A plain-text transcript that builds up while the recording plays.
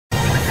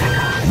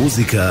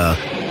המוזיקה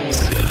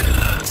זה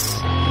גלגלצ.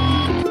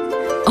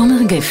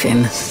 עומר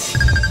גפן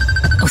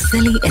עושה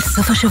לי את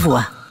סוף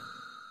השבוע.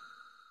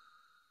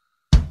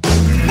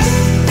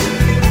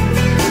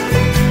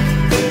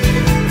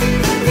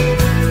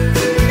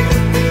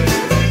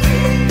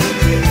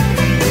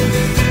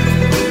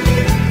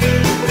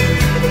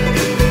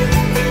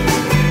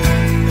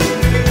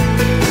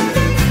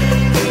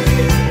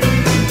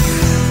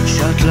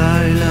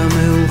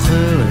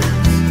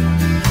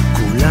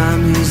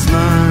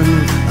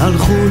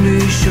 הלכו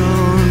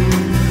לישון,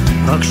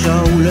 רק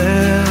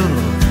שאולר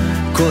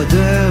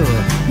קודר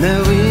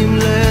מרים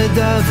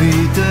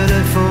לדוד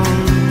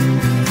טלפון.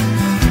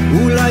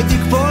 אולי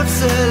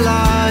תקפוץ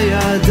אליי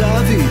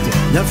דוד,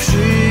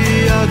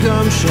 נפשי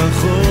אגם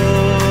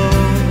שחור.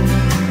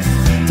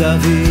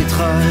 תביא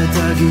איתך את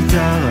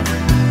הגיטרה,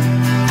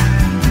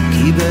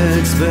 כי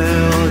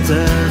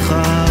באצבעותיך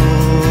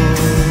אור.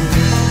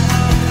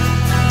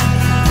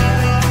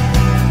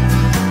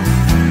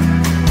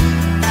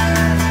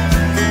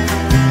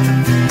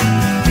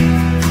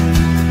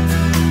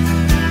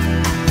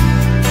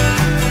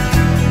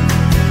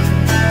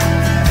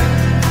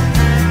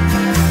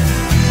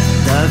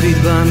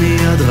 דוד בא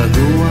מיד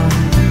רגוע,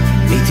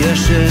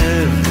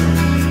 מתיישב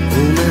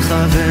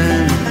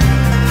ומכוון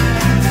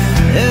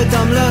את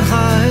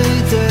המלאכה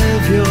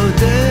היטב,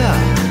 יודע,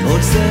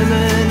 עוצם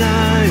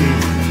עיניים,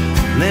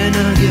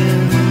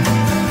 מנגן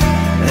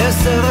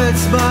 10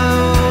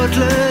 אצבעות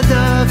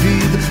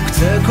לדוד,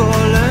 קצה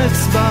כל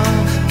אצבע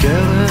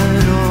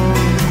קרן אור.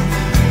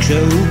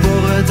 כשהוא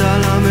פורט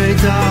על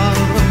המיתר,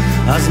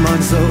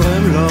 הזמן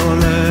זורם לו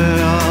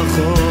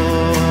לאחור.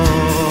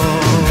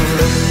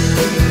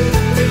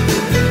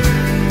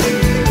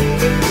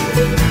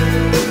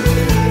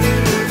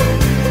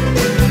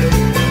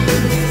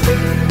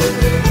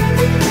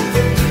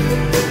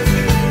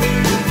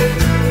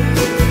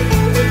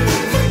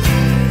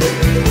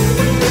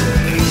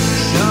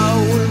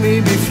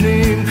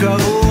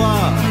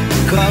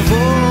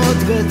 קרבות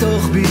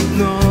בתוך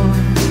ביטנו,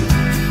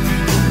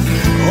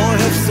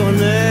 אוהב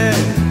שונא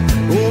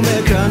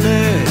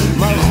ומקנא,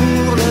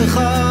 מלכור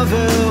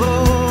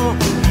לחברו.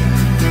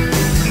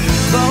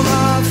 כבר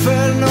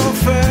מאפל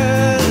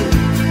נופל,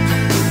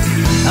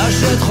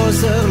 השד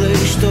חוזר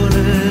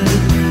להשתולל,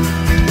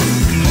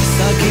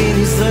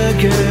 סכין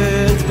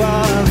נזרקת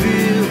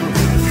באוויר,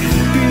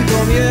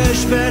 פתאום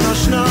יש בין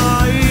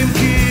השניים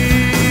קיר.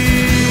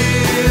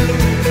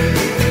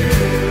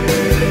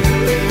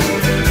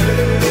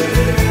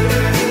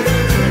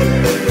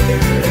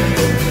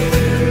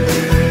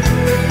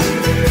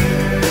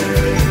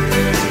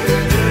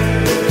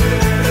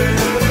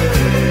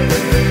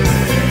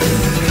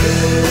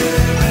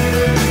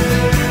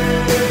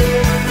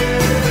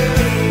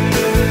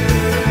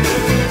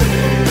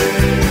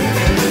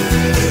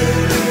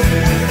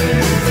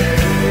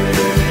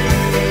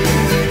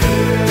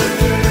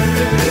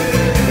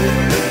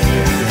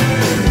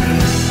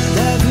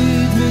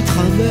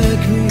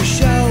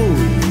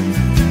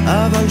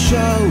 אבל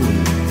שאול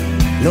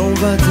לא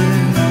מוותר,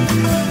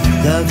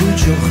 דוד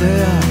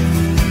שוכח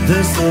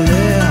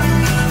וסולח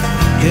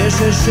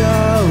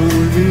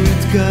כששאול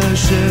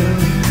מתקשר.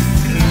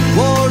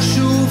 בוא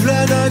שוב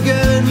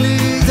לנגן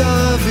לי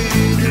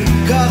דוד,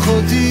 קח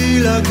אותי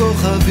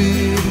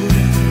לכוכבים.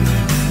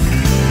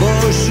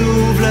 בוא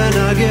שוב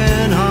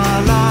לנגן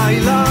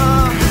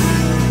הלילה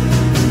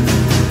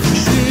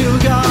שיר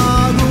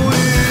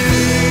געגועים.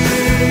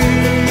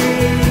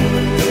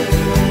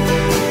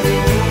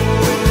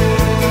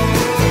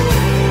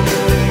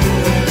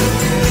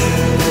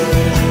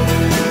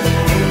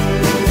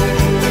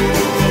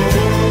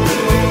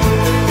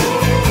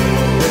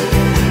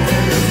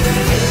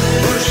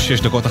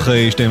 6 דקות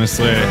אחרי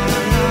 12.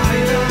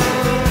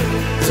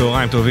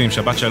 צהריים טובים,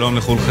 שבת שלום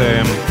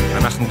לכולכם.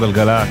 אנחנו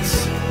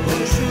גלגלצ,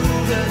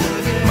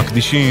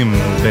 מקדישים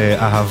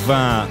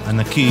באהבה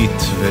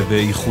ענקית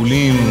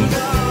ובאיחולים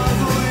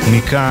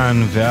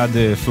מכאן ועד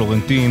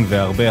פלורנטין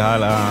והרבה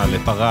הלאה,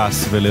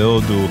 לפרס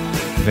ולהודו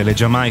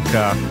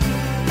ולג'מייקה,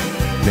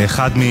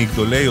 לאחד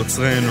מגדולי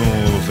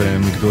יוצרנו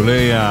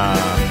ומגדולי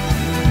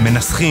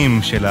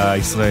המנסחים של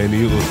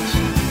הישראליות,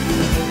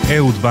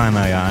 אהוד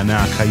בנאי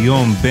הענק,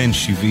 היום בן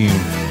 70.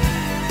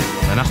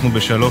 אנחנו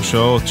בשלוש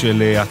שעות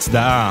של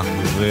הצדעה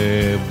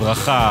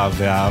וברכה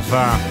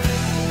ואהבה,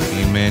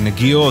 עם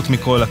נגיעות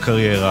מכל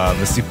הקריירה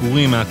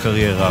וסיפורים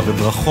מהקריירה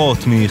וברכות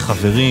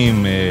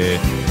מחברים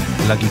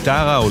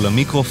לגיטרה או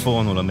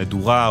למיקרופון או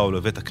למדורה או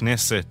לבית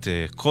הכנסת.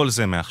 כל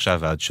זה מעכשיו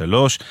ועד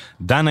 3.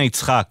 דנה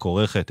יצחק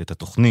עורכת את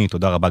התוכנית.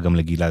 תודה רבה גם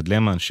לגלעד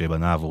למן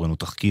שבנה עבורנו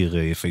תחקיר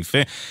יפהפה.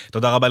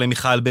 תודה רבה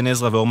למיכל בן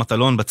עזרא ואור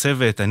מטלון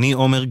בצוות. אני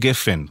עומר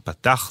גפן.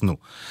 פתחנו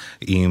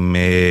עם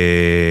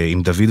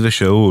דוד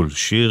ושאול,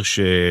 שיר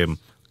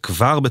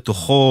שכבר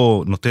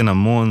בתוכו נותן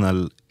המון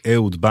על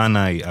אהוד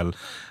בנאי, על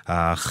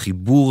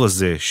החיבור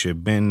הזה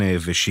שבין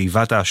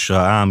ושאיבת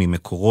ההשראה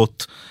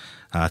ממקורות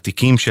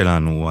העתיקים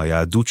שלנו,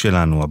 היהדות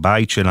שלנו,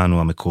 הבית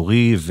שלנו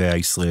המקורי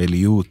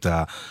והישראליות,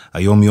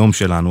 היום יום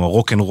שלנו,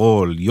 הרוק אנד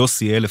רול,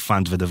 יוסי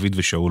אלפנט ודוד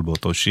ושאול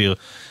באותו שיר.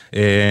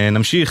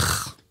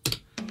 נמשיך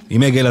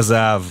עם עגל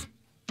הזהב,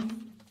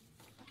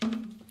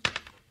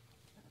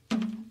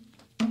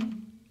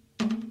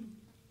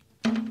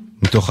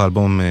 מתוך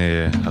האלבום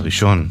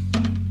הראשון,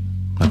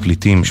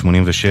 הפליטים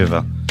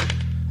 87.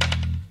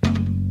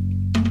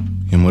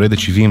 יום הולדת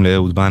 70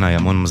 לאהוד בנאי,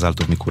 המון מזל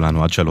טוב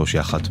מכולנו, עד 3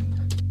 יחד.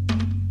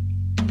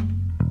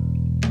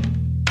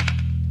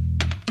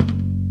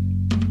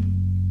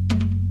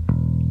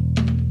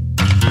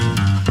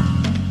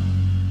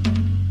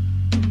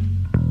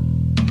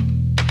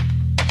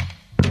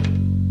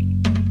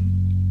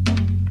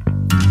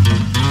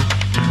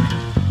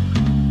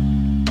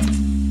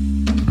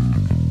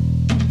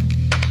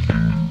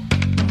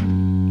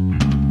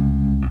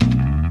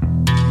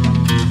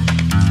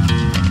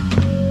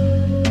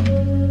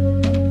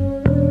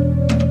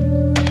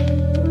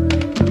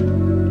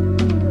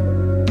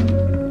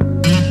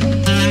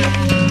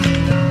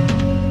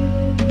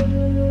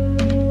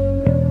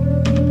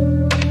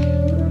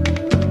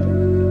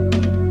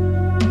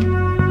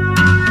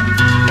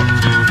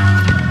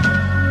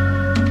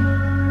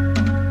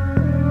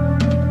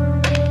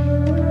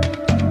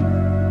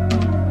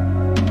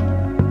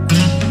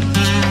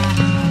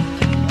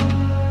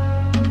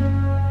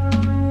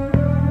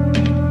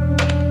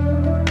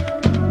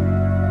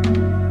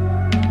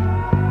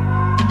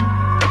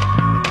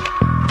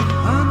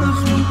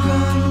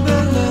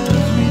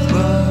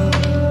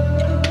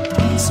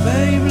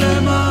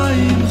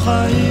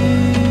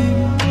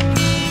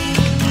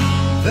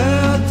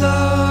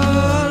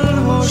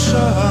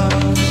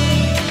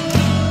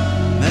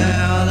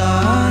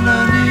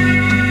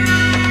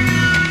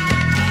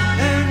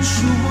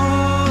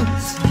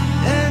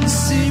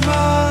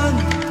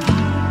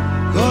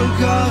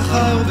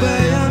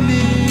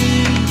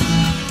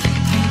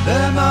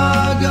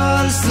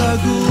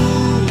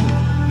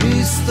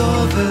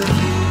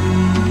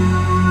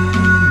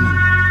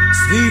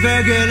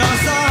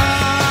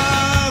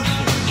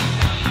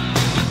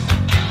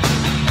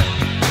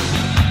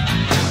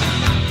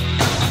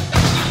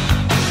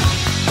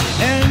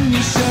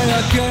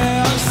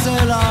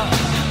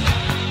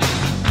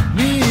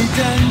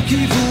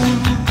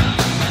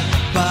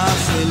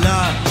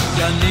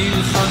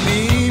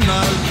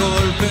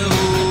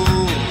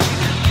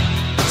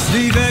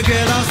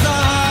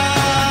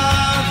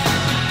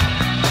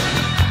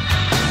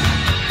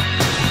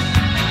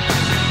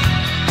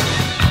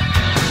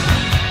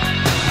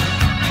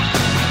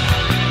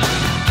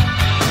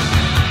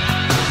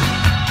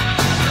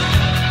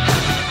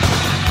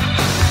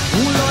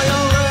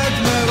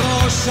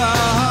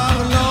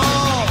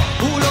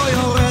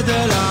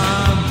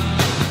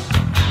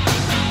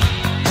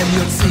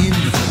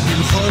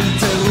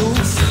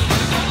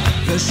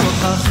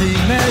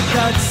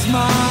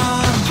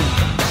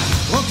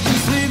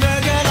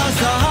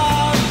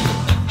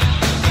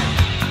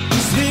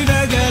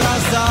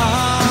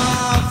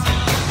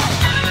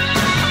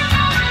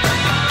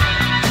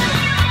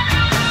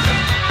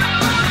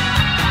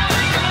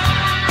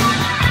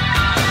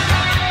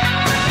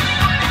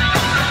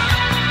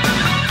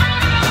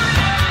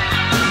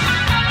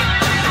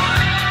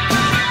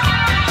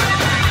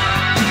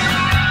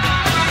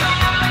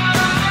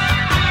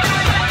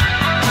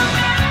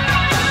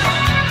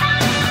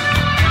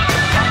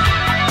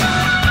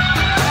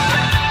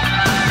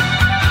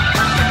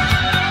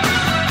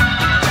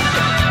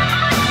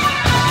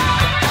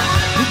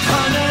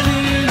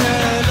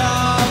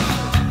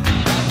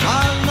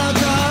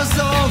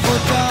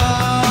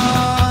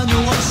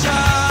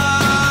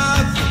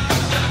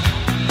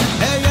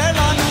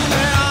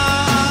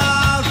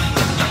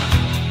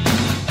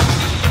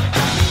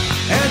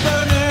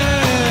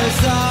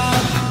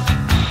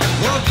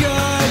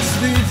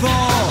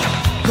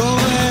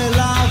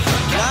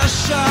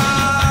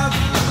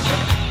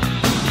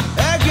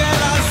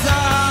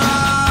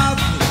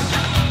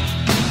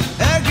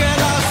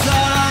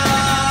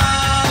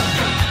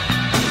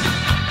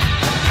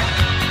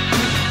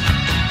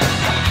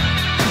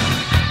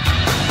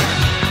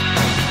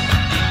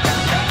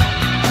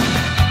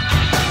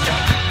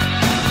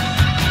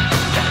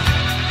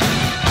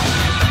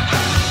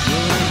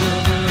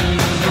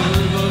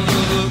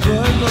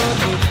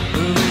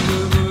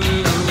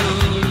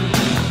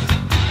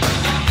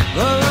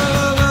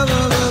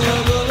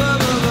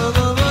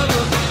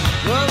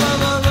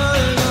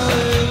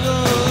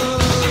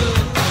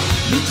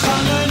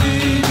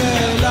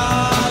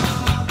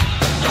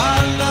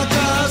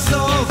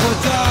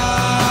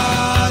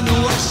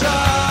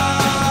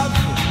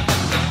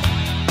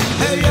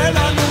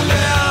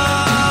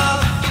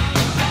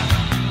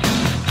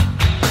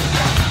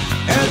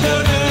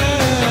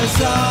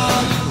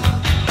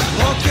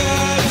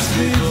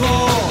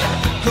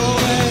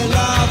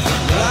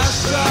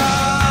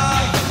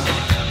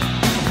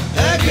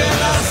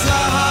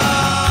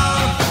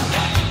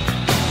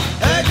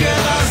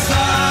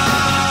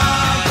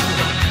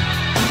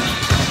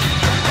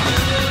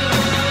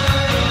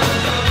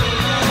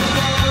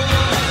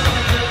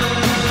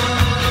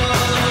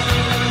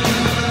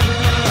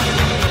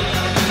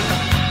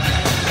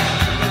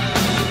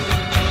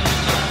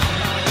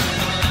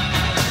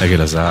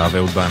 עגל הזהב,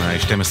 אהוד בנאי,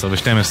 12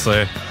 ו-12.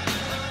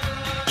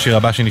 שיר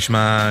הבא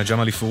שנשמע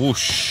ג'מלי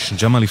פורוש.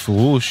 ג'מלי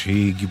פורוש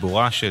היא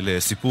גיבורה של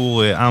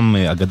סיפור עם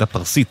אגדה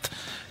פרסית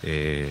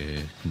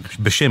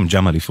בשם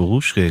ג'מלי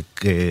פורוש,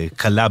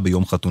 קלה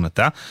ביום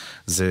חתונתה.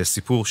 זה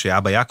סיפור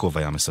שאבא יעקב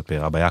היה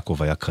מספר. אבא יעקב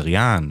היה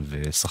קריין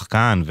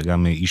ושחקן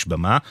וגם איש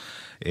במה.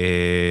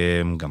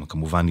 גם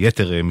כמובן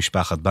יתר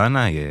משפחת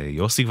בנאי,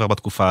 יוסי כבר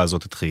בתקופה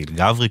הזאת התחיל,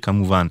 גברי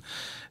כמובן.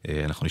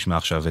 אנחנו נשמע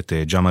עכשיו את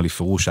ג'מלי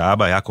פורוש,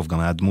 האבא. יעקב גם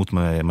היה דמות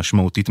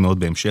משמעותית מאוד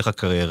בהמשך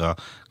הקריירה,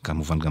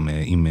 כמובן גם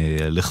עם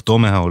לכתו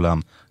מהעולם.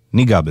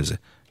 ניגע בזה.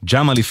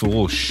 ג'מלי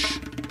פורוש.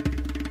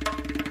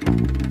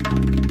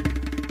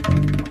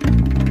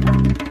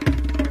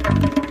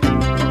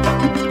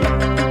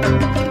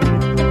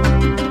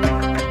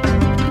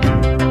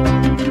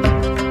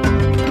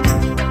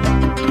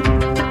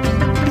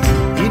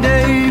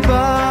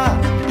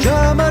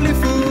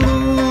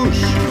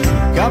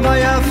 כמה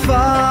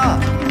יפה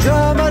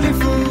ג'מלי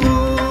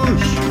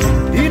פורוש,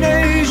 הנה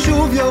היא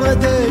שוב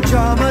יורדת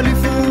ג'מלי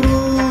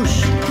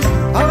פורוש,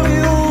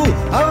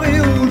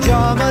 הריעו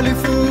ג'מלי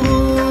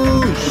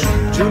פורוש,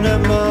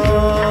 ג'ונמן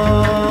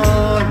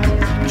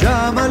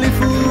ג'מלי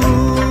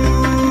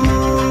פורוש,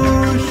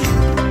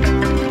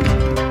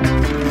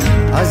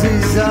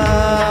 עזיזם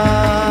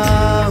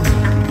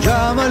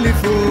ג'מלי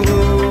פורוש.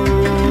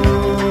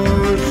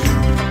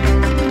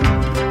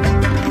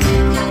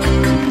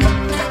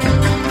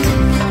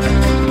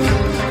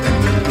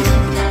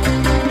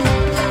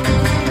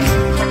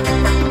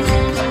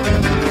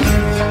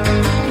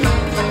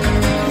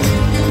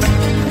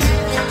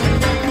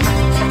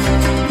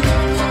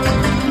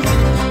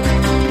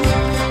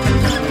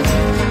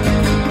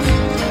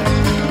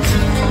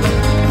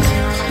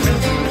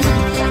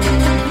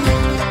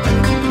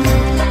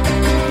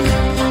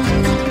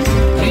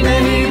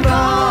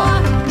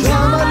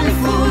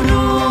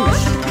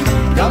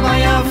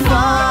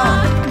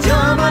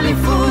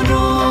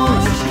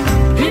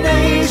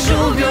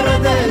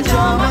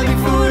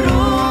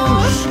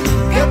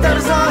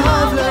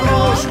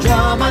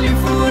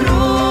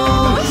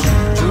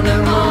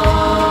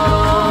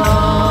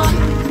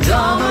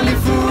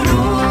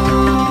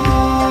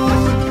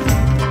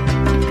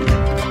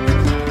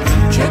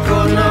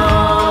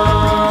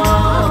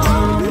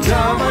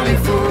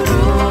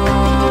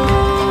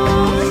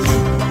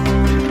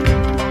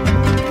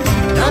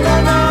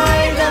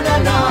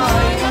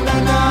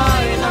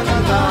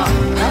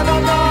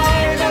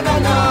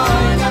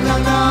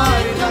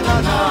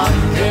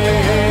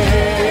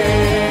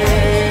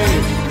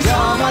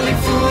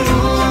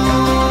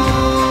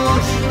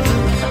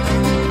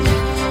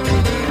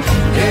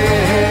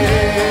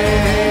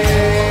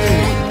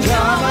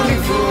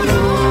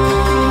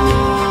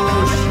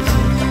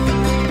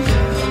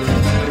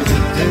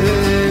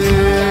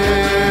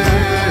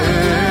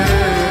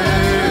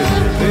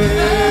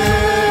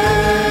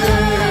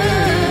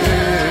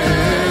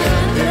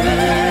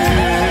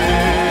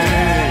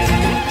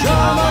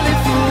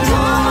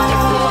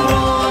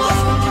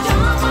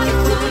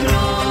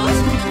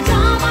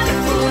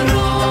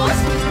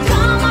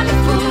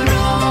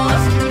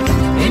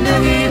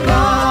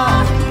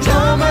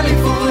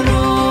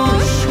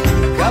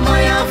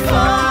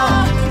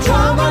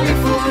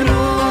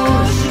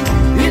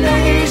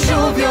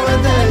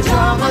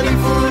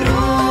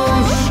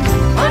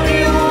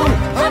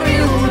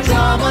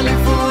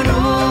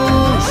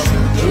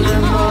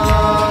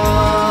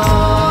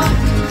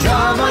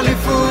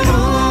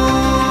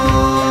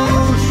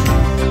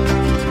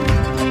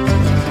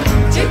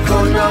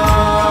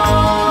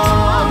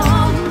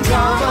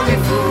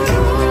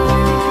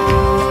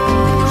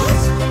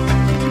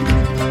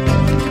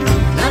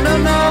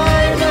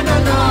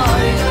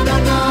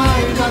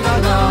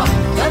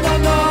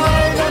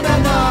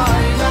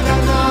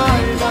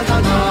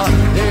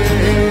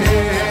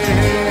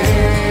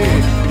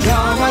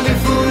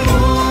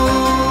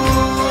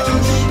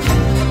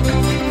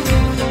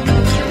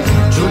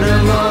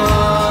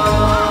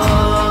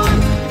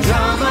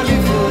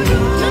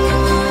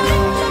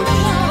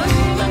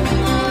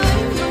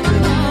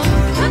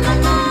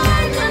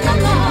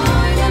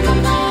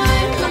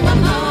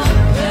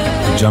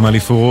 ג'מלי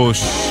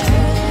פורוש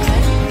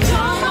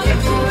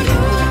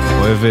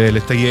אוהב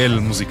לטייל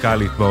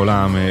מוזיקלית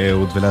בעולם,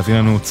 אהוד, ולהביא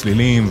לנו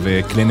צלילים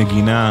וכלי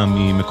נגינה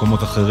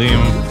ממקומות אחרים.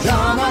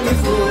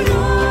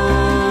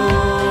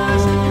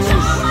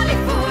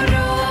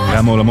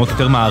 גם מעולמות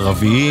יותר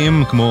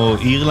מערביים, כמו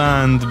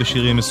אירלנד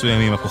בשירים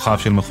מסוימים, הכוכב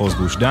של מחוז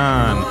גוש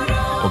דן,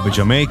 או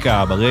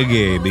בג'מייקה,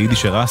 ברגע,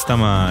 ביידיש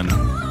רסטמן,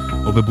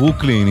 או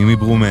בברוקלין עם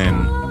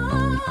היברומאן.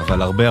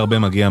 אבל הרבה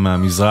מגיע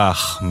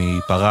מהמזרח,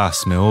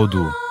 מפרס,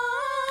 מהודו.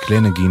 כלי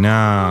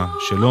נגינה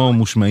שלא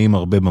מושמעים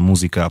הרבה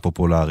במוזיקה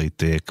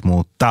הפופולרית,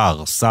 כמו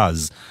טר,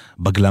 סאז,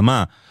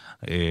 בגלמה,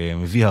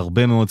 מביא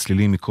הרבה מאוד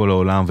צלילים מכל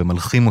העולם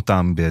ומלחים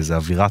אותם באיזו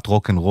אווירת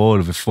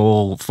רוק'נ'רול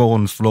ופור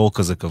און פלור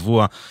כזה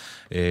קבוע,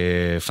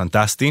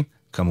 פנטסטי.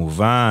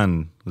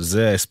 כמובן,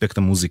 זה האספקט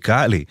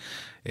המוזיקלי,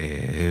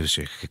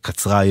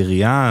 שקצרה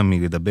היריעה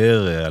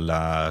מלדבר על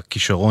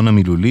הכישרון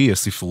המילולי,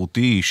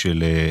 הספרותי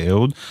של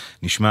אהוד.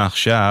 נשמע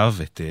עכשיו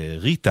את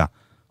ריטה,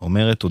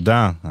 אומרת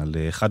תודה על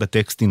אחד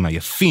הטקסטים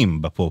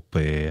היפים בפופ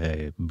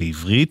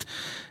בעברית,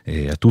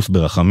 עטוף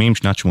ברחמים,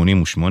 שנת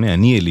 88,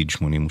 אני יליד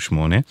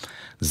 88,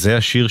 זה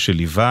השיר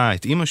שליווה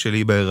את אמא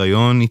שלי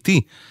בהיריון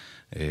איתי.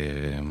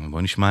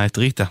 בוא נשמע את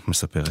ריטה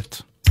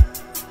מספרת.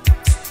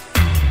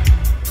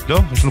 לא,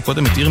 יש לנו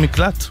קודם את עיר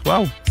מקלט,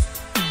 וואו,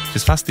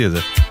 פספסתי את זה.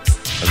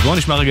 אז בואו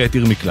נשמע רגע את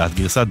עיר מקלט,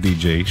 גרסת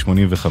די.ג'יי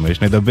 85,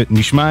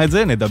 נשמע את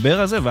זה, נדבר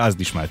על זה, ואז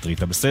נשמע את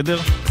ריטה, בסדר?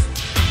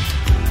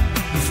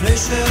 לפני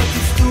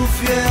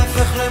שהטפטוף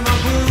יהפך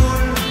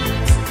למבול,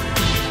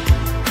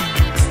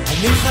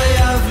 אני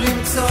חייב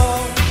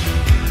למצוא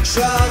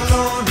שער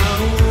לא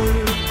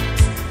נעול,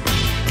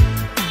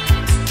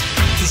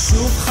 כי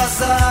שוב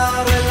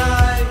חזר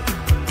אליי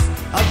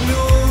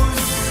הבלוז,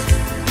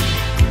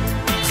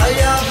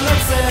 חייב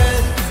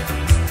לצאת,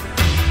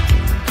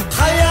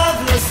 חייב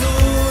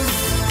לזוז,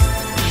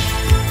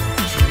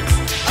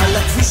 על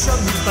הכביש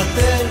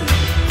המתבטל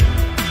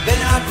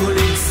בין עכו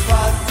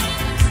לצפת,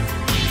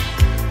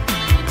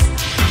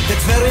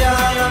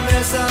 בטבריה על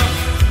המזח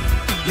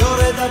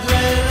יורד עד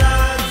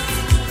לאילת,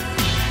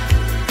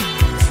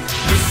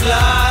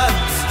 נפלט,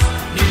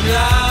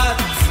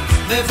 נמלט,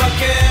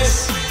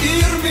 מבקש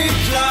עיר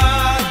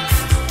מקלט,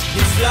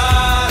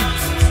 נפלט,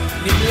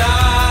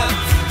 נמלט,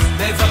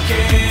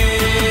 מבקש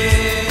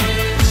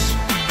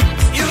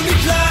עיר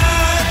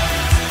מקלט,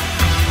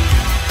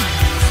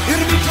 עיר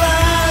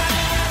מקלט,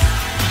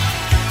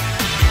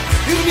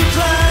 עיר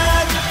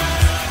מקלט.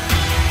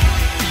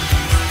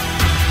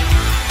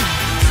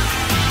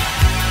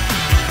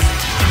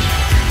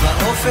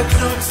 באופק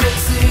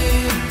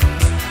נוצצים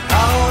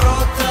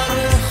האורות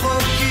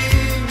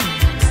הרחוקים,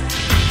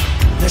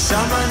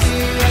 לשם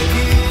אני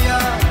אגיע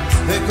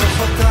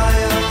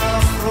בכוחותיי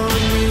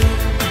האחרונים,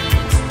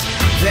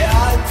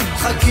 ואת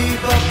חכי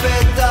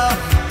בפתח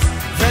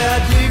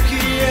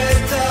והדליקי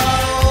את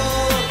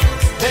האור,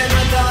 בן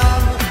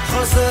אדם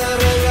חוזר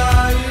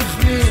אלייך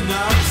מן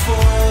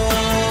הכפור,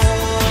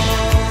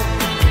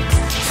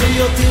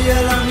 קחי אותי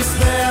אל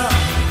המזבח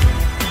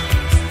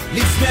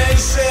לפני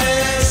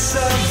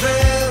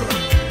ששבר,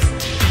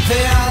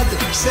 ועד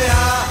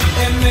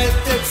שהאמת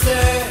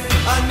תצא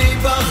אני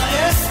בך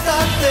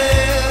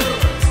אסתתר,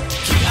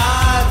 כי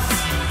את,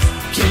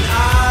 כן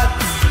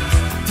את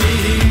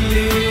תהי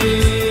לי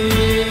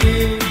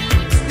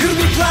עיר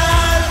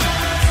מקלט,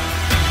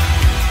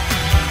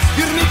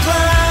 עיר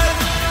מקלט,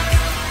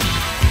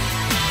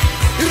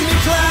 עיר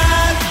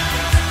מקלט.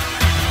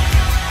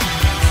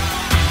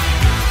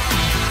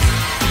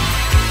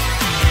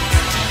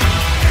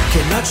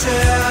 כן עד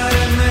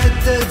שהאמת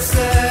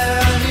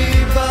תצא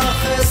אני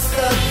בך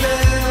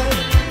אסתתר,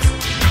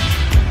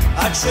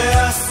 עד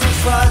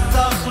שהסופה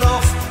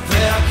תחלוף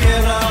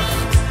והקרח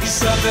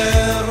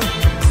יישבר,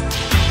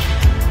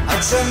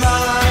 עד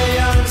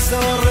שמעיין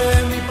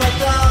זורם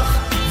ייפתח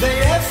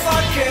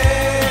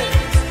ויפקד,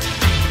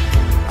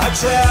 עד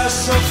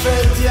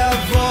שהשופט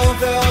יבוא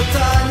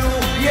ואותנו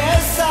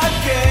יסכה,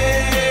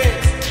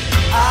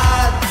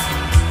 את,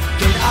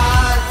 כן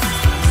את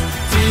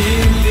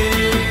תהי לי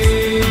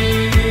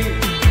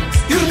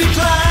עיר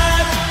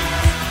מקלט,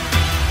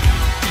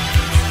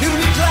 עיר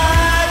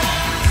מקלט,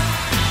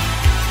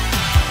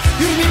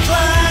 עיר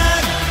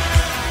מקלט.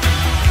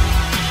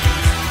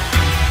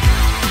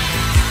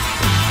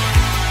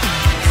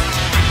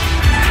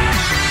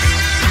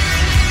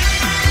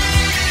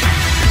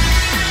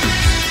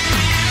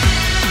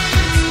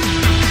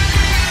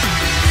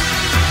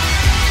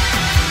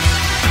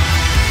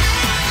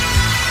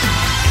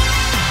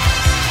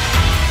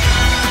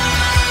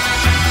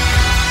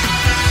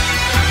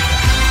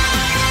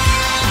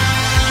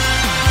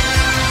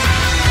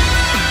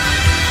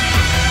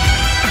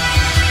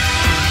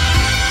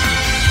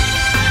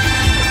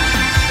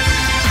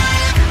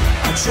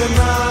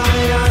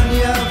 שמעיין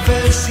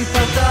יבש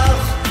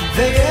ייפתח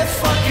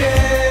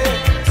ויפקד,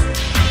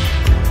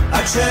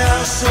 עד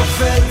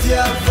שהשופט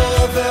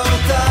יבוא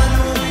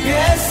ואותנו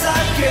יסכה,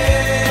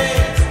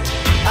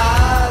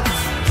 את,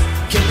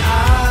 כן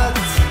את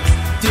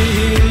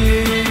תהי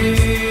לי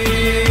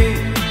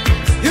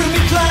עיר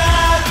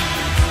מקלט,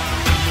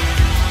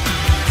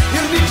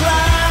 עיר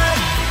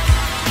מקלט,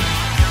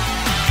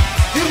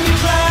 עיר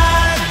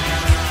מקלט,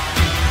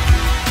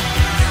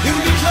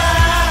 עיר מקלט.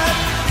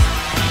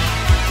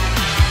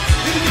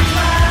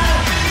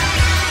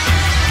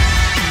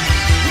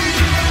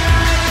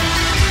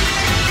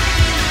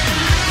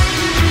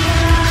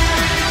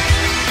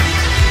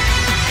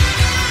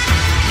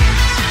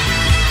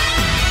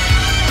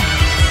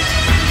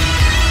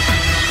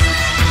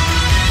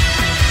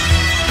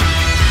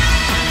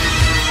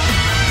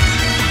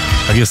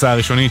 הגרסה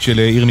הראשונית של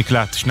עיר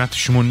מקלט, שנת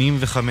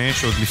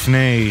 85, עוד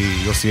לפני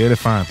יוסי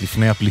אלפנט,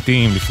 לפני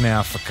הפליטים, לפני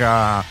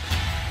ההפקה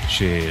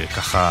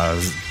שככה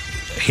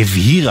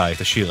הבהירה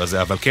את השיר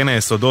הזה, אבל כן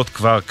היסודות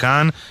כבר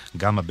כאן,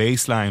 גם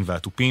הבייסליין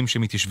והטופים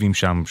שמתיישבים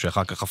שם,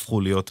 שאחר כך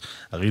הפכו להיות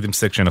הריתם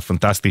סקשן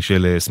הפנטסטי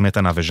של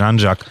סמטנה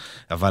וז'אנג'ק,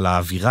 אבל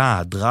האווירה,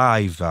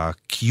 הדרייב,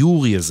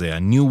 הקיורי הזה,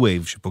 הניו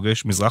וייב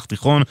שפוגש מזרח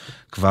תיכון,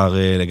 כבר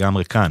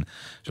לגמרי כאן.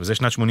 עכשיו זה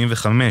שנת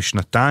 85,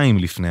 שנתיים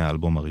לפני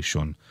האלבום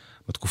הראשון.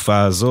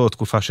 בתקופה הזאת,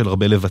 תקופה של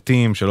הרבה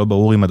לבטים, שלא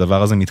ברור אם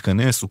הדבר הזה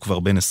מתכנס, הוא כבר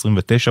בן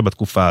 29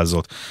 בתקופה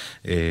הזאת.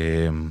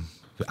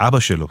 אבא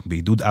שלו,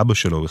 בעידוד אבא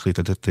שלו, הוא החליט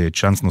לתת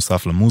צ'אנס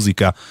נוסף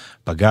למוזיקה,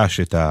 פגש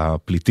את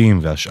הפליטים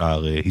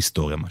והשאר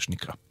היסטוריה, מה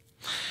שנקרא.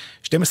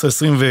 12:23,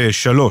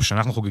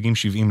 אנחנו חוגגים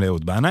 70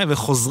 לאהוד בנאי,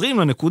 וחוזרים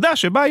לנקודה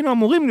שבה היינו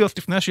אמורים להיות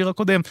לפני השיר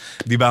הקודם.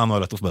 דיברנו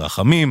על עטוף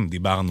ברחמים,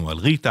 דיברנו על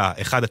ריטה,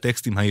 אחד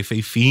הטקסטים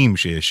היפהפיים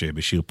שיש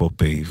בשיר פופ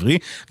עברי,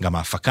 גם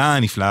ההפקה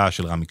הנפלאה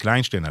של רמי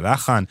קליינשטיין,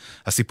 הלחן.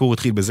 הסיפור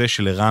התחיל בזה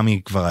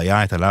שלרמי כבר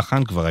היה את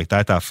הלחן, כבר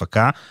הייתה את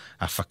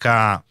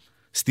ההפקה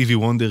סטיבי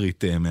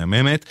וונדרית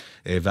מהממת,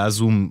 ואז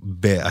הוא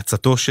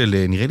בהצעתו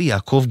של, נראה לי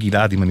יעקב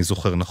גלעד, אם אני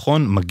זוכר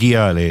נכון,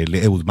 מגיע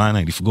לאהוד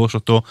בנאי לפגוש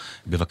אותו,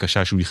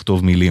 בבקשה שהוא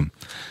יכתוב מילים.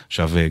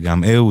 עכשיו,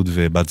 גם אהוד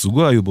ובת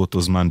זוגו היו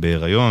באותו זמן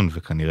בהיריון,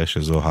 וכנראה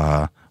שזו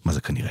מה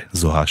זה כנראה?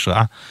 זו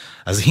ההשראה.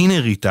 אז הנה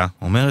ריטה,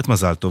 אומרת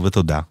מזל טוב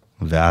ותודה,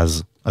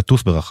 ואז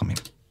עטוף ברחמים.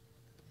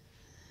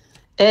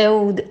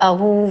 אהוד,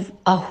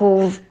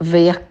 אהוב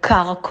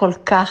ויקר כל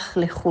כך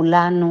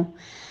לכולנו,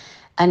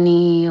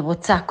 אני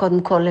רוצה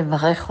קודם כל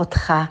לברך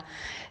אותך,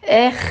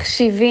 איך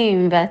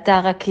 70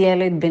 ואתה רק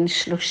ילד בן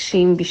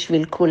 30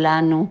 בשביל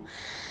כולנו,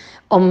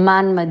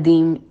 אומן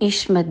מדהים,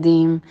 איש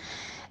מדהים.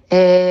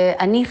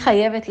 אני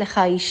חייבת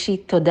לך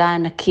אישית תודה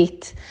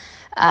ענקית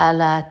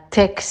על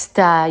הטקסט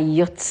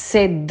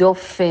היוצא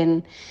דופן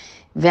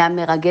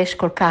והמרגש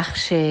כל כך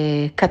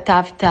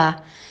שכתבת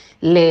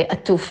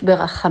לעטוף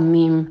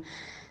ברחמים.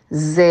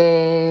 זה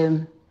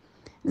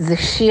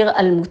שיר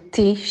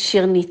אלמותי,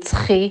 שיר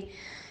נצחי.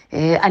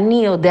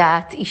 אני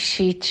יודעת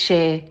אישית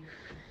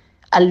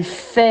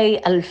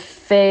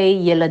שאלפי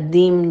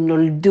ילדים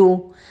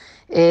נולדו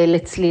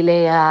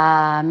לצלילי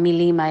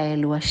המילים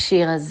האלו,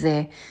 השיר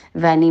הזה,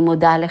 ואני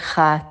מודה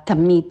לך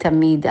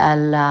תמיד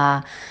על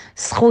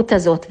הזכות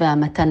הזאת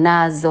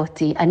והמתנה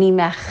הזאת. אני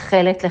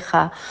מאחלת לך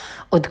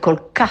עוד כל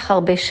כך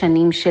הרבה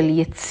שנים של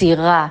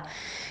יצירה,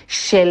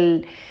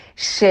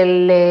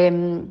 של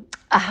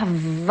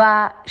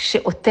אהבה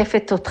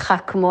שעוטפת אותך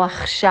כמו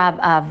עכשיו,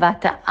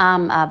 אהבת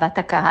העם, אהבת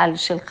הקהל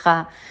שלך.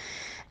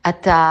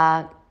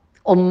 אתה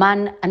אומן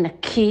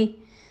ענקי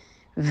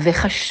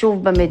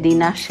וחשוב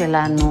במדינה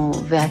שלנו,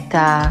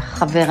 ואתה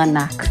חבר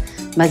ענק.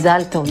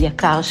 מזל טוב,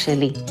 יקר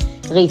שלי.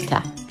 ריטה.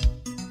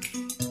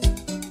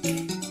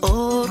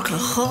 אור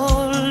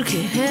כחול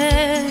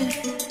כהה,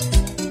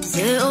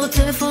 זה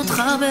עוטף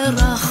אותך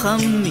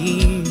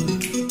ברחמים.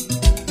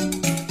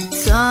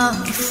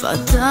 צף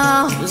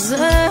אתה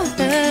עוזר,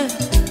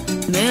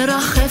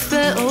 מרחף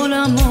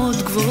בעולמות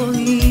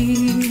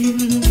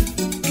גבוהים.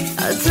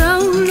 אתה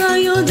אולי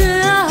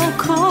יודע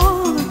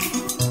הכל,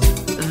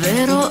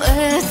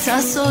 ורואה את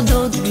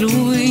הסודות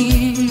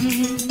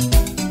גלויים.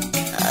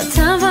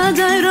 אתה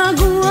ודאי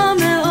רגוע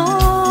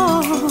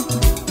מאוד,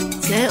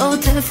 זה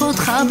עוטף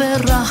אותך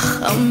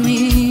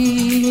ברחמים.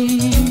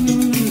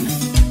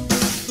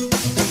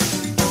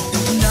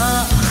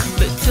 נח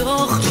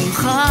בתוך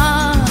עמך,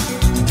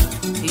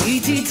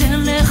 היא תיתן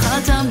לך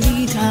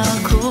תמיד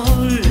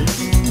הכל.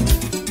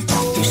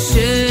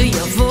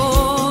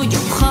 כשיבוא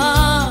יומך,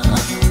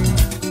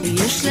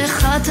 יש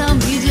לך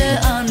תמיד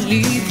לאן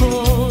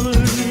ליפול.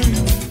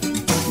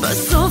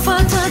 בסוף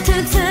אתה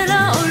תצא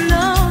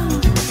לעולם,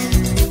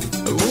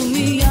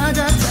 ומיד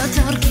אתה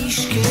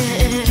תרגיש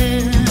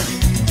כאב.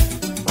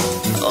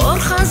 אור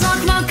חזק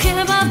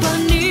מכה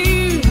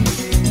בפנים,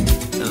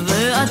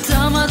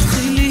 ואתה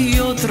מתחיל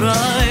להיות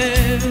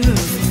רעב.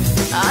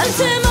 אל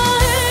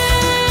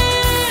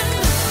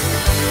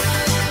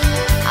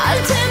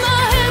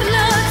תמהר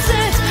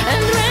לצאת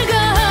אל רגע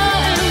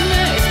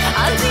האמת,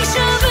 אל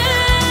תישבר,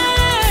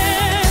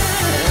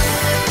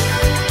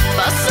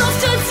 בסוף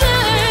תצא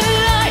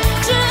אליי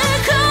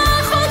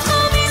כשאקח אותך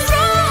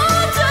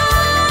מזרועותיי.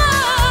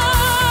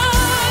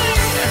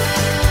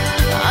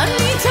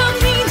 אני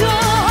תמיד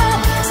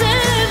אוהב, זה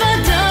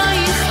ודאי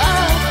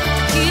יכאב,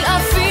 כי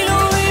אפילו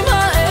אם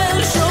האל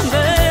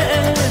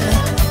שובר,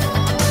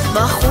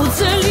 בחוץ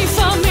זה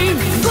לפעמים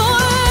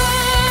בוער.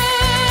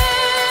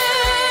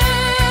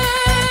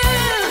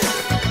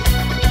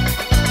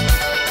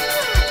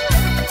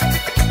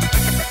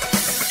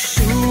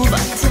 שוב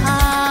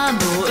אתה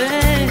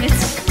בועט,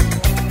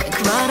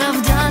 כבר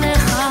עבדה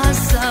לך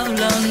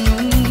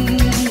הסבלנות.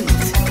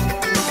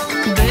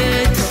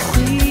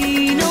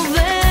 בתוכי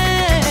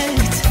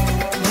נובט,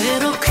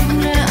 ורוקם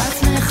לאט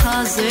לך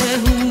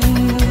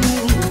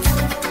זהות.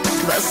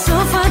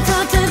 בסוף אתה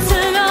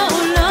תצא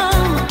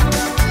לעולם,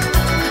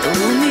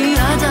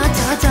 ומיד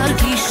אתה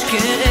תרגיש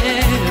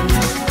כאב.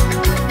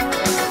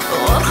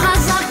 אור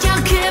חזק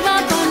יכה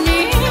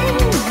בפנים,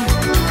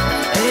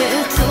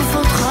 אעטוף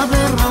אותך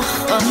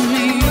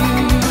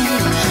ברחמים.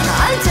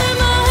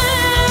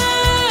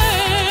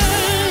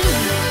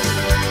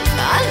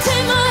 אל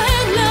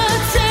תמהר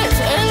לצאת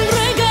אל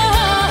רגע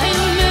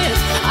האמת,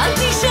 אל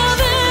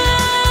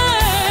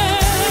תישבר,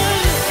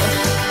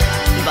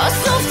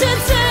 בסוף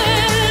תצא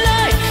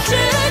אליי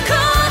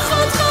כשאקח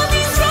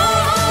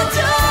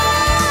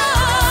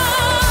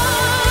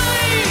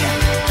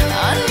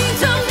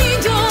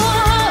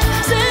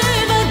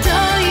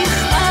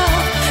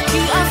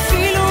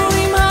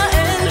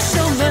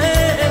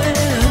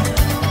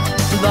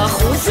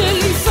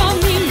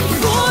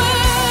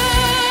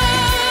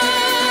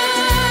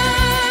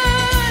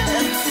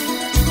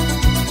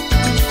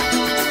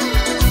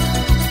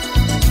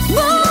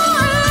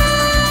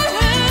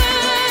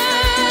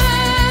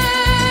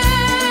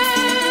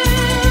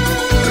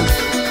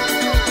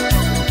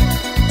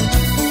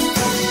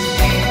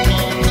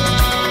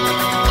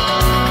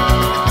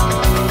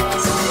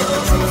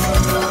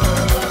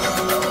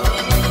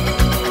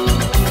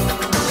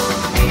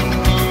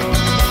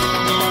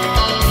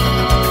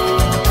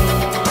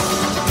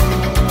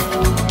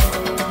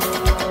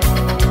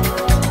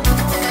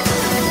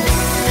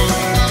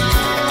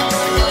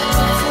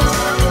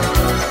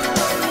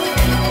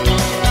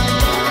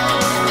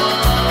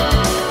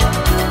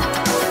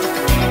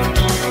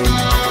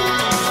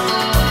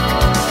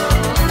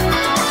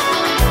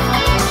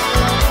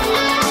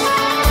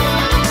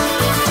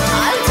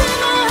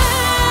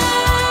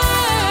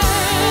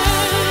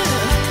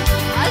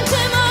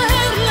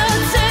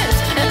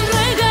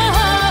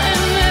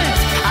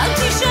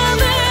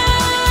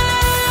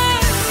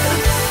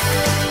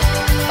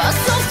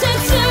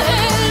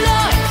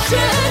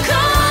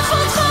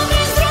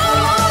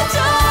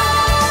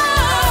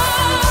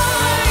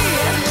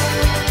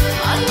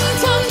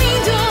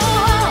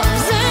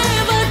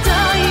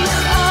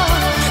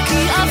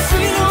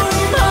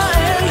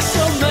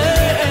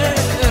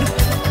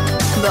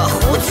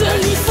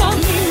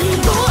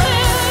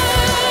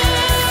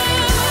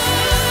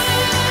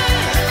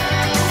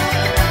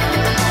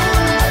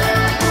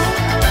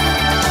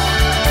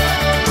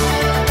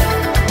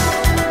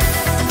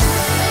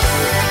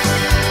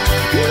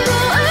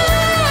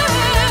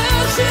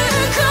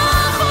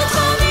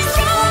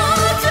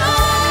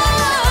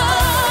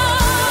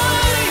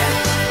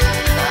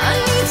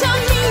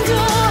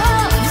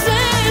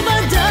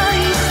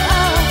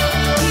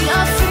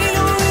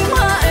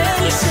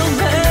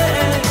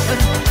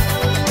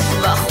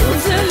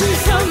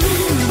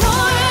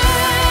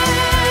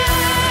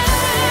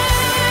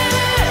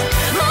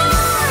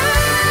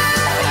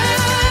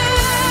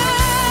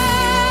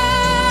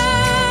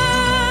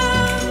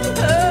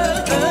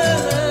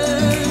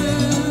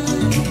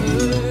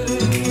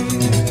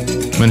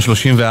בן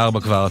 34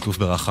 כבר עטוף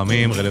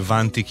ברחמים,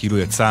 רלוונטי,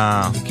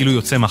 כאילו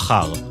יוצא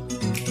מחר.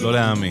 לא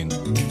להאמין.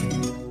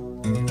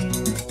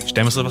 12:30,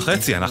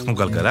 אנחנו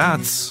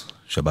גלגלץ.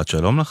 שבת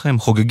שלום לכם.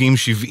 חוגגים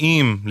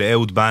 70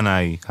 לאהוד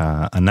בנאי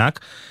הענק.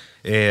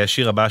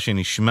 השיר הבא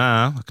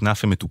שנשמע,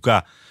 הכנאפה מתוקה.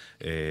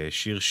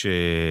 שיר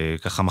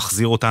שככה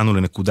מחזיר אותנו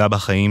לנקודה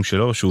בחיים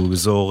שלו, שהוא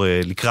אזור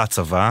לקראת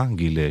צבא,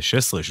 גיל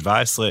 16-17.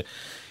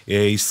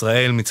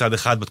 ישראל מצד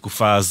אחד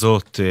בתקופה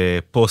הזאת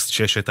פוסט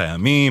ששת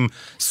הימים,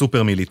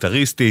 סופר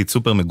מיליטריסטית,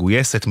 סופר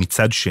מגויסת,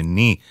 מצד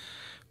שני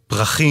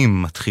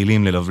פרחים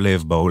מתחילים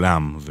ללבלב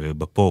בעולם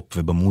ובפופ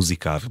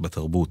ובמוזיקה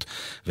ובתרבות,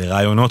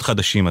 ורעיונות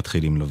חדשים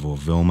מתחילים לבוא,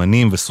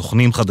 ואומנים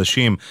וסוכנים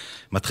חדשים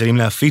מתחילים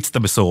להפיץ את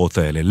הבשורות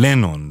האלה,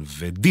 לנון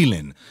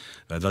ודילן,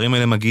 והדברים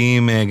האלה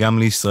מגיעים גם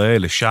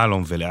לישראל,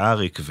 לשלום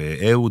ולאריק,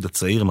 ואהוד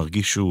הצעיר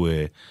מרגיש שהוא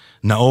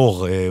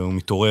נאור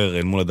ומתעורר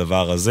אל מול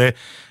הדבר הזה,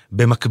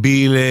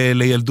 במקביל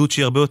לילדות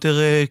שהיא הרבה יותר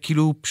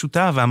כאילו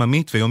פשוטה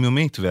ועממית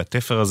ויומיומית,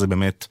 והתפר הזה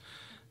באמת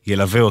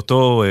ילווה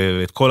אותו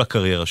את כל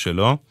הקריירה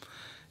שלו.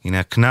 הנה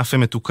הכנאפה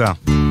מתוקה.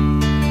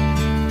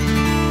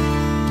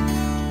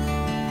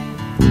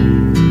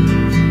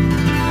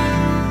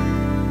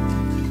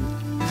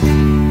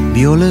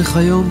 מי הולך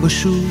היום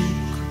בשוק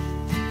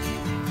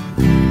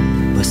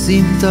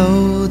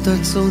בסמטאות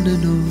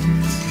הצוננות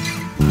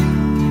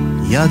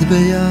יד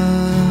ביד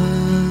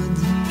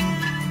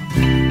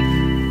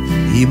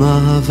עם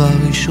אהבה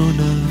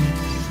ראשונה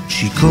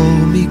שיקור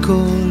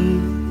מכל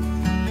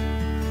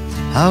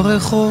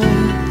הריחות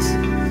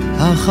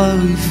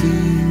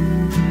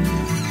החריפים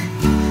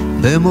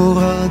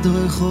במורד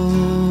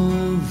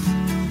רחוב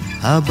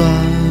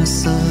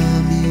הבסמים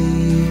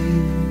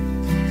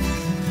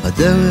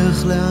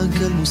בדרך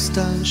לאנקל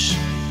מוסטש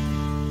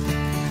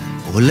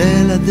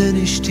עולה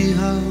לדנישטי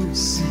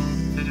האוס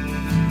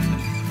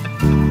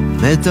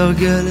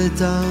מתרגל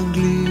את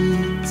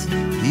האנגלית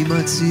עם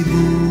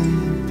הציבור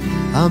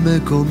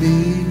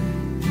המקומי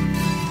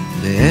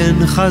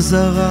ואין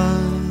חזרה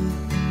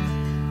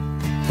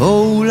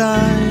או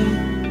אולי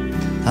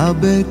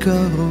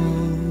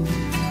הבקרוב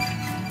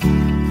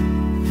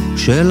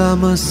של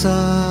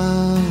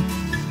המסע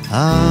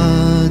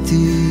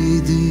העתידי.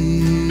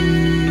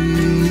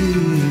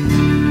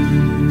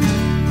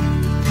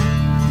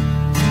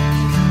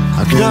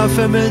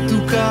 הכנאפה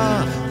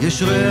מתוקה,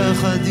 יש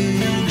ריח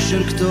עדין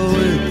של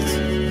קטורת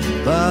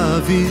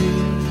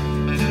באוויר.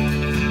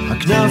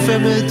 הכנאפה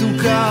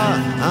מתוקה,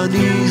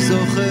 אני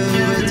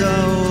זוכר את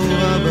האור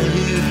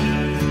הבהיר.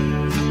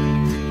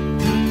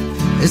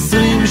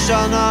 20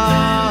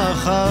 שנה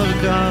אחר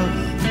כך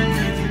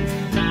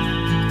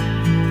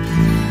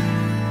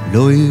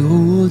לא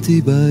יראו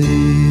אותי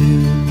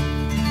בעיר.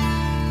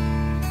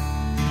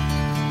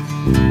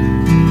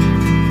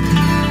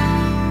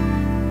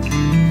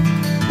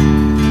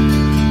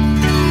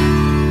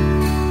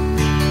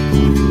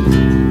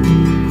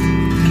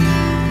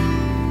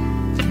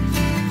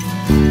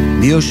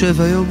 מי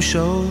יושב היום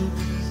שעות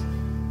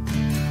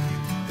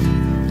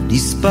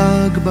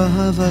נספג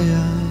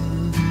בהוויה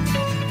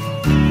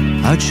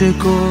עד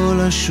שכל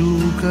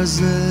השוק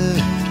הזה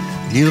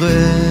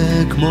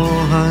נראה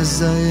כמו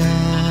הזיה.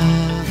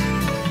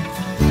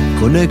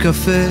 קונה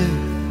קפה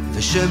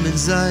ושמן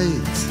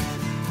זית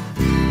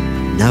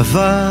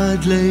נבד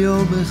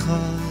ליום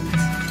אחד,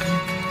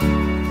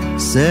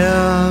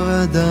 שיער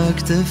עד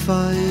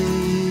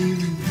הכתפיים,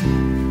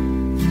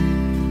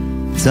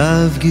 צו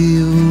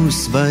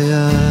גיוס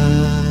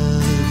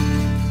ביד.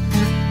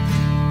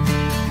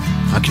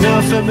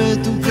 הכנאפה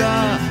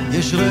מתוקה,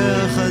 יש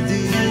ריח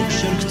עדין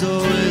של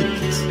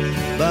קטורת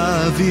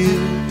באוויר.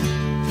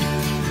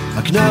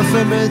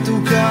 הכנאפה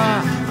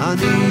מתוקה,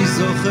 אני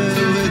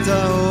זוכר את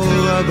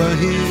האור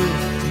הבהיר.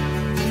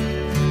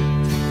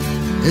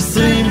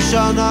 20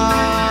 שנה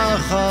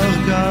אחר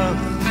כך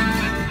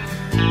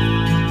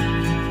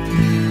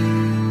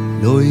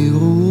לא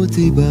יראו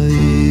אותי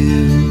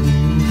בעיר.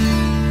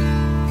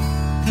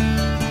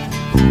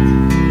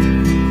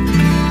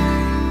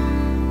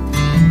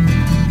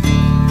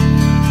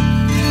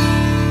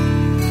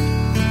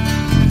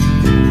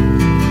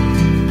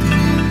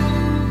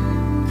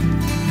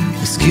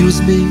 Excuse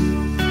me,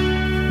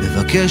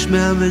 מבקש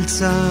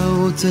מהמלצר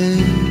רוטה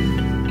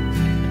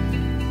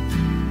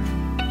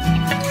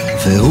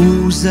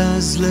והוא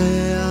זז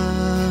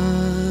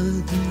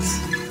לאט,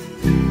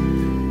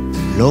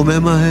 לא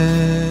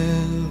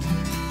ממהר,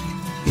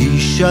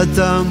 איש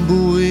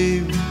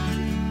הטמבורים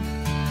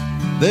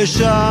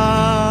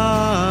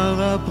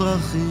בשער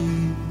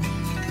הפרחים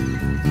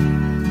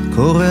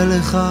קורא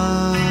לך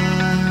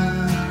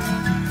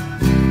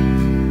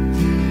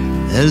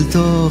אל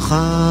תוך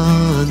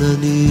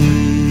העננים.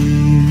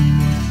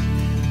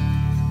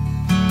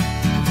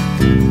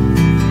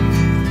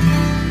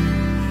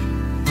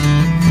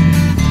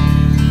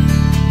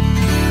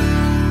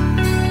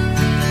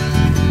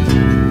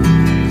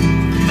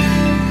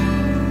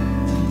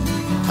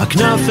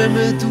 הכנאפה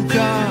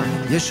מתוקה,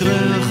 יש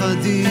ריח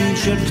עדין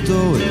של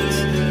קטורת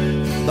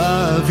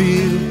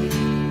באוויר.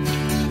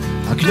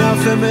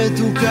 הכנאפה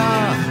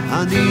מתוקה,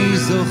 אני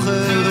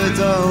זוכר את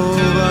האור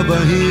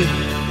הבהיר.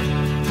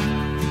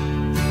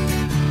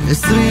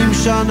 20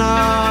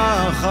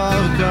 שנה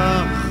אחר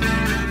כך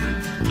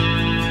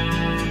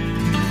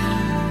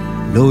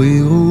לא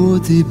יראו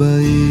אותי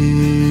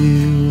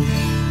בעיר.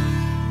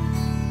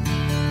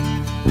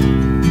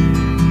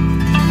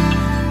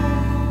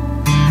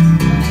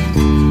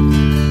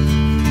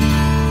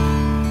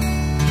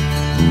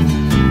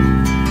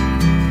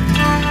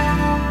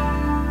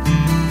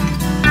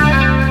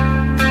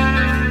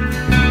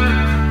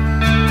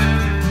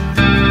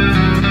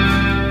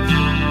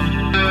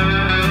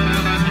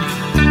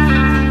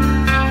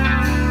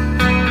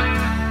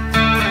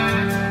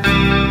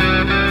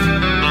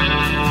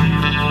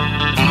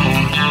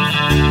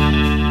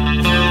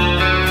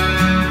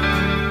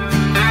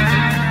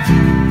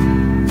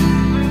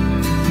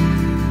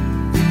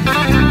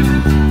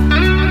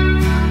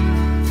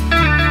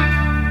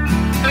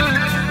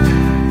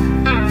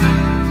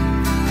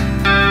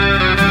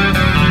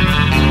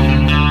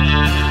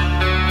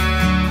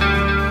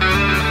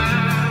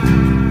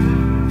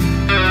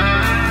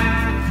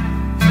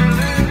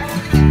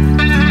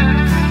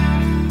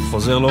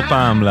 לא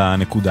פעם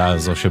לנקודה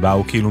הזו שבה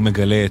הוא כאילו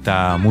מגלה את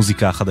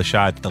המוזיקה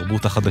החדשה, את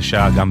התרבות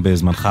החדשה, גם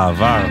בזמנך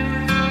עבר,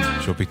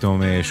 שהוא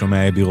פתאום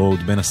שומע אבי רוד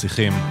בין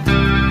השיחים.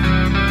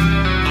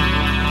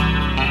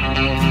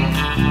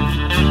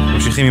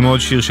 ממשיכים עם עוד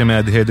שיר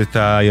שמהדהד את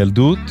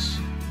הילדות,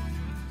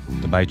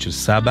 את הבית של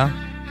סבא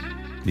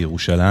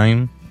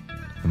בירושלים,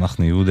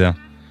 במחנה יהודה,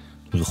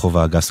 ברחוב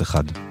האגס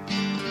 1.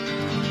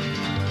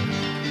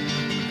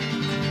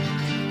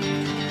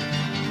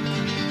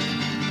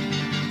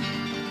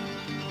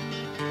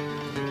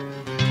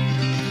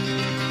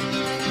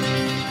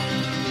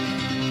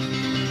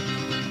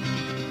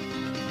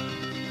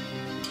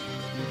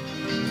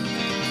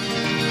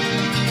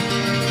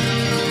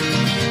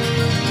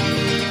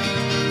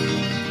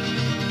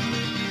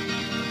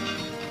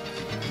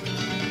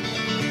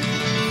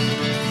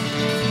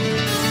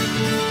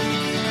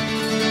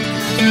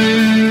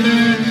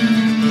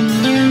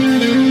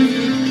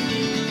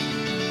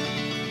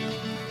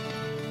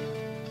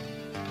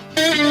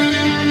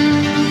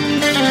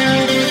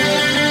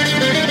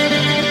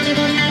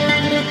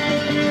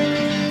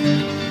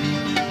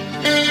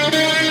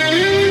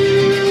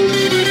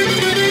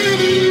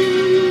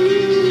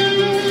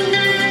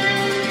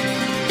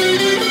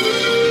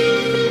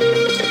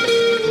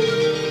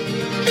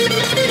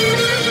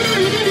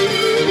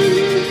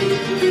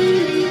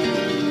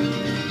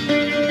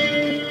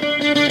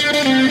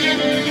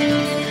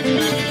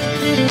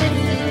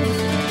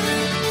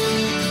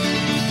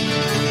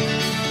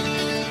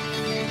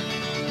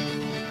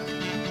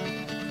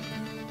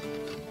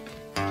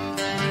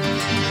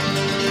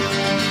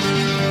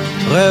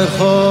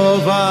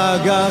 רחוב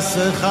האגס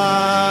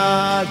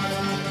 1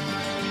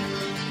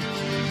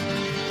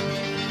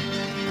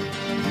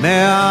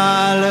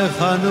 מעל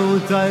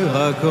חנות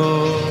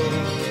הירקות,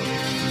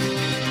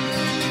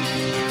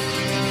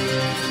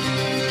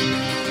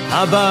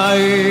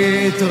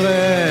 הבית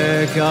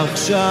ריק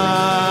עכשיו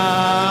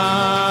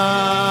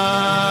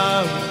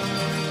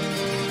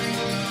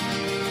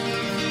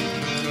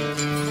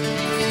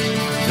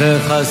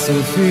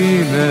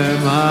וחשופים הם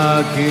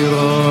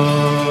הקירות,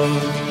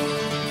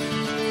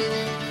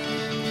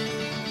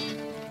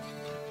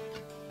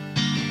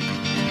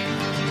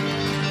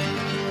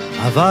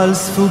 אבל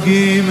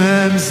ספוגים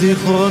הם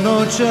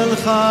זיכרונות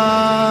שלך,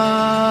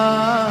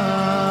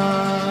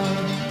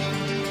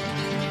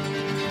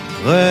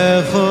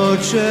 ריחות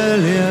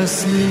של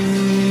יסמין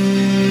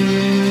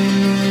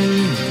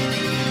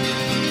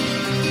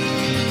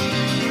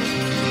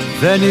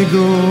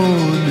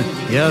וניגון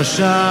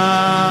ישן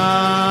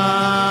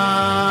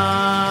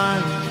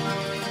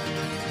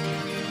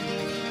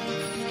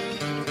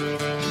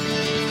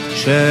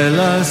של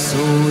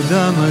הסעוד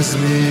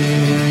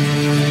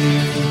המזמין.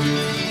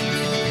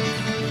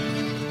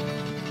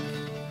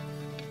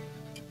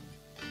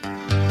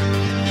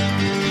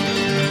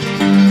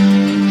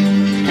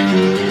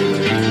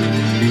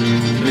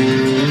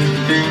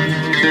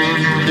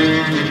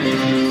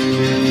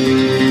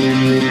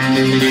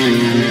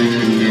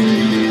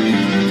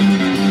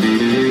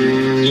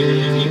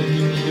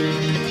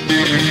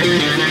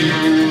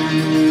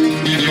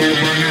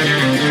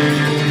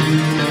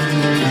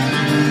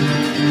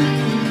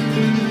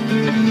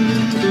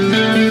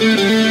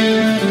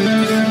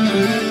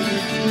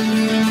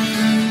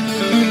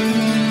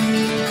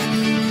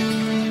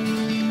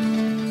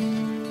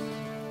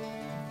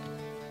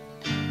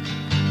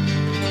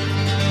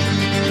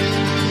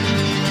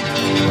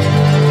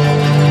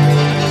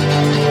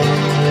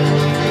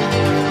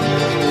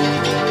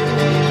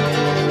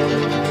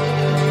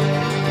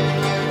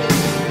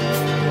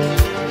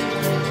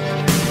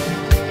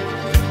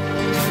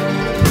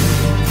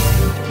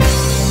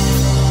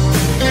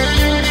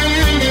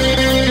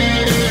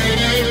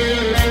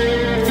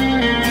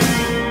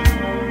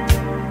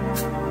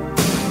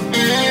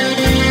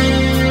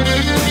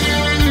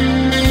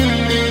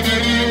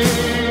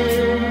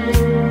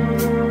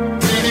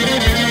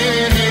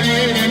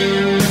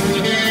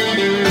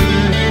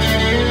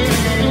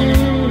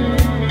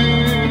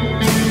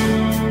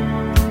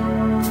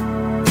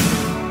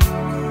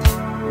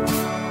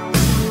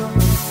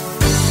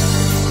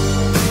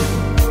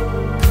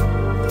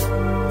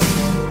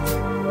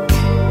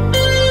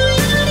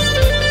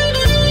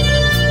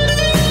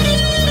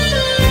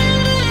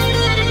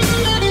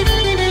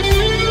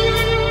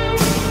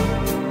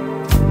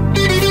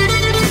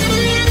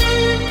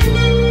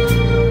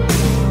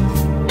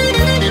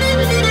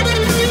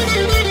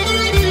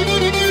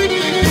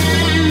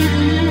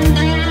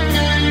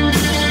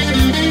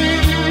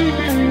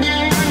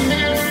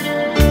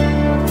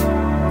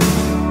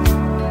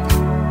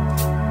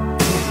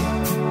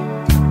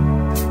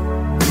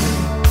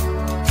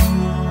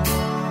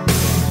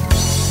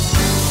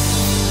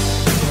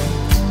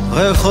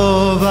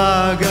 רחוב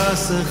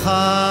אגס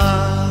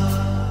אחד,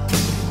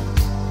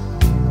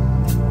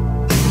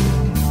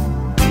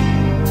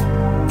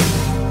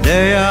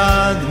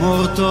 ליד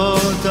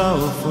מורטות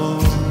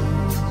העופות,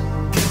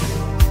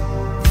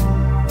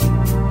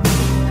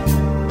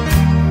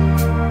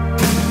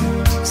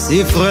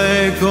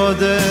 ספרי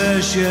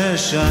קודש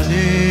ישנים,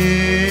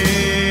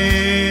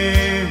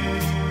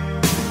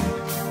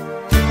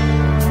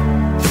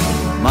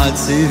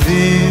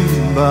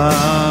 מציבים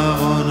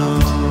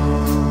בארונות,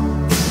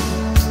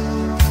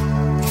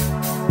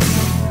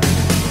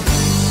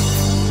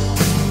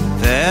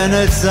 ואין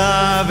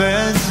עצה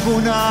ואין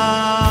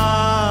תמונה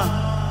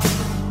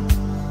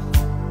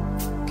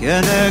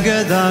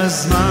כנגד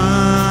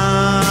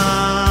הזמן,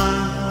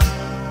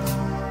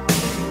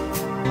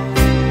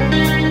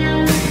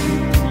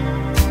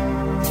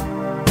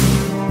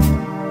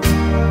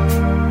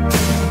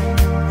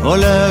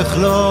 הולך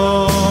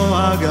לו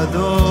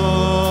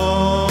הגדול,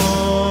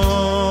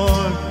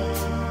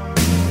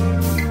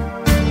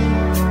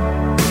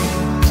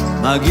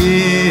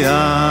 מגיע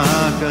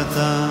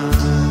הקטן,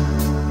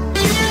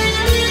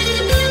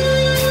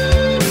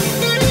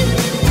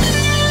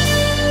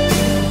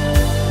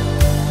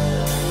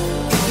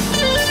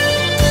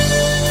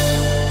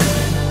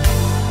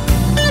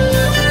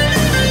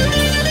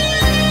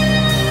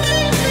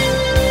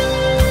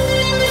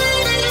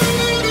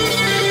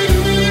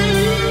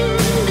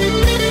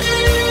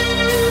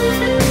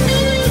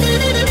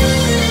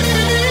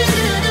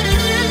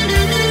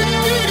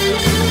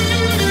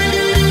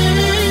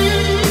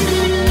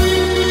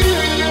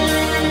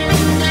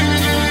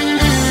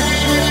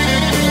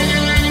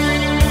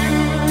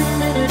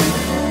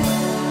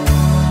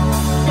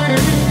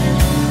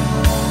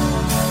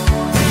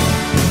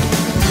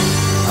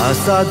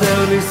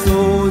 סדר לי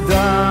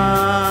סעודתה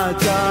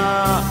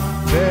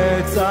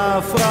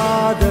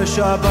וצפרה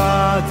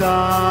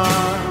דשבתה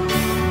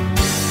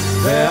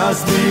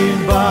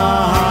ואזמין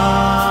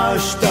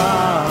בהשתה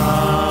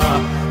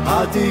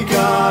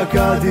עתיקה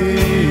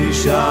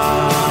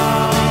קדישה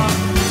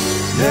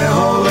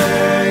נהורי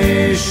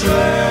איש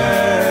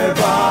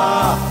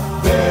רבה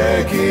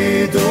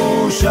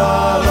וקידוש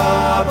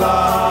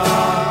הרבה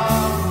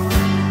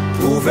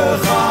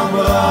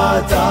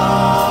ובחמרת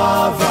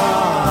אהבה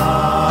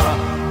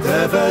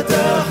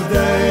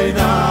ותחדי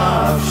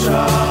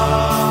נפשה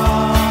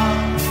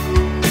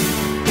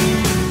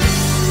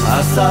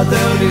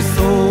הסדר לי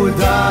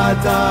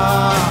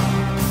סעודתה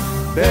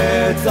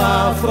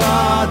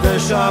בצפרה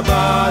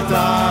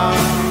דשבתה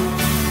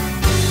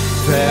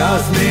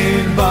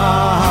ואזמין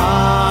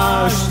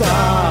בהשתה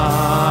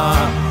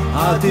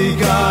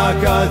עתיקה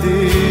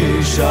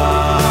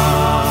קדישה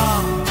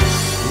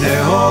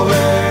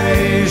נהורי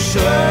איש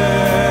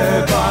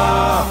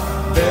רבה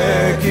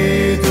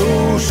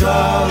בקידוש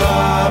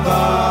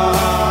הרבה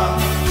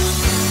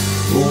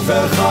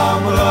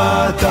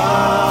ובחמרת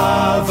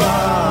אהבה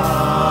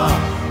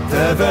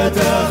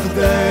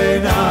תבטחדי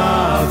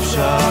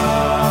נפשה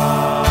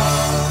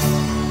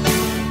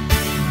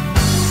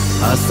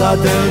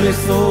הסדר לי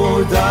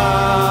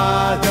סעודתה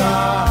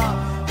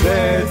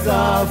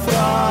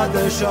בצפרה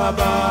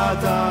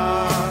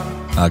דשבתה.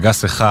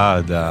 האגס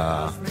אחד,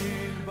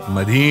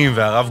 המדהים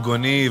והרב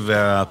גוני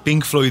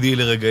והפינק פלוידי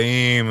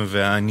לרגעים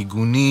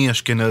והניגוני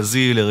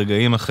אשכנזי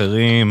לרגעים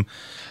אחרים,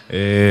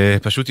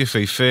 פשוט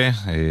יפהפה,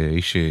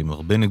 איש עם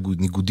הרבה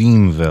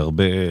ניגודים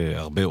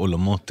והרבה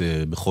עולמות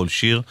בכל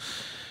שיר.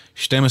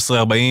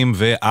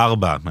 12:44,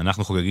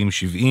 אנחנו חוגגים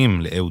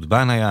 70 לאהוד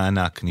בנאי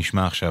הענק.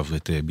 נשמע עכשיו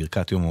את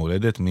ברכת יום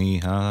ההולדת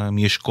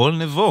מאשכול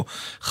נבו,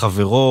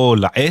 חברו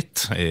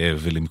לעת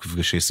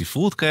ולמפגשי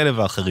ספרות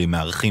כאלה ואחרים,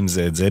 מארחים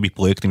זה את זה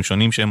בפרויקטים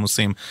שונים שהם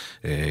עושים.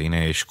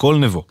 הנה אשכול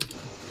נבו.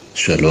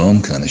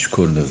 שלום, כאן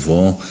אשכול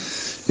נבו.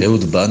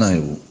 אהוד בנאי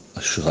הוא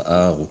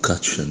השראה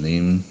ארוכת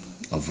שנים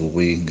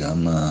עבורי,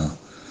 גם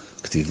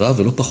הכתיבה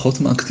ולא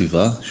פחות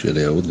מהכתיבה של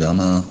אהוד, גם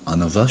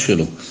הענווה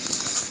שלו.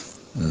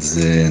 אז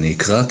אני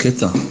אקרא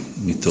קטע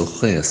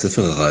מתוך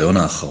הספר הרעיון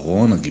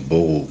האחרון.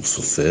 הגיבור הוא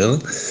סופר,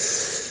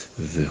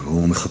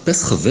 והוא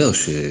מחפש חבר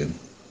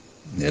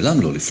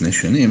שנעלם לו לפני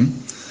שנים,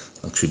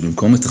 רק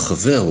שבמקום את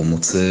החבר הוא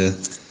מוצא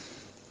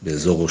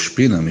באזור ראש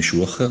פינה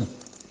מישהו אחר.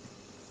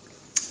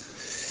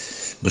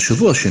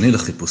 בשבוע השני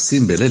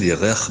לחיפושים בליל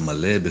ירח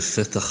מלא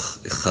בפתח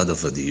אחד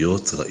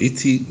הוודיות,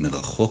 ראיתי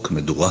מרחוק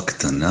מדורה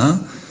קטנה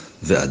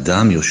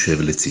ואדם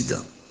יושב לצידה.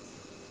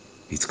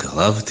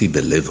 התקרבתי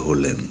בלב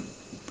הולם.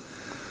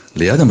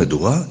 ליד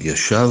המדורה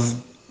ישב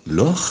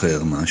לא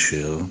אחר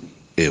מאשר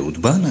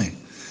אהוד בנאי.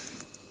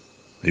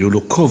 היו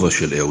לו כובע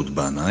של אהוד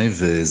בנאי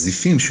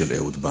וזיפים של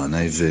אהוד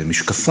בנאי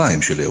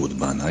ומשקפיים של אהוד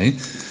בנאי,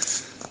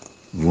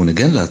 והוא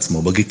נגן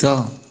לעצמו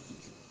בגיטרה.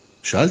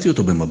 שאלתי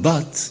אותו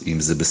במבט אם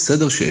זה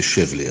בסדר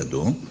שאשב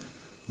לידו,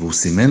 והוא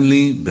סימן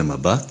לי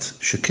במבט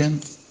שכן.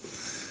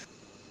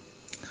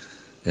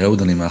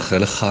 אהוד, אני מאחל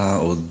לך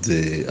עוד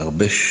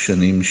הרבה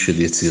שנים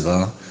של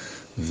יצירה,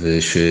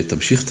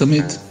 ושתמשיך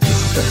תמיד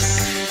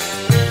לחפש.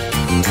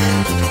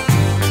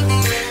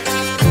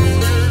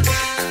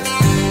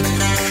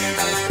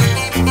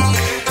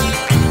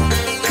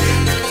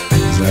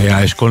 זה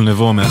היה אשכול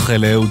נבו, מאחל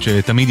לאהוד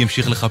שתמיד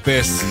ימשיך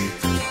לחפש.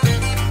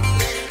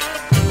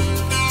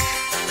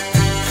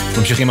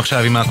 ממשיכים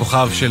עכשיו עם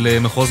הכוכב של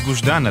מחוז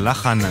גוש דן,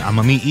 הלחן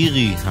עממי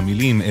אירי,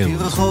 המילים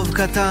אהוד. ברחוב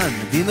קטן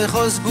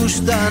במחוז גוש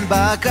דן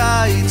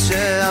בקיץ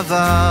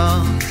שעבר,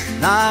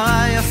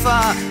 נערה יפה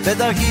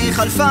בדרכי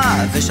חלפה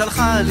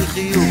ושלחה לי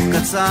חיוך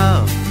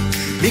קצר,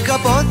 בלי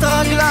כפות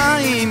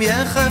רגליים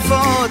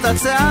יחפות,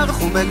 השיער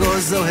חומגו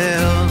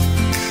זוהר,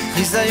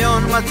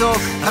 חיזיון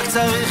מתוק, רק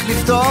צריך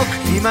לבדוק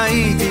אם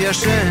הייתי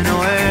ישן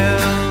או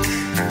ער.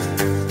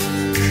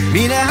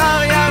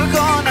 מנהר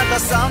ירקון עד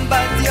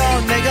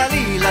הסמבטיון,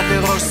 מגליל עד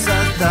לראש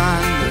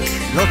סרטן,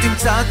 לא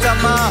תמצא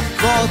תמה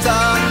כמו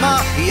אותה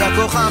עלמה, היא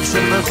הכוכב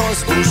של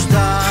מחוז גוש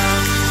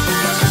דן.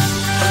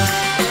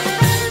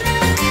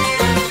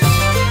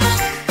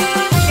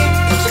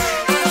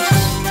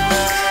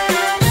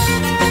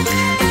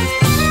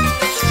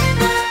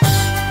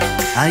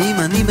 האם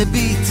אני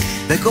מביט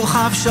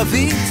בכוכב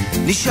שביט,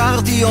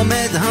 נשארתי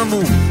עומד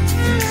המום,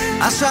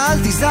 אז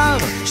שאלתי זר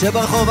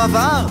שברחוב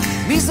עבר,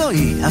 מי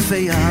זוהי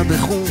אפיה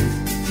בחום?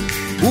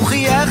 הוא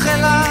חייך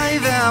אליי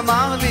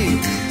ואמר לי,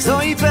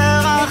 זוהי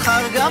פרח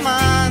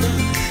ארגמן,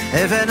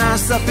 אבן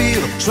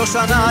הספיר,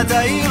 שושנת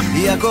העיר,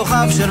 היא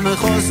הכוכב של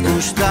מחוז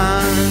גוש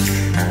דן.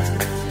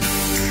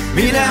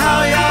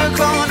 מנהר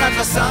ירקון עד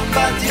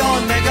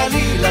לסמבטיון,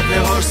 מגליל עד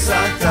לראש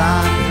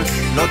סרטן,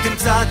 לא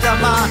תמצא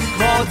תמה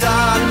כמו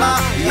אותה עלמה,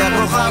 היא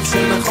הכוכב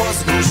של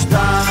מחוז גוש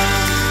דן.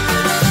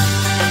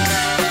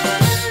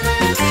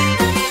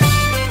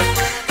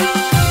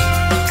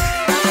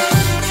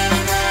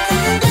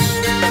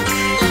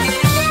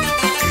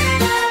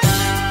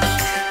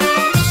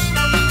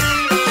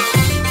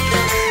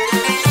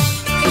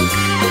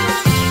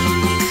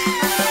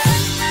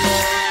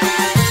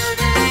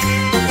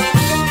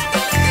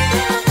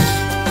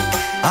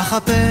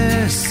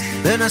 אחפש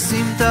בין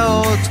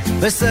הסמטאות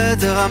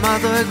בסדר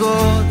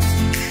המדרגות,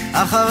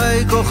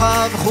 אחרי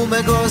כוכב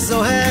חומגו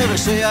זוהר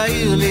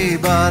שיעיר לי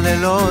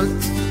בלילות,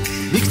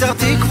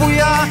 מקטרתי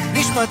כבויה,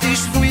 נשמתי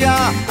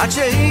שבויה, עד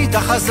שהיא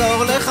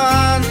תחזור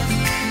לכאן,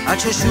 עד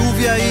ששוב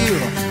יאיר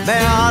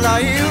מעל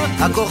העיר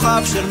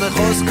הכוכב של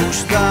מחוז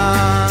גוש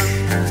דן.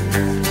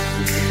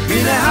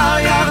 מנהר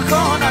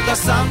ירקון עד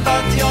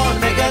הסמבטיון,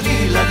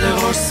 מגליל עד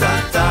לראש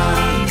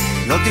סרטן,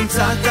 לא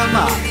תמצא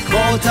תמה כמו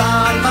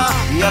אותה עלמה,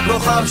 היא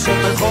הכוכב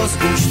של מחוז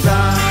גוש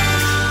דן.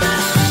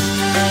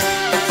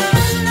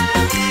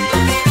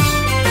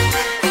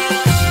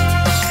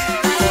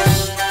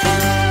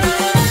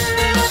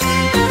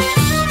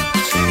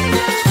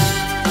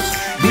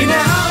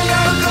 מנהר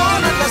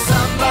ירקון עד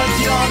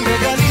הסמבטיון,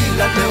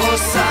 מגליל עד לראש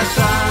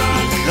סרטן,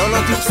 לא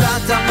תמצא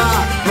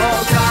תמה כמו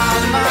אותה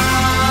עלמה,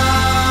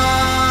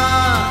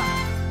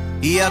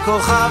 היא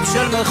הכוכב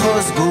של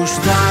מחוז גוש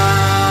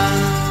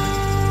דן.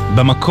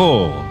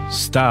 במקור,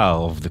 Star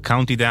of the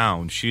County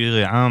Down,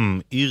 שיר עם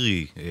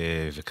אירי,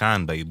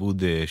 וכאן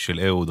בעיבוד של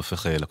אהוד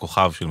הופך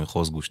לכוכב של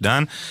מחוז גוש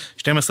דן.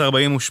 12:48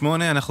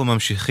 אנחנו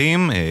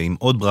ממשיכים עם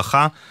עוד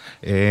ברכה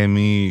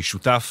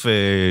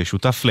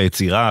משותף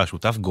ליצירה,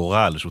 שותף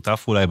גורל,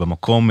 שותף אולי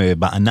במקום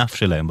בענף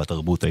שלהם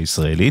בתרבות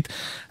הישראלית.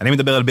 אני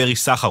מדבר על ברי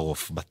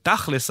סחרוף.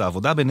 בתכלס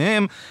העבודה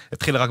ביניהם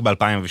התחילה רק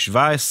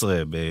ב-2017,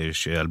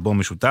 באלבום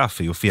משותף,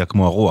 יופיע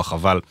כמו הרוח,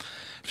 אבל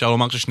אפשר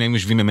לומר ששניהם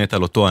יושבים באמת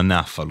על אותו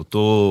ענף,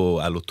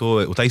 על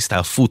אותה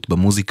הסתעפות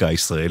במוזיקה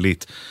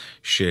הישראלית,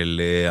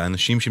 של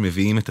אנשים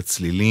שמביאים את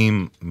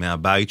הצלילים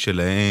מהבית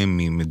שלהם,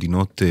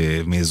 ממדינות,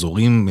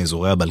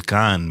 מאזורי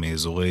הבלקן,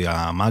 מאזורי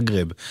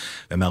המגרב,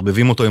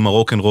 ומערבבים אותו עם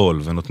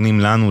הרוק'נ'רול, ונותנים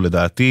לנו,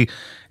 לדעתי,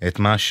 את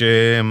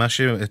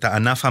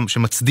הענף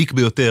שמצדיק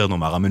ביותר,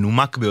 נאמר,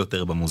 המנומק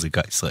ביותר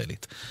במוזיקה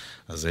הישראלית.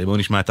 אז בואו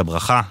נשמע את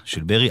הברכה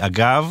של ברי.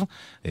 אגב,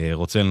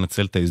 רוצה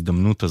לנצל את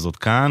ההזדמנות הזאת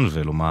כאן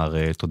ולומר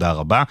תודה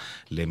רבה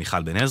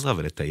למיכל בן עזרא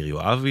ולתאיר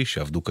יואבי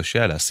שעבדו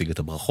קשה להשיג את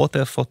הברכות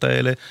היפות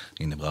האלה.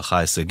 הנה ברכה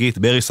הישגית,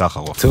 ברי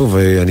סחרוף. טוב,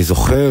 אני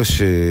זוכר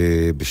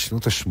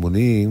שבשנות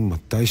ה-80,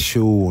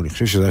 מתישהו, אני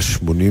חושב שזה היה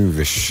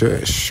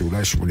 86,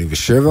 אולי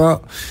 87,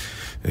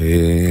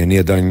 אני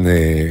עדיין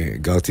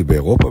גרתי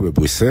באירופה,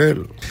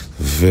 בבריסל,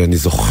 ואני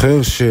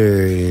זוכר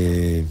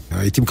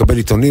שהייתי מקבל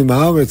עיתונים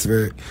מהארץ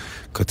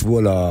כתבו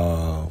על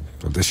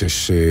אתה יודע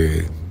שיש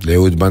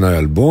לאהוד בנאי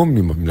אלבום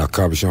עם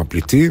להקה בשם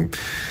הפליטים,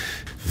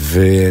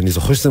 ואני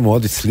זוכר שזה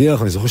מאוד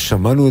הצליח, אני זוכר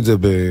ששמענו את זה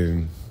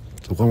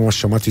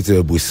ממש שמעתי את זה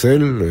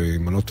בבריסל,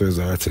 אם אני לא טועה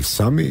זה היה אצל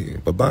סמי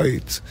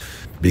בבית.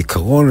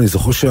 בעיקרון אני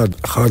זוכר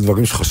שאחד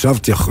הדברים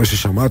שחשבתי אחרי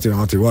ששמעתי,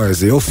 אמרתי וואי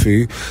איזה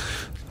יופי,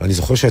 אני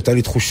זוכר שהייתה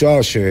לי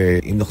תחושה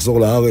שאם נחזור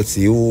לארץ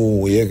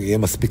יהיה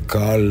מספיק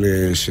קהל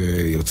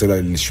שירצה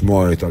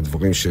לשמוע את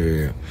הדברים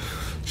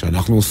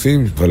שאנחנו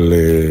עושים, אבל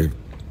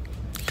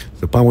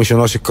זו פעם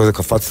ראשונה שכזה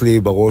קפץ לי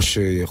בראש,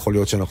 יכול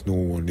להיות שאני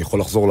יכול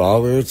לחזור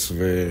לארץ,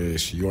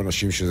 ושיהיו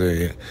אנשים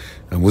שזה,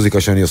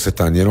 המוזיקה שאני עושה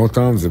תעניין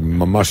אותם, זה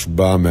ממש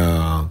בא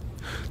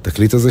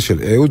מהתקליט הזה של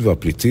אהוד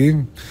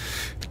והפליטים.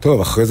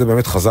 טוב, אחרי זה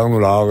באמת חזרנו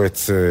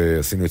לארץ,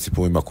 עשינו את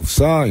סיפורים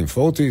מהקופסה, עם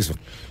פורטיס,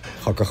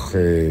 אחר כך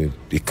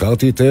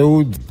הכרתי את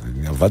אהוד,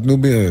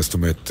 עבדנו בי, זאת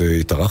אומרת,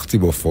 התארחתי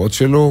בהופעות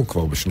שלו,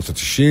 כבר בשנות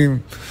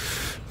ה-90,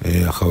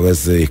 אחרי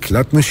זה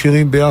הקלטנו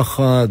שירים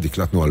ביחד,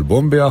 הקלטנו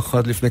אלבום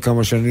ביחד לפני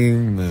כמה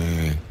שנים.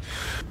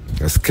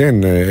 אז כן,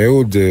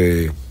 אהוד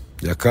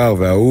יקר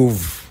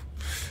ואהוב,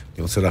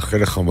 אני רוצה לאחל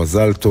לך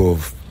מזל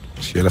טוב,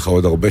 שיהיה לך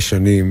עוד הרבה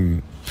שנים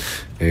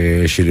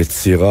של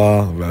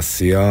יצירה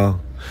ועשייה,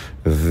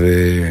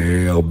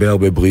 והרבה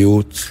הרבה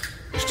בריאות,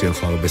 שתהיה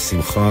לך הרבה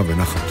שמחה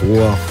ונחת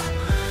רוח,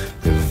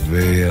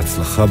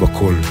 והצלחה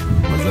בכל.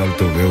 מזל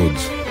טוב אהוד.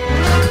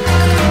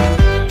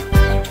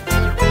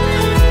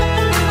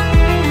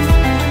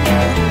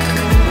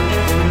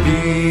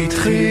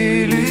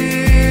 פתחי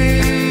לי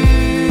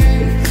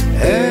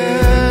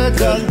את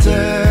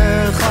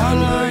דלתך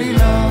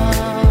הלילה,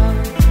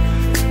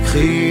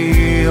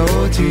 קחי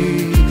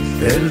אותי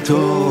אל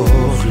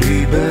תוך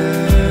ליבך,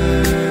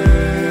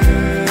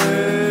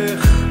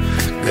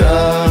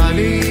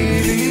 גלי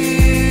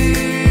לי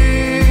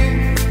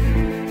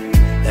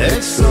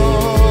את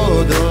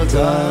סודותייך,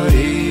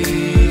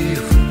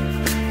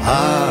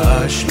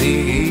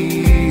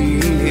 השמיעי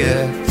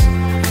את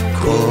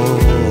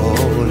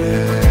קולך.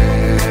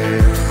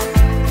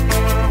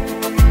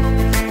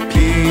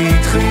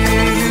 פתחי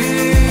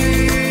לי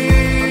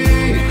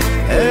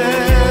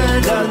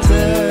את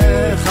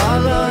דלתך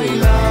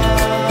הלילה,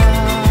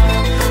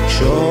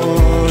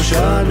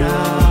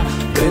 שושנה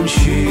בין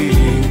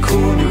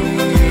שיכונים,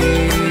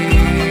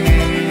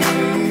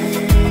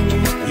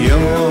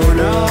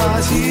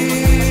 יונתי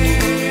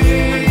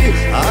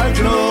את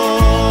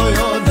לא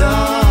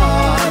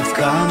יודעת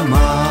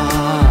כמה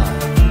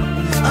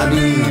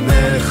אני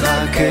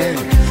מחכה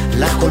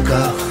לך כל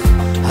כך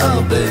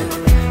הרבה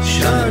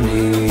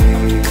שנים.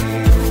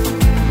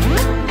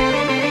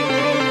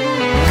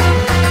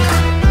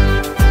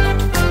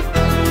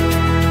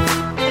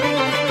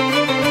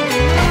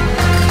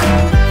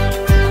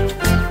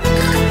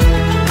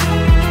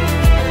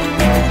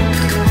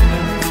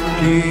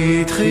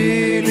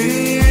 פתחי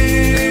לי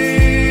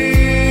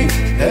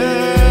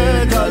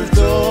את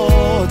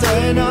דלתות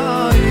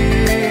עינייך,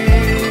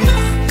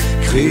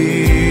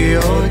 קחי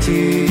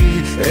אותי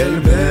אל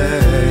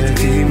בית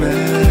אמך,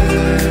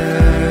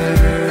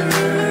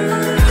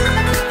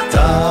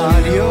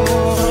 טל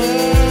יורד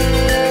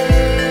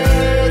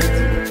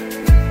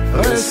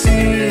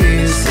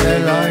רסיס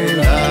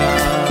לילה,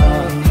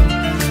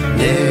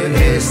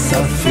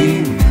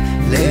 נאספים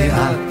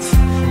לאט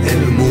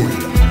אל מול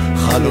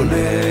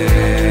חלונך.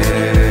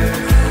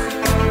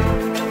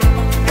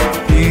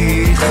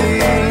 פתחי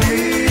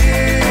לי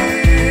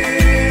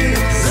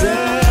זה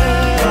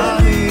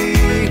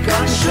אני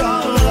כאן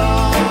שר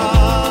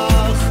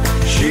לך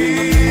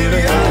שיר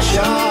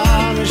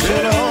ישן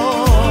של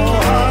אוהבים,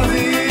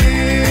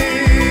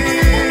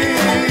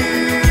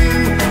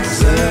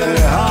 זה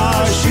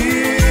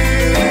השיר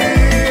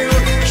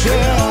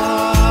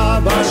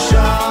שאבא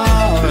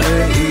שר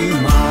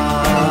לאמא,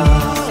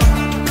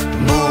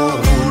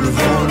 מול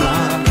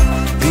בונה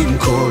עם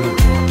כל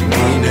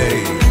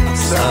מיני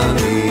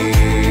סמים.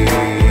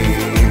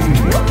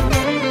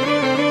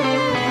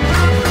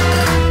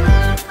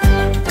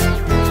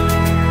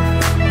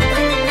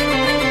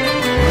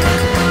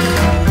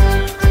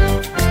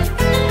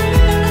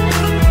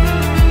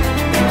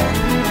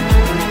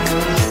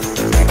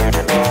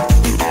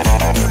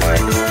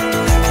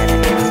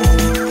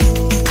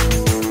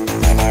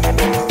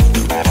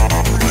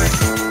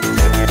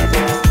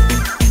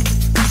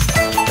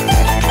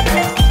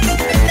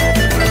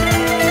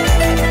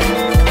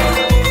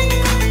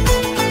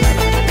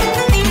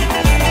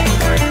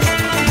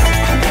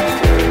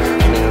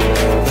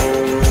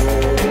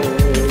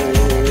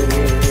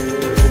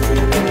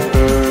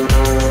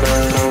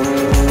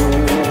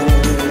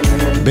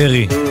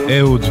 ברי,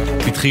 אהוד,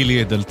 פתחי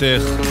לי את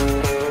דלתך.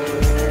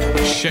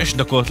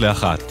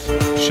 6:01,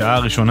 שעה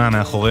הראשונה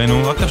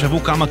מאחורינו. רק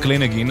תחשבו כמה כלי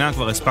נגינה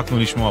כבר הספקנו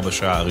לשמוע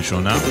בשעה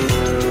הראשונה.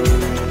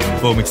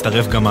 פה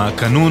מצטרף גם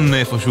הקנון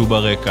איפשהו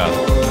ברקע.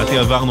 עתי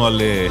עברנו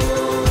על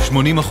 80%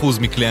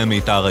 מכלי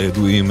המיתר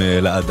הידועים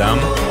לאדם.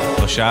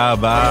 בשעה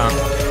הבאה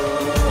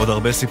עוד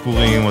הרבה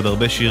סיפורים, עוד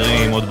הרבה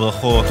שירים, עוד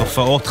ברכות,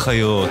 הופעות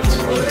חיות,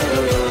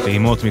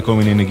 טעימות מכל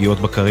מיני נגיעות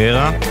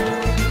בקריירה.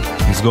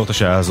 נסגור את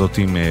השעה הזאת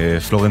עם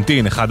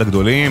פלורנטין, אחד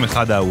הגדולים,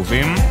 אחד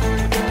האהובים.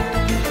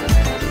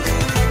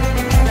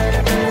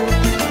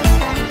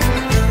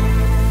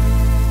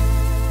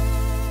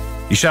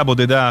 אישה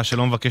בודדה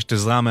שלא מבקשת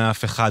עזרה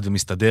מאף אחד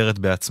ומסתדרת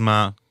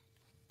בעצמה,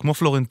 כמו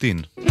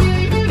פלורנטין.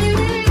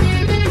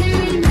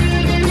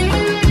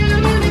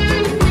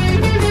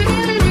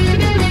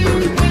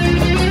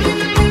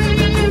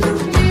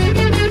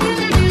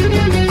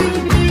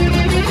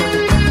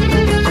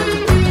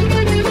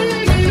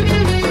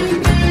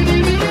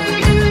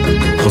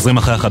 חוזרים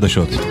אחרי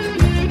החדשות.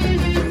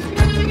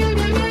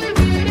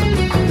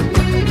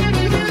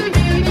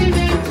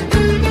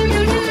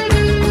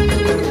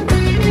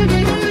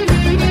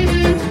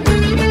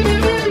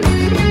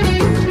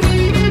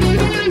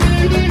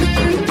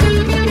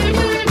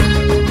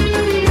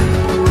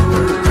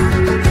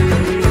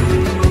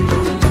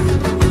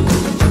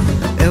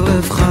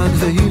 ערב חג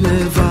והיא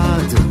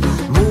לבד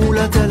מול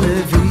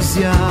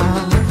הטלוויזיה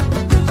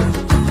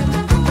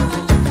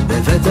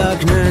בבית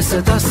הכנסת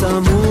הכנסת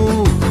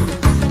הסמוך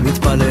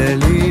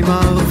מתפללים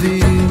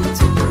ערבית,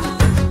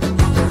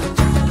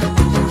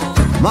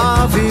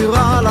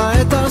 מעבירה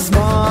לה את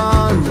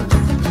הזמן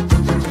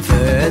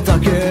ואת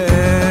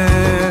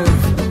הכאב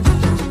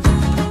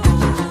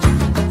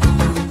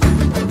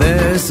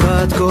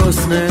בעזרת כוס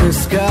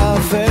נס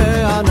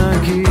קפה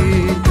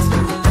ענקית.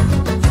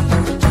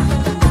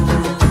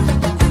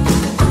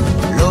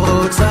 לא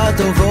רוצה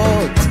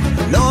טובות,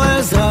 לא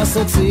עזרה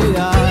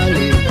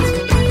סוציאלית,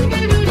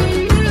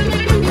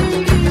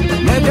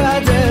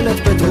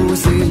 מגדלת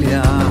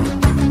פטרוזיליה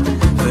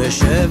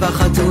ו7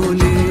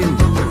 חתולים,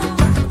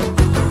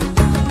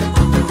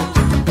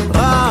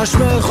 רעש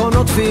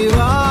מכונות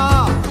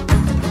תפירה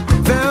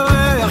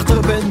וריח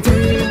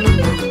טרפנטין.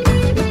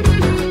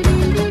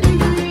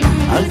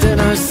 אל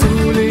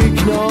תנסו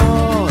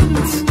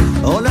לקנות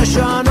או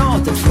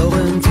לשנות את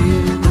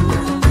פלורנטין.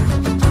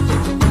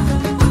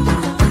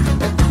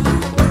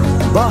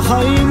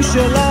 בחיים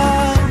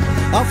שלה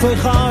אף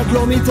אחד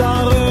לא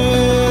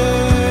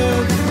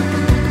מתערב,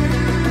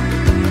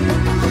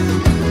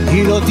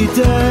 היא לא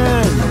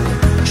תיתן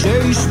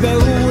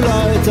שישברו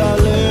לה את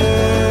הלב.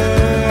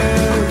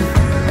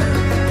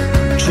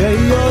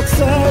 כשהיא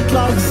יוצאת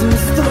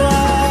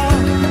לגזוסטרה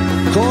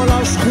כל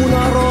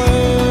השכונה רועדת,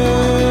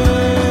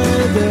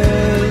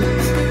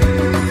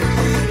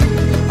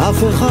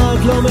 אף אחד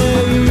לא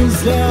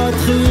מעיז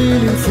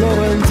להתחיל עם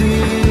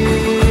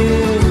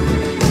פלורנטין,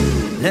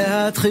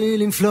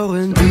 להתחיל עם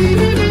פלורנטין.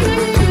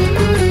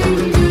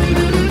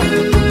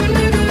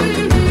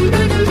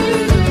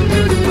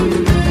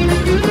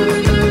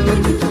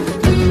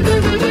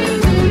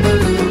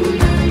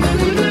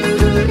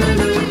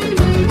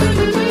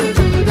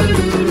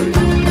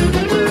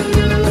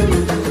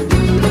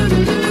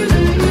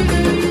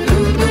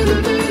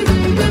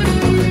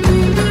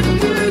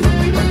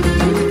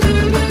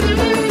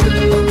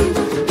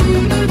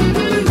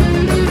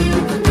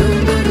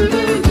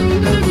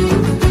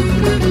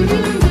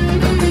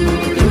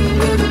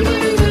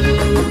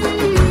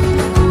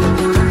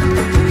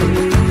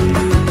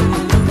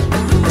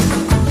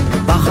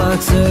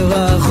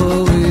 בחצר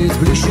אחורית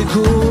בלי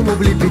שיקום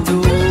ובלי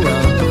פיתוח,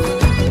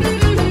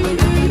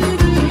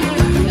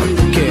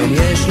 כן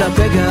יש לה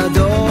פה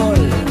גדול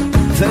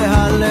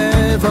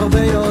והלב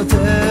הרבה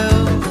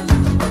יותר,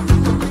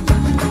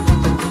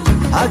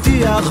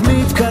 הטיח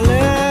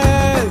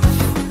מתקלף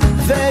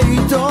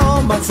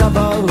ואיתו מצב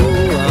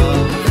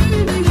הרוח,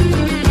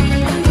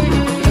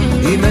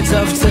 היא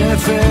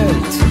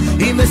מצפצפת,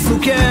 היא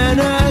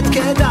מסוכנת,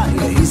 כדאי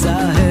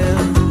להיזהר.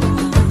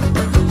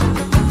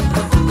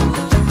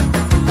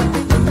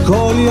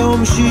 כל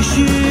יום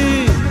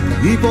שישי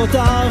היא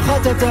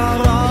פותחת את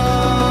הרדיו,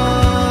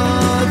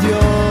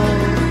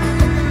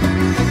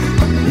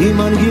 היא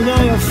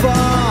מנגינה יפה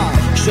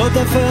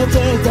שוטפת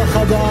את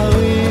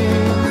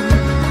החדרים,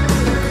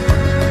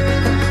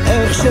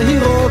 איך שהיא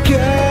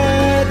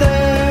רוקדת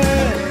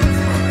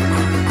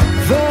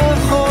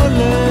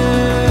וחולמת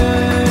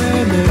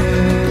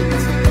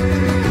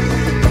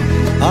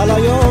על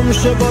היום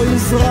שבו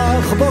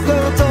יזרח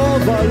בוקר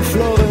טוב על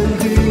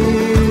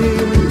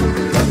פלורנטין,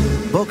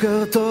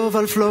 בוקר טוב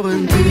על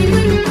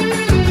פלורנטין.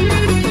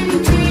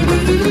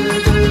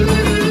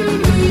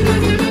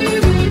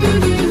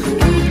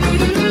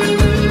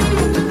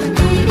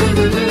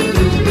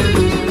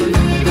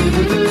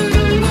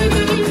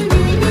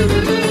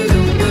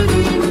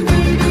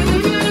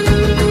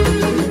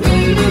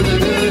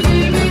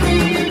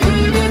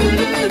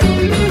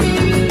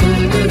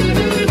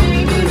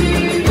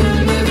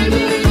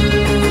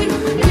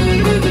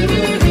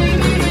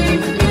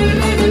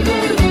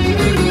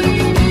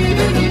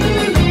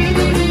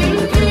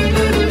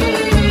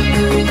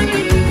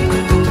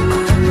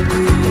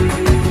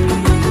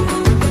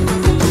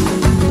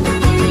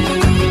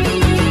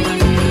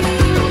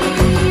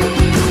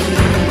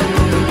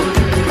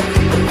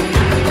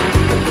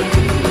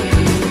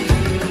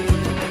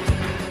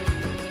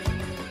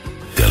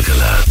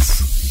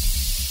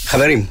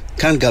 חברים,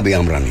 כאן גבי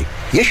אמרני.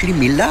 יש לי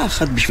מילה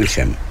אחת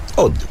בשבילכם.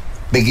 עוד.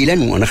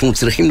 בגילנו אנחנו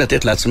צריכים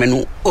לתת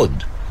לעצמנו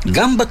עוד.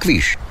 גם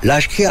בכביש.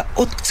 להשקיע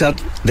עוד קצת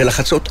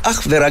ולחצות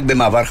אך ורק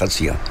במעבר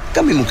חצייה.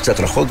 גם אם הוא קצת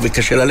רחוק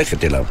וקשה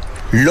ללכת אליו.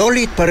 לא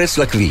להתפרץ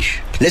לכביש.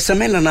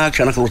 לסמן לנהג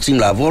שאנחנו רוצים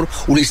לעבור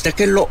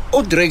ולהסתכל לו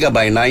עוד רגע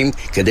בעיניים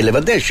כדי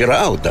לוודא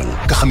שראה אותנו.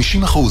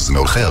 כ-50%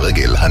 מהולכי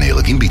הרגל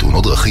הנהרגים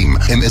בתאונות דרכים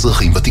הם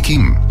אזרחים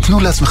ותיקים. תנו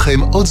לעצמכם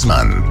עוד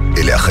זמן.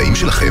 אלה החיים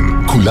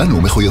שלכם.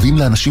 כולנו מחויבים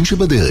לאנשים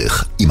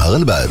שבדרך. עם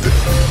הרלב"ד.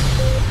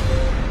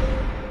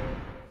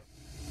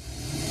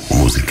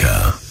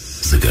 מוזיקה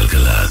זה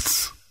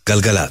גלגלץ.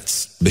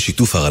 גלגלץ,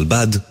 בשיתוף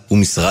הרלב"ד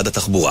ומשרד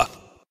התחבורה.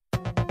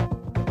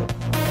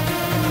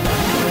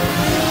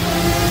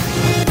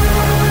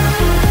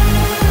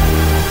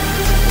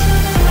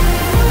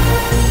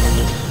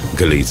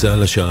 גלי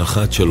צהל השעה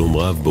 1, שלום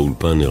רב,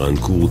 באולפן ערן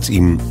קורץ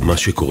עם מה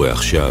שקורה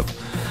עכשיו.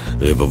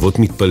 רבבות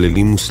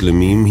מתפללים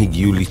מוסלמים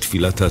הגיעו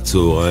לתפילת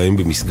הצהריים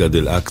במסגד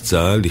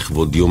אל-אקצה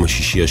לכבוד יום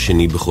השישי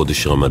השני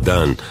בחודש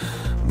רמדאן.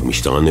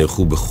 במשטרה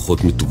נערכו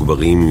בכוחות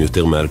מתוגברים עם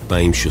יותר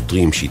מ-2,000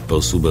 שוטרים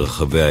שהתפרסו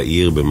ברחבי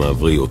העיר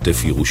במעברי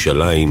עוטף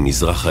ירושלים,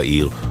 מזרח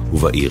העיר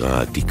ובעיר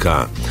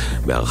העתיקה.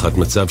 בהערכת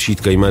מצב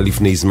שהתקיימה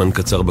לפני זמן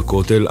קצר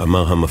בכותל,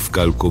 אמר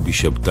המפכ"ל קובי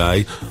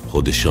שבתאי,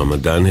 חודש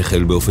רמדאן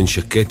החל באופן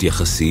שקט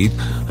יחסית,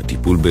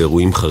 הטיפול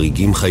באירועים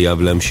חריגים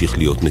חייב להמשיך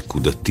להיות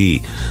נקודתי.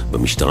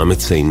 במשטרה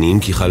מציינים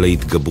כי חלה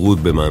התגברות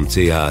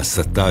במאמצי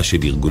ההסתה של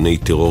ארגוני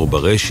טרור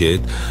ברשת,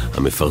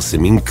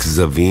 המפרסמים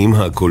כזבים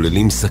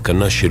הכוללים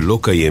סכנה שלא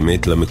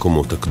קיימת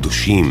למקומות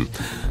הקדושים.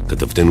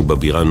 כתבתנו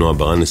בבירה נועה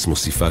ברנס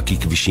מוסיפה כי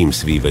כבישים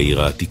סביב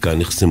העיר העתיקה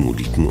נחסמו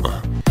לתנועה.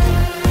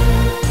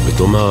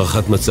 בתום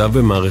הערכת מצב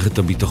במערכת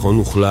הביטחון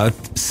הוחלט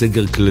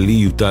סגר כללי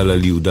יוטל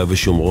על יהודה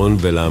ושומרון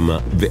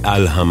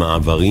ועל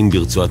המעברים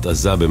ברצועת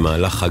עזה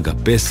במהלך חג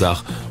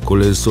הפסח,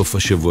 כולל סוף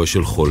השבוע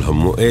של חול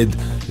המועד,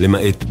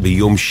 למעט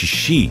ביום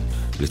שישי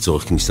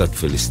לצורך כניסת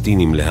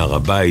פלסטינים להר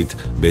הבית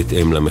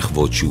בהתאם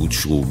למחוות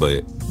שהותשרו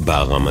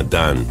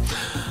ברמדאן.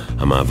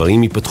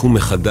 המעברים ייפתחו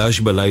מחדש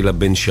בלילה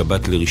בין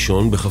שבת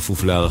לראשון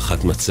בכפוף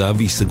להערכת מצב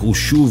ויסגרו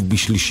שוב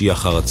בשלישי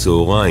אחר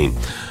הצהריים.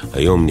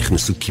 היום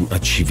נכנסו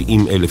כמעט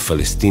 70,000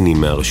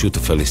 פלסטינים מהרשות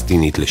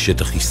הפלסטינית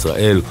לשטח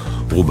ישראל,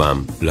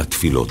 רובם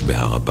לתפילות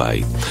בהר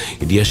הבית.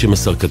 ידיעה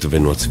שמסר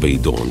כתבנו הצבאי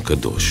דורון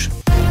קדוש.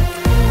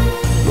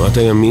 תנועת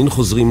הימין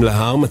חוזרים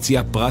להר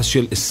מציעה פרס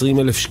של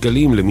 20,000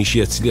 שקלים למי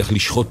שיצליח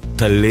לשחוט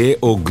תלה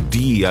או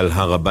גדי על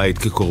הר הבית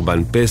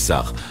כקורבן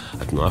פסח.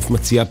 התנועה אף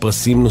מציעה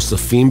פרסים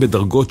נוספים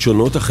בדרגות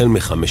שונות החל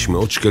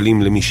מ-500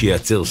 שקלים למי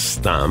שייצר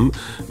סתם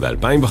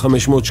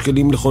ו-2,500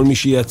 שקלים לכל מי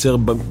שייצר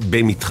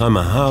במתחם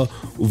ההר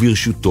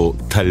וברשותו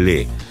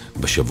תלה.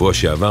 בשבוע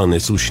שעבר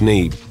נעשו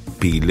שני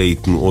פעילי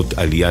תנועות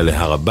עלייה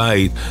להר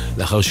הבית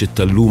לאחר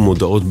שתלו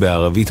מודעות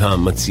בערבית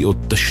המציעות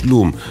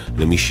תשלום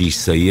למי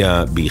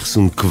שיסייע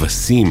באחסון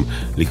כבשים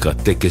לקראת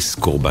טקס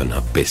קורבן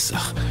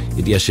הפסח.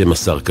 ידיעה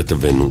שמסר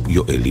כתבנו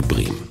יואל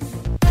ליברים.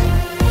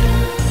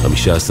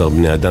 15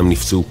 בני אדם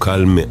נפצעו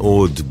קל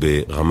מאוד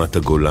ברמת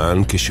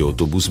הגולן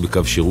כשאוטובוס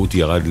בקו שירות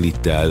ירד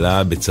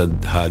לתעלה בצד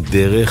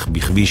הדרך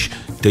בכביש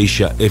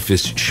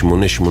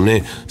 9088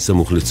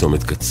 סמוך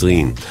לצומת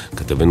קצרין.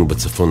 כתבנו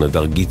בצפון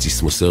הדר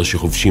גיציס מוסר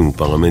שחובשים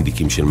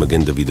ופרמדיקים של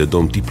מגן דוד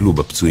אדום טיפלו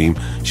בפצועים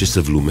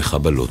שסבלו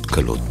מחבלות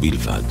קלות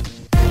בלבד.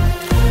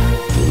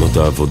 תאונות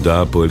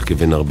העבודה, פועל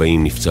כבן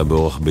 40 נפצע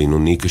באורח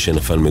בינוני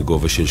כשנפל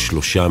מגובה של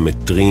 3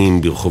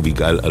 מטרים ברחוב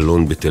יגאל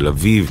אלון בתל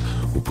אביב.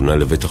 הוא פונה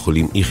לבית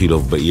החולים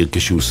איכילוב בעיר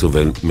כשהוא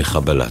סובל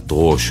מחבלת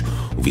ראש.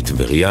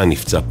 ובטבריה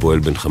נפצע פועל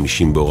בן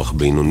 50 באורח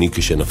בינוני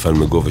כשנפל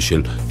מגובה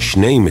של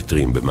 2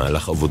 מטרים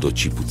במהלך עבודות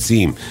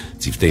שיפוצים.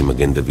 צוותי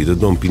מגן דוד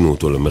אדום פינו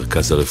אותו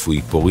למרכז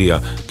הרפואי פוריה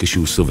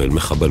כשהוא סובל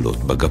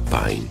מחבלות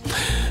בגפיים.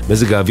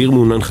 מזג האוויר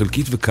מעונן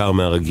חלקית וקר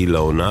מהרגיל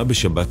לעונה.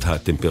 בשבת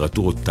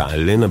הטמפרטורות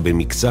תעלנה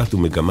במקצת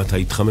ומגמת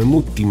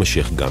ההתחממות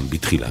תימשך גם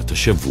בתחילת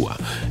השבוע.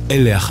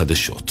 אלה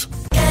החדשות.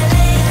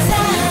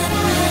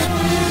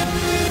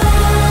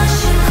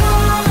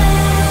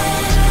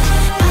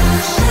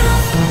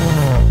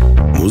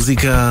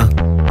 מוזיקה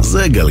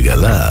זה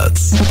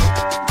גלגלץ.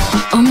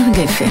 עומר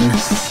גפן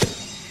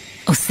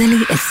עושה לי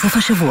את סוף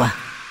השבוע.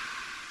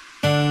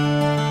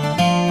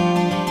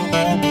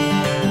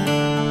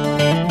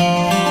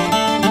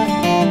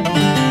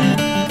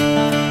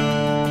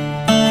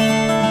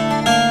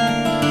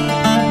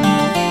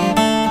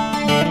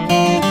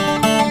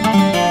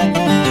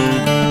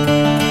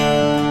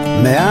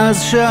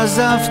 מאז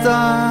שעזבת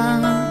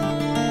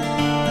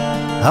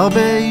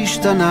הרבה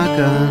השתנה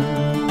כאן,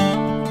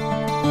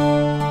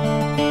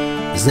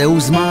 זהו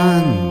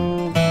זמן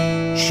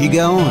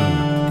שיגעון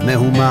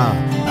מהומה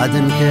עד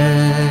אין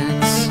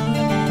קץ,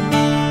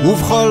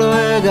 ובכל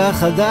רגע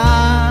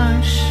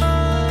חדש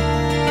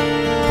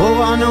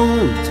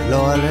פורענות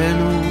לא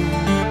עלינו,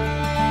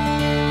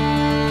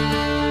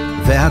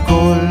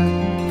 והכל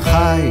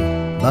חי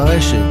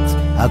ברשת,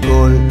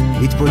 הכל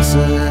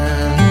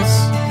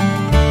מתפוצץ,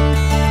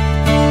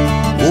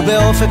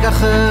 ובאופק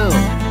אחר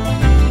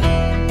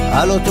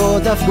על אותו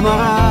דף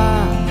גמרא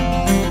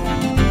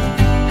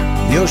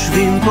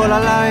יושבים כל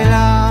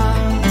הלילה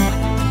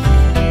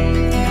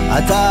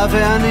אתה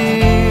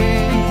ואני,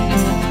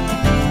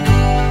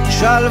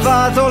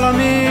 שלוות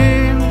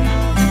עולמים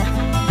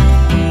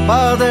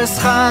פרדס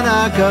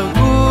חנה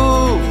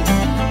קרקור,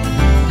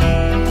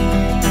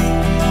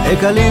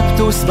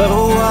 אקליפטוס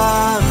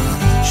ברוח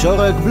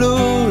שורק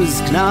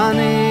בלוז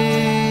כנעני,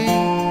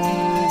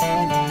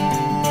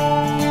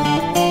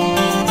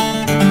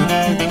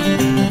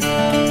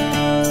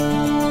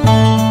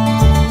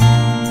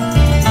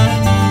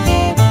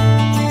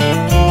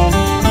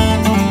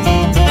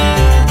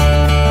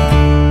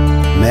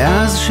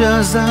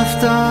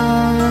 שעזבת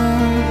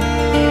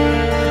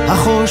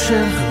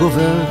החושך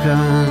גובר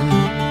כאן,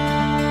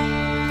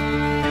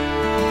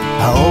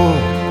 האור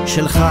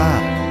שלך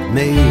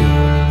מאיר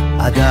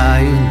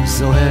עדיין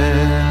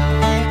זוהר,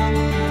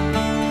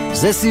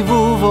 זה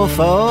סיבוב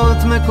הופעות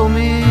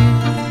מקומי,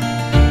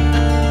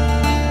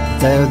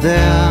 אתה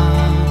יודע,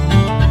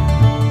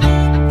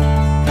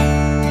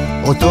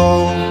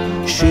 אותו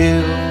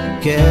שיר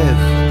כאב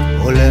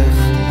הולך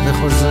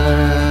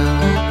וחוזר,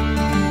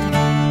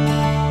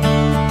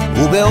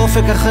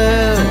 ובאופק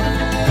אחר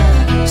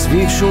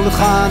סביב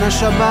שולחן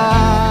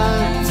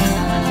השבת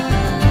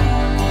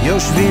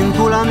יושבים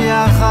כולם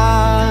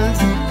יחד,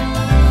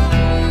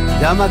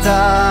 גם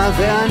אתה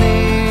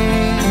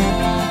ואני,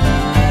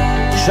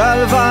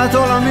 שלוות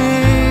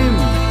עולמים,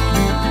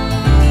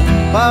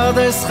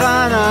 פרדס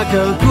חנה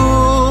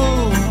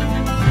כרכור,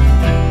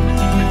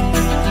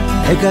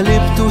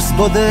 אקליפטוס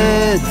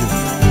בודד,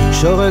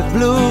 שורק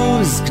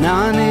בלוז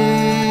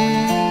כנעני.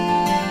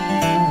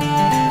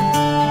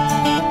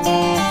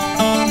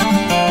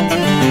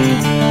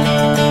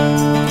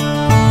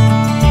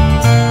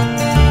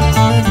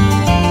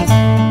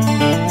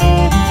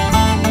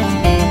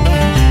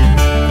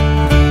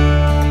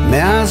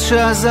 מאז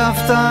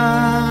שעזבת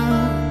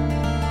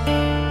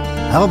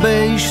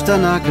הרבה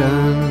השתנה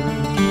כאן,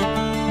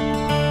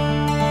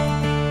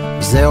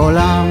 זה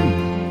עולם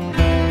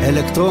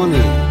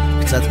אלקטרוני,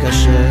 קצת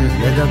קשה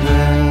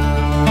לדבר,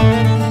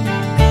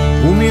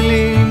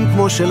 ומילים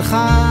כמו שלך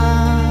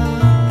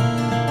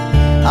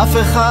אף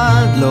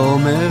אחד לא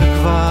אומר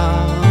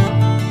כבר.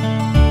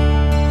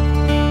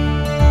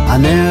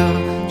 הנר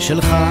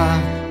שלך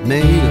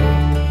מאיר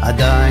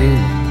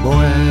עדיין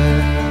בוער,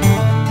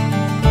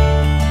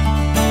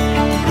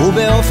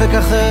 ובאופק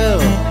אחר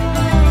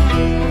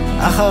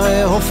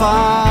אחרי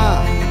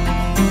הופעה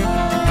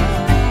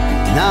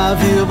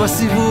נעביר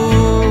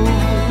בסיבוב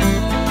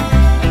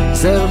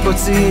זר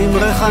קוצים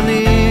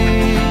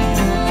ריחני,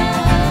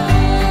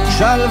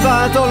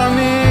 שלוות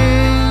עולמי,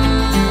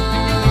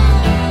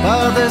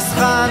 פרדס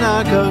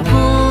חנה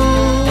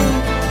כרכור,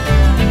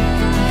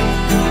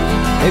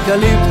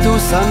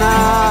 אקליפטוס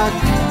ענק,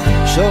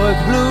 שורק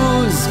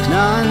בלוז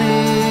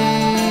כנעני.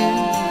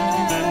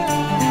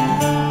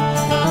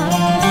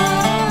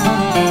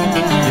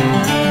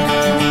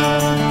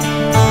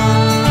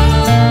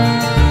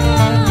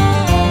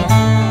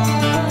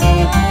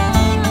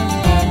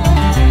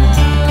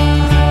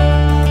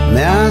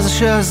 מאז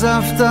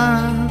שעזבת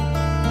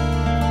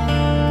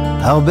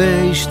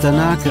הרבה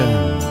השתנה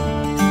כאן,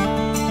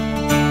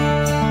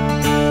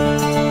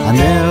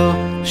 הנר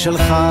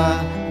שלך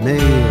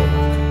מאיר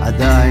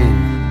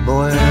עדיין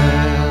בוער.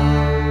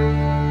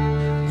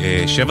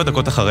 7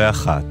 דקות אחרי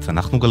 1,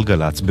 אנחנו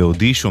גלגלץ,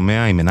 בעודי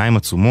שומע עם עיניים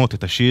עצומות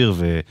את השיר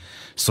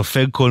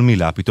וסופג כל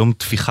מילה, פתאום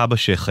תפיחה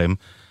בשכם.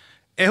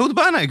 אהוד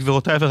בנאי,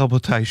 גבירותיי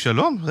ורבותיי,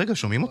 שלום. רגע,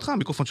 שומעים אותך?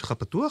 המיקרופון שלך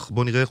פתוח?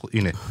 בוא נראה,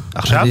 הנה.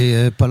 עכשיו? אני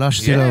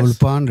פלשתי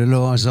לאולפן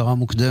ללא עזרה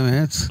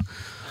מוקדמת.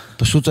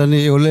 פשוט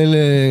אני עולה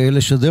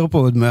לשדר פה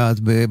עוד מעט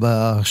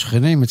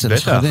בשכנים, אצל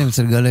השכנים,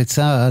 אצל גלי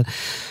צהל,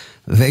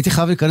 והייתי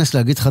חייב להיכנס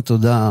להגיד לך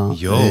תודה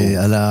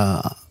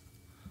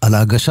על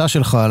ההגשה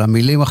שלך, על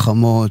המילים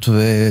החמות,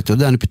 ואתה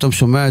יודע, אני פתאום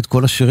שומע את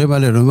כל השירים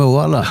האלה, אני אומר,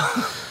 וואלה,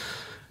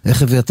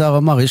 איך אביתר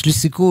אמר, יש לי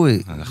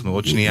סיכוי. אנחנו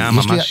עוד שנייה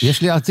ממש...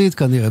 יש לי עתיד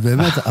כנראה,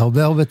 באמת,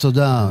 הרבה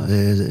תודה,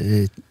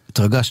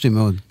 התרגשתי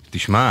מאוד.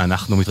 תשמע,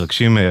 אנחנו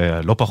מתרגשים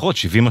לא פחות,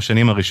 70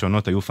 השנים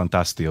הראשונות היו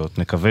פנטסטיות,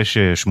 נקווה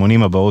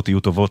ש80 הבאות יהיו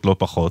טובות לא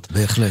פחות.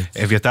 בהחלט.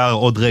 אביתר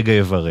עוד רגע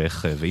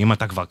יברך, ואם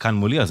אתה כבר כאן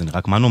מולי, אז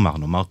רק מה נאמר?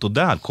 נאמר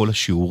תודה על כל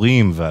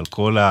השיעורים ועל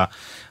כל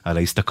על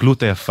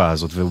ההסתכלות היפה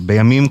הזאת,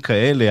 ובימים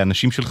כאלה,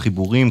 אנשים של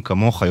חיבורים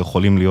כמוך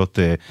יכולים להיות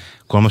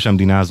כל מה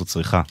שהמדינה הזאת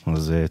צריכה.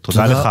 אז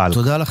תודה לך.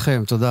 תודה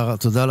לכם,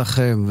 תודה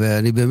לכם,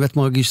 ואני באמת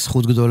מרגיש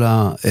זכות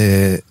גדולה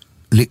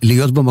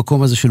להיות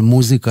במקום הזה של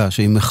מוזיקה,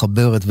 שהיא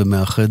מחברת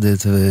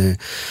ומאחדת,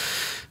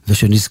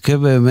 ושנזכה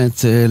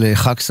באמת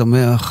לחג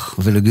שמח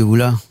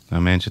ולגאולה.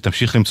 אמן,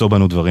 שתמשיך למצוא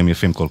בנו דברים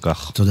יפים כל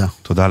כך. תודה.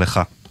 תודה לך.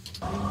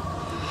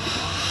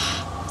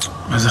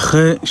 אז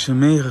אחרי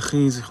שמאיר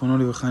אחי זיכרונו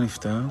לברכה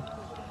נפטר,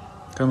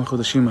 כמה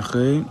חודשים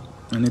אחרי,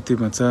 עניתי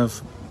במצב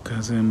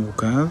כזה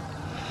מורכב,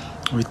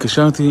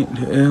 והתקשרתי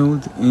לאהוד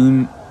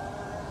אם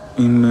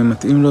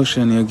מתאים לו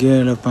שאני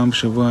אגיע אליו פעם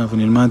בשבוע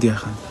ונלמד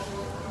יחד.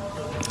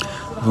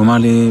 והוא אמר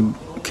לי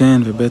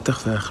כן ובטח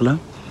ואחלה,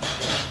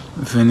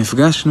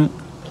 ונפגשנו.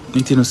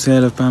 הייתי נוסע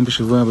אליו פעם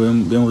בשבוע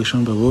ביום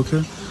ראשון בבוקר,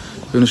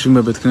 ונושבים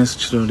בבית כנסת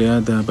שלו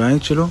ליד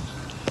הבית שלו,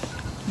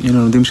 היינו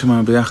לומדים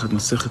שם ביחד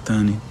מסכת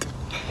תענית,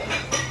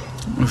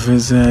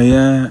 וזה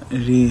היה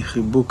לי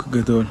חיבוק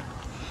גדול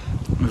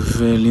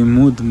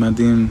ולימוד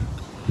מדהים.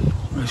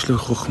 יש לו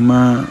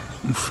חוכמה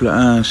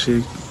מופלאה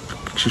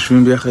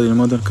שכשיושבים ביחד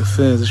ללמוד על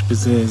קפה, אז יש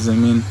בזה איזה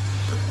מין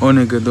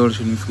עונג גדול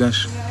של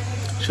מפגש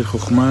של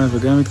חוכמה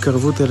וגם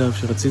התקרבות אליו,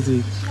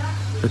 שרציתי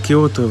להכיר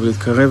אותו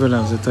ולהתקרב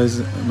אליו. זה הייתה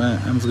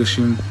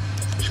המפגשים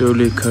שהיו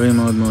לי יקרים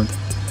מאוד מאוד.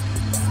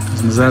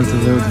 אז מזל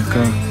טוב אהוד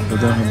יקר,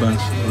 תודה רבה,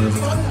 אוהב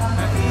אותך.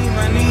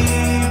 אני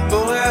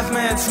בורח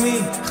מעצמי,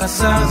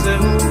 חסר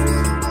זהות,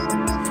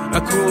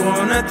 הכור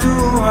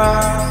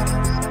נטוע,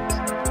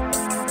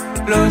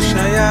 לא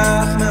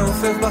שייך,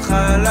 מעופף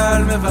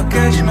בחלל,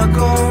 מבקש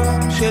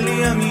מקום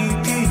שלי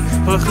אמיתי,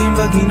 פרחים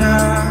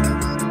בגינה,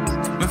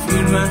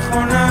 מפעיל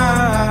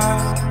מכונה.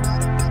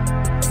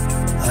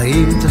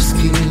 האם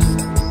תסכים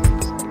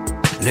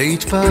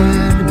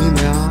להתפעל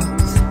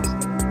ממעט,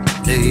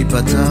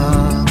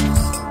 להיפתח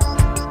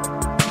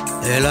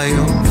אל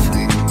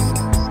היופי,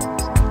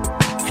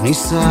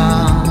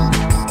 כניסה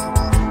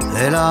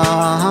אל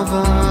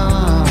האהבה,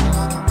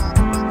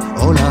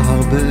 עולה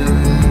הרבה.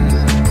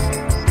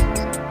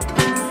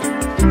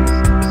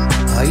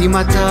 האם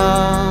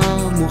אתה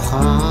מוכן?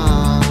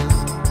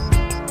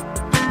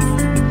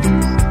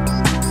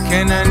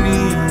 כן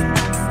אני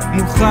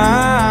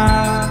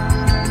מוכן.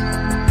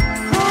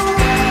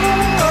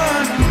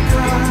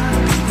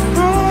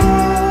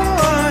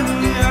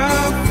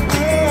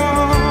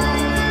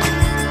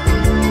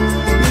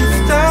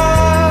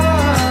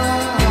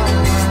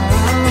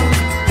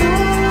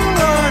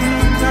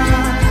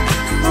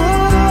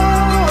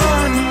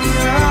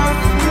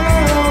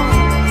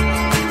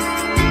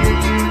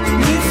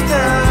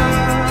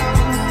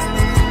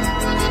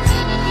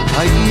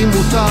 האם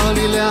מותר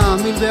לי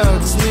להאמין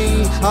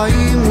בעצמי?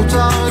 האם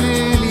מותר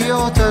לי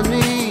להיות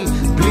אני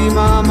בלי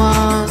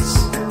מאמץ,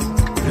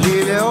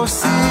 בלי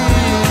להוסיף?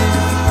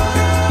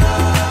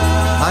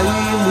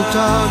 האם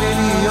מותר לי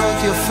להיות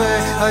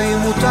יפה? האם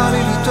מותר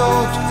לי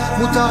לטעות?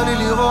 מותר לי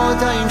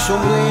לראות? האם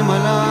שומרים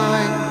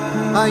עליי?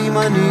 האם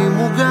אני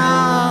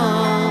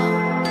מוגן?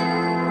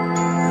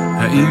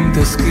 האם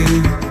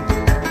תסכים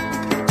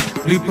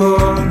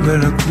ליפול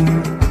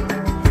ולקום,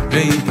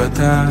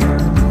 להיפתח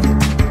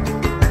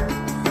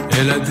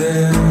אל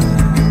הדרך,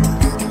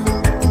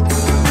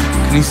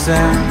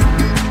 כניסה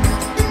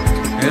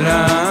אל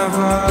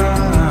האהבה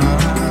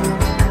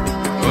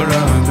עולה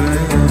הרבה?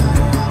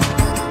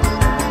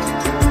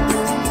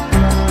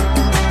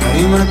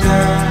 האם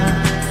אתה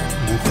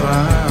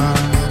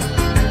מוכן?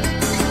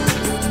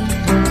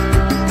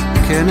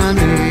 כן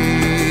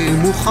אני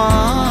מוכן.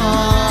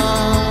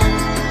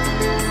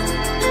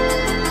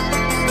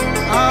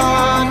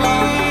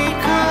 אני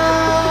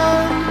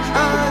כאן,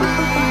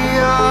 אני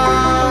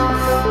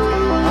עף,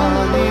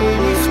 אני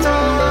נפתח.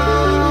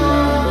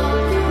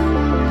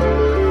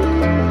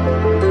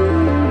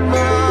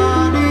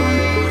 אני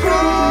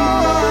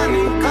כאן,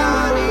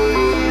 אני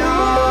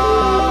עף,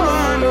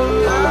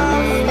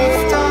 אני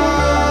נפתח.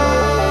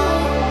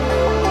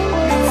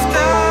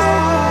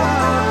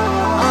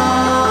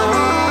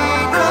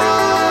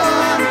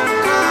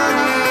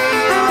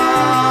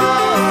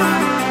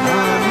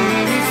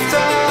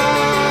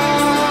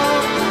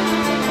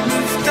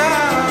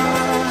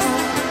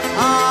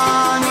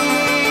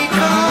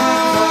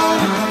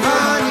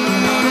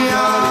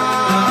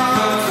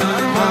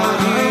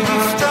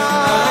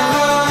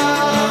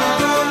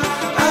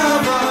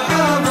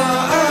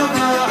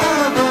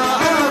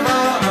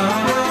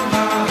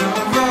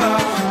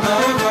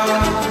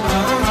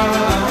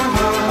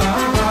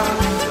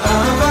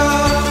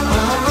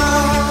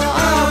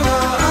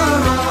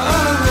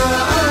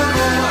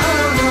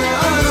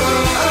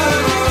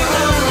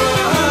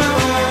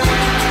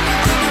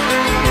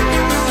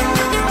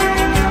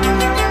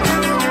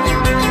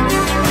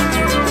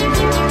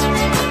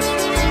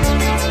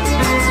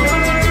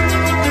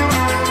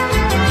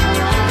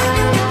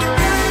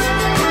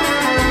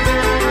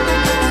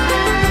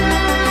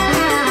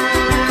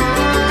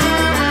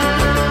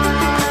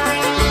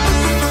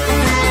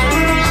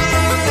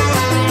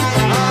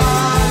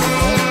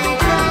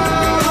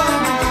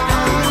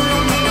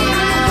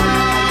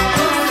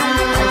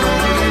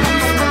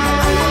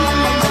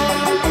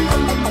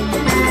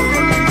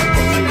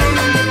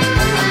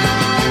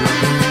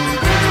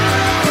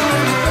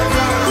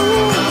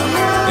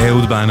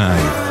 אהוד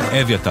בנאי,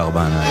 אביתר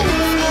בנאי,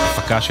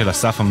 הפקה של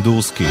אסף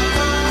אמדורסקי.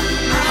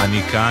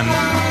 אני כאן,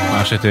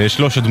 מה שאת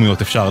שלוש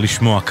הדמויות אפשר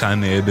לשמוע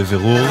כאן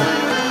בבירור.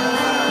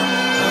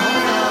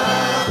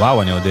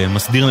 וואו, אני עוד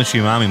מסדיר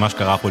נשימה ממה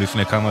שקרה פה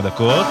לפני כמה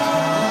דקות.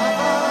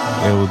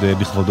 אהוד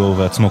בכבודו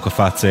ובעצמו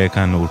קפץ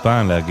כאן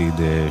לאולפן להגיד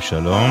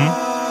שלום.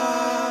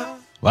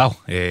 וואו,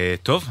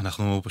 טוב,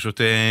 אנחנו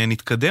פשוט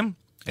נתקדם.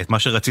 את מה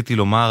שרציתי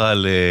לומר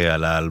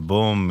על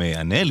האלבום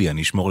ענה לי,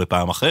 אני אשמור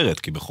לפעם אחרת,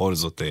 כי בכל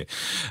זאת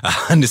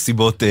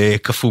הנסיבות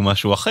כפו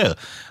משהו אחר.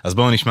 אז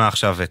בואו נשמע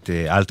עכשיו את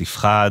אל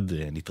תפחד,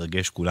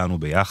 נתרגש כולנו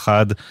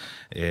ביחד.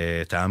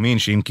 תאמין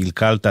שאם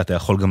קלקלת אתה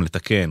יכול גם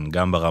לתקן,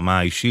 גם ברמה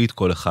האישית,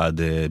 כל אחד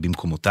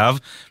במקומותיו,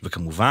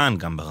 וכמובן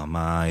גם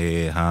ברמה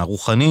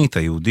הרוחנית,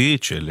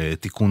 היהודית של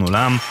תיקון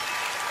עולם.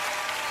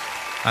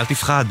 אל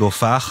תפחד,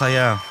 בהופעה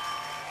חיה.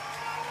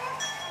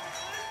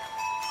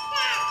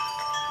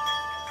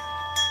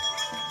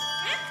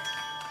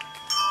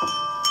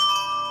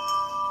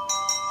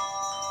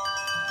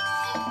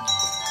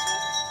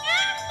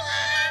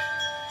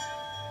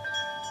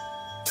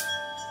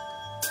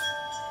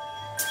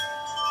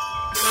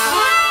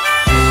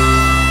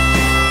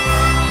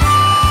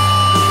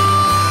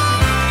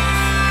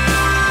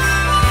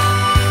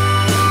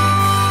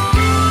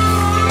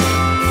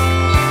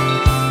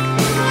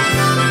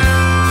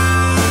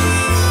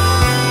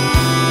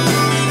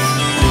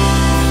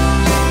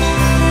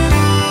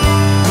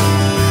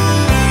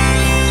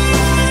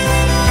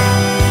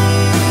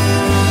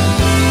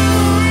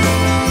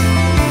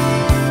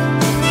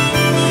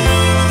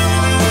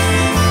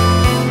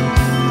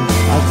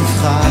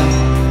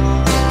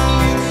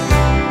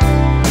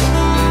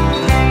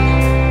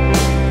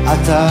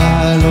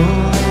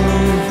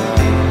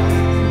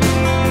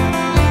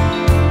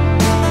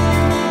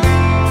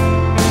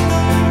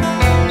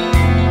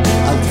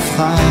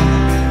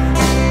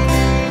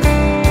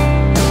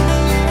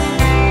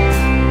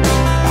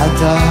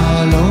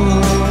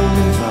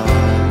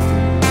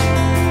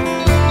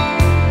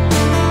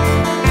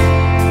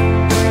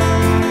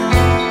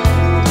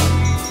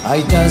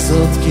 הייתה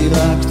זאת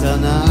קירה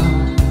קטנה,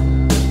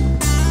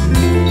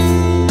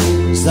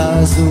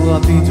 זעזוע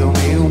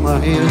פתאומי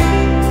ומהיר,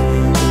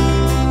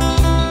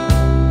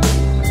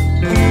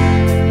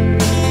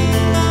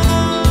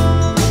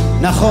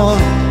 נכון,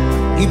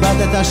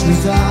 איבדת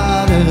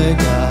שליטה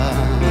לרגע,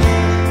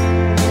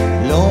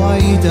 לא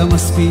היית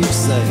מספיק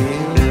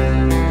זהיר,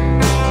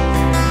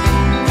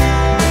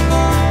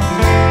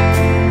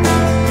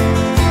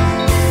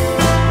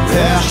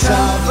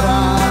 ועכשיו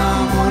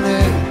המונה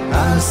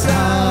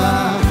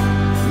הסערה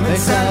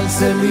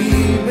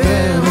מצלצלים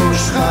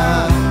בראשך,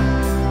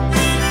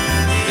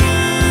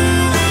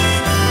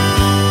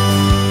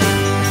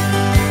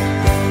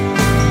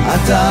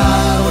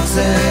 אתה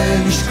רוצה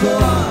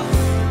לשכוח,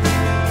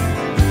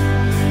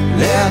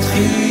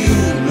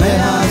 להתחיל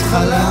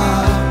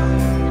מההתחלה,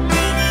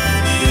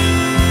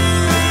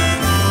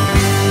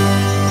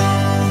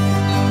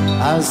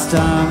 אז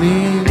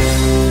תאמין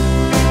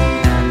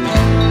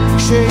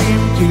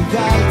שאם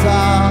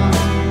קלקלת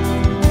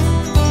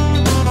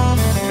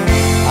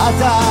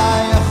אתה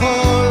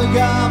יכול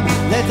גם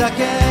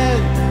לתקן,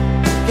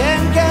 כן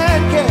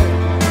כן כן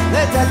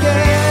לתקן,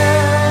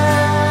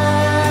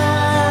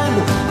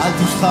 אל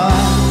תבחר,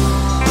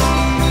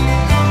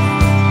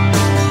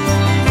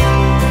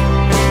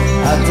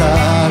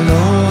 אתה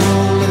לא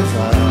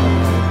לבד,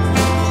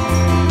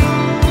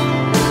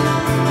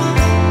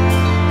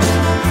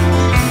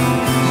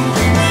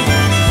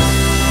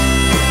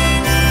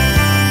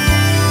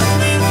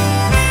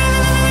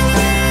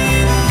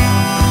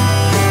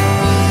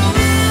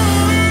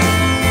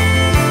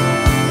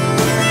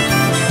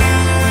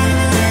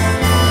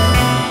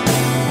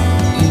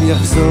 אם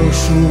יחזור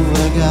שוב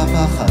רגע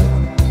פחד,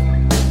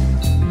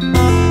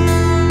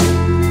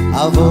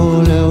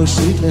 אבוא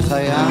להושיט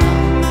לחיה,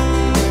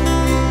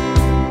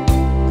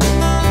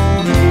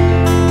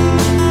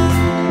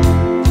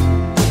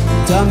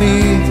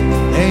 תמיד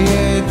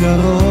אהיה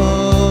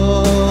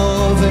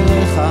קרוב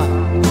אליך,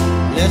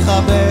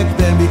 לחבק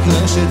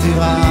במקרה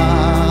שתירא,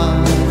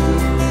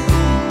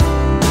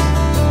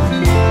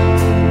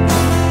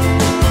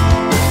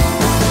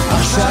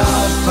 עכשיו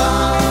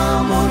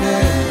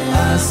פעמוני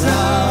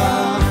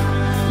הזעם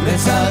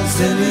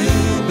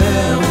מצלצלים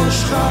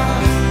בראשך,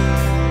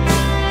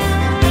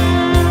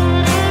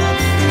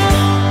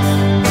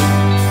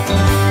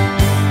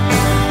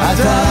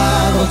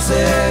 אתה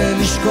רוצה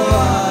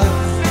לשכוח,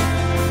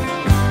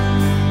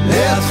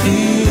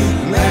 להתחיל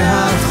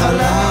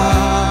מההתחלה,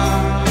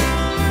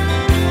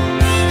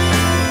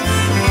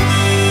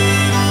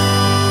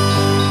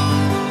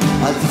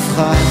 אל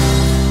תבחר,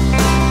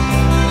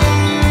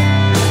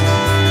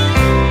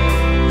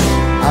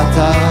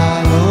 אתה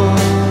לא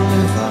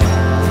לבד,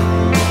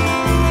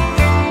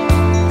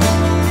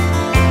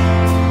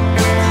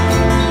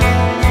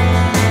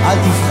 אל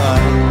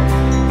תבחר,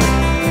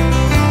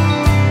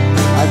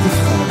 אל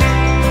תבחר,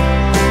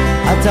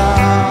 אתה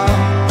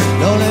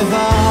לא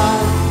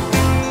לבד,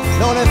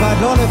 לא לבד,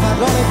 לא לבד,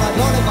 לא לבד,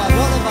 לא לבד,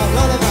 לא לבד,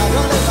 לא לבד,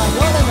 לא לבד,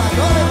 לא לבד,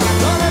 לא לבד,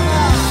 לא לבד.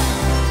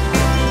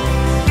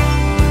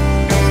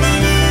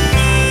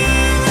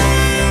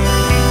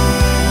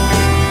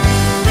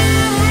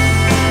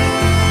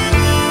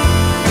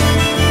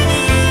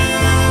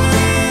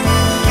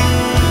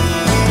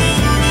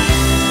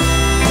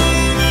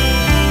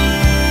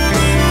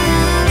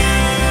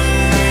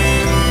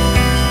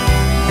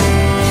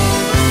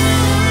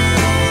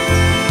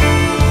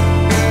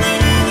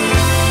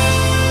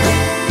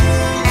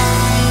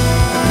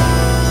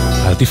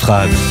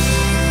 תפחד.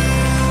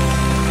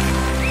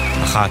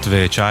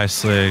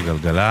 1:19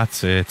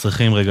 גלגלץ,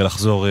 צריכים רגע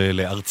לחזור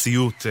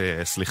לארציות,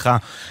 סליחה,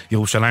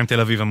 ירושלים תל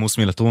אביב עמוס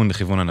מלטרון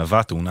לכיוון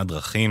ענבה, תאונת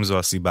דרכים, זו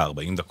הסיבה,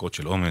 40 דקות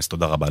של עומס,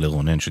 תודה רבה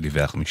לרונן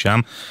שדיווח משם.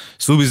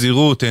 סעו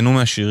בזהירות, תהנו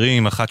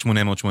מהשירים, 1-800-891-8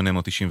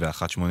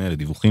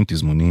 לדיווחים,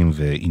 תזמונים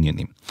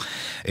ועניינים.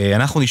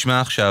 אנחנו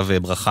נשמע עכשיו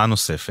ברכה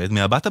נוספת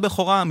מהבת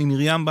הבכורה,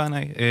 ממרים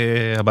בנאי,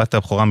 הבת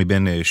הבכורה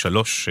מבין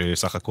 3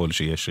 סך הכל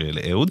שיש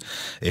לאהוד,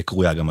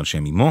 קרויה גם על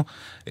שם אמו.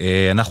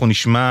 אנחנו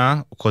נשמע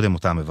קודם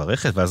אותה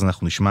מברכת, ואז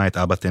אנחנו נשמע את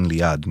אבא תן לי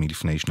יד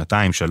מלפני 2-3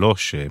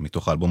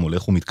 מתוך האלבום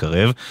הולך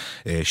ומתקרב,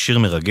 שיר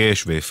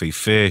מרגש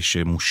ויפהפה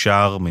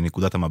שמושר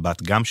מנקודת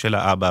המבט גם של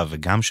האבא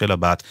וגם של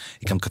הבת,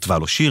 היא גם כתבה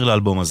לו שיר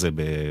לאלבום הזה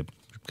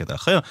בקטע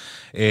אחר.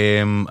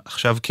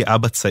 עכשיו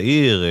כאבא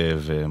צעיר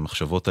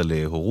ומחשבות על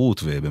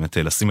הורות ובאמת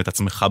לשים את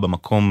עצמך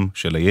במקום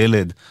של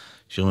הילד,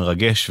 שיר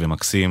מרגש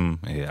ומקסים,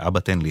 אבא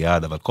תן לי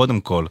יד, אבל קודם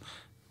כל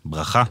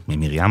ברכה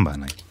ממרים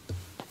בנאי.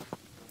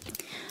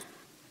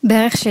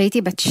 בערך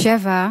שהייתי בת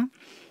 7,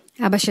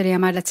 אבא שלי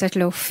עמד לצאת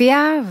להופיע,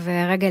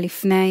 ורגע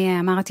לפני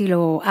אמרתי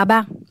לו, אבא,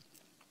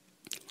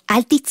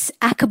 אל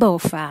תצעק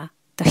בהופעה,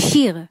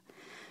 תשיר.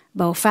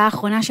 בהופעה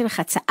האחרונה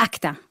שלך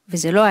צעקת,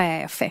 וזה לא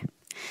היה יפה.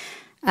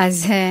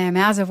 אז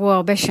מאז עברו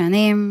הרבה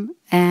שנים,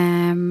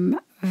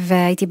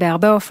 והייתי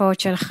בהרבה הופעות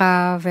שלך,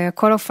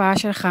 וכל הופעה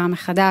שלך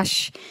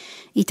מחדש,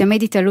 היא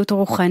תמיד התעלות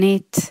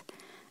רוחנית,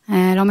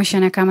 לא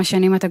משנה כמה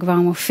שנים אתה כבר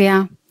מופיע,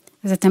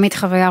 זה תמיד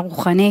חוויה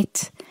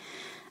רוחנית,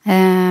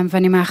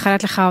 ואני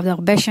מאחלת לך עוד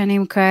הרבה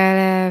שנים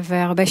כאלה,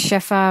 והרבה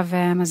שפע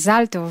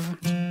ומזל טוב.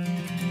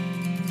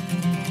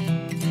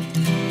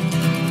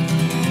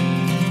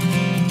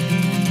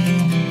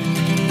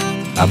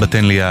 אבא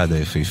תן לי יד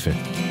היפהפה.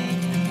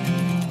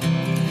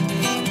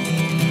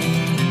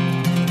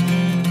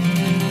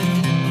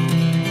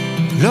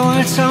 לא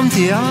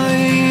עצמתי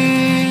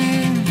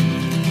עין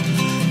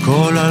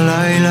כל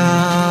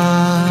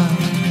הלילה,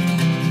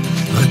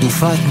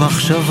 רדופת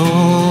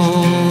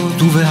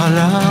מחשבות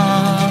ובהלה,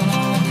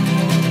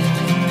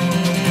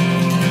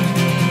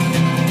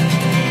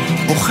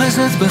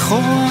 אוחזת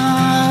בכוח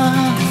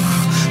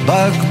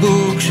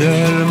בקבוק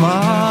של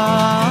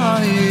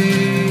מים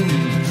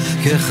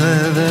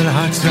כחבל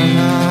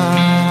הצלה,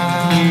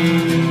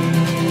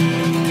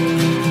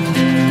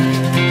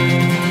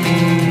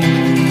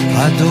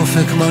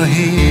 הדופק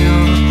מהיר,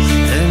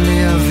 תן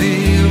לי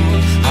אוויר,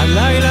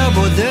 הלילה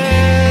בודד,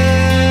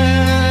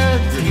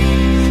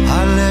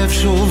 הלב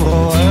שוב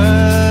רועד.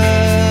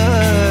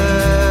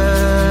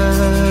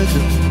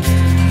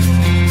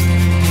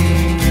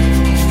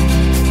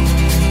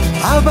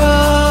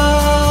 אבא,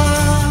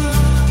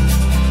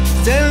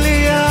 תן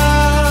לי יד,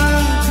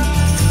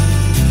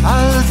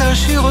 אל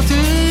תשאיר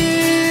אותי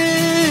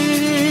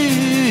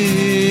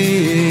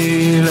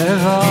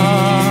לבד.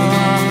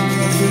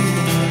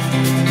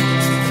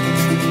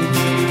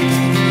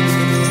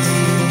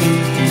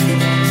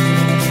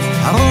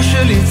 הראש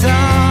שלי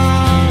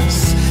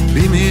טס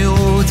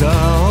במהירות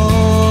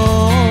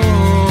האור,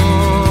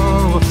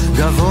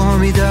 גבוה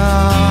מדי,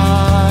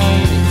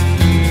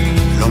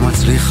 לא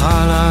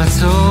מצליחה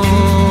לעצור.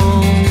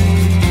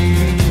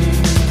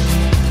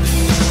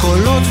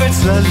 קולות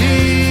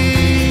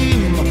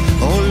וצללים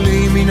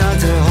עולים מן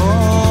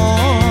התהום,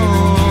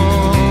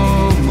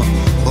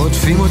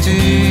 עוטפים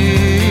אותי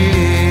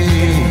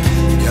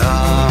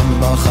גם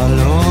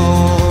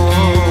בחלום.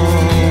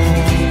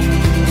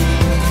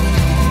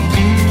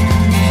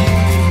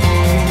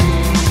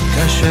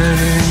 קשה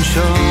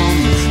לנשום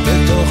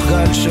בתוך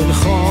גל של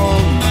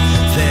חום,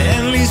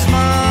 ואין לי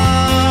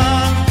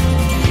זמן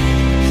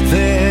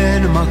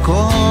ואין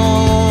מקום.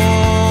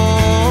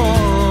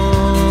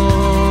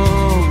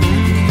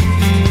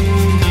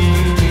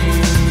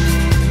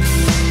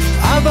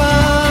 אבא,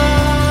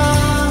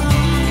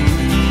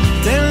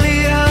 תן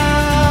לי יד,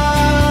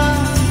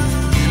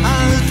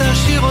 אל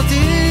תשאיר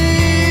אותי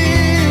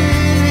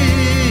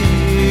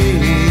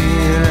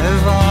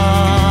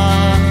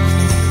לבד.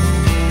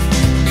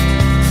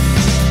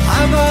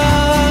 אבא,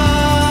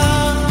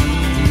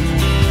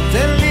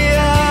 תן לי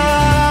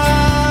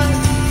יד,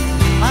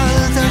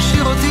 אל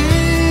תשאיר אותי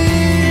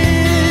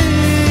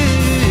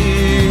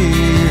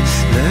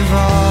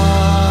לבד.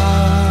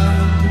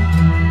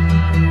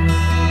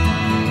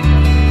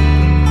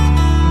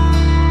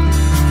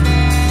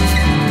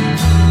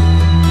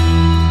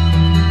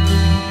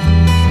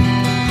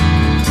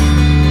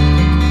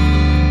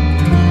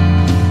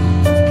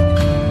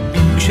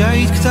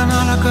 כשהיית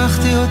קטנה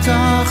לקחתי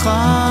אותך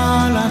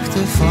על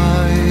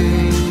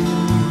הכתפיים,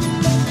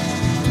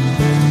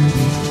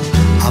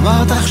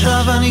 אמרת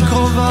עכשיו אני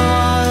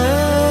קרובה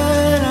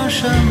אל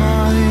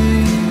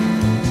השמיים,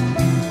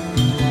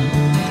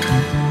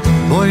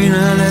 בואי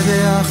נעלה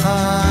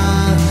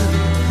ביחד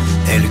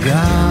אל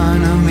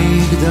גן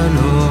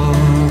המגדלות,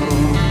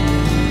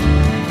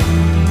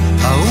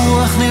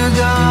 הרוח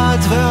נרגעת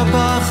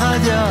והפחד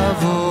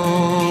יעבור.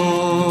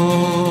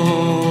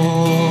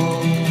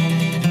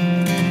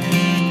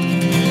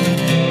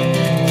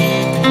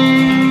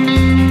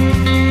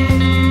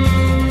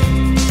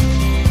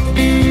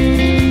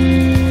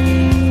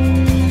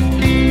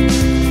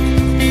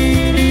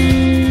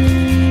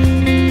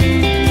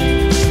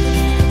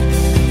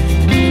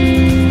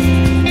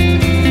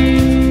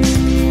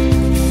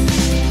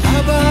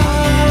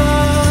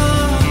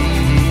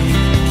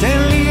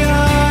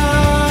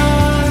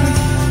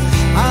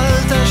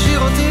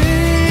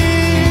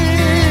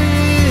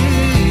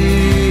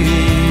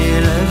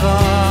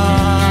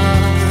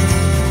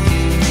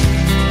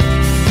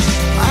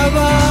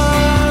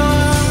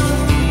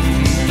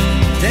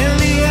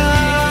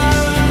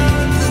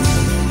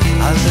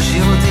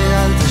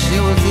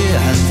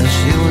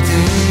 תשאיר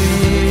אותי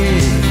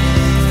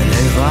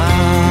לבד.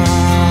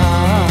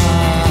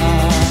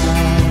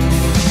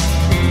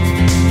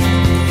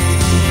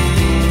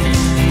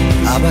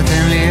 אבא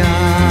תן לי יד.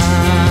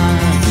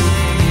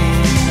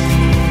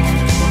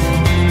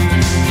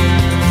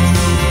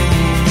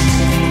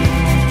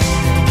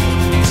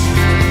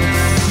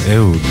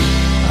 אהוד,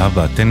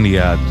 אבא תן לי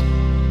יד.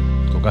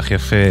 כל כך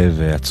יפה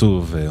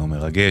ועצוב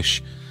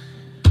ומרגש.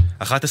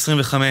 1:25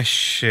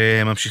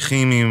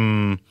 ממשיכים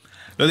עם...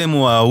 לא יודע אם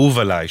הוא האהוב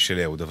עליי של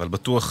אהוד, אבל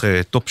בטוח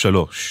טופ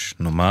 3,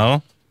 נאמר.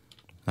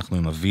 אנחנו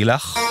עם אביא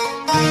לך.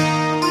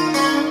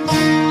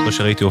 אחרי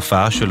שראיתי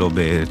הופעה שלו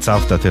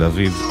בצוותא תל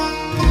אביב,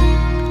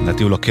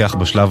 לדעתי הוא לוקח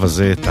בשלב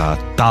הזה את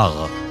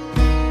האתר.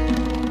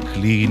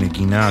 כלי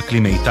נגינה, כלי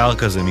מיתר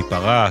כזה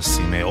מפרס,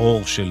 עם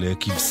אור של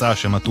כבשה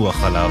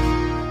שמתוח עליו.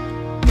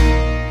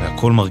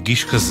 והכל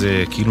מרגיש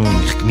כזה, כאילו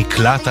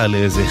נקלט על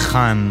איזה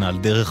חן, על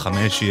דרך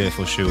המשי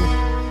איפשהו.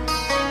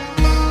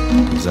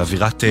 זה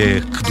אווירת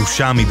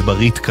קדושה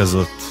מדברית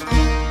כזאת.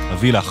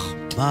 אביא לך.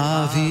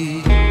 מה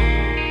אביא?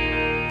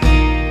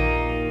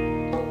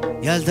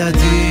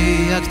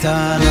 ילדתי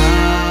הקטנה,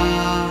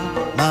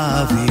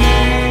 מביא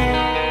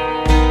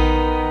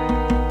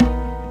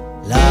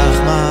לך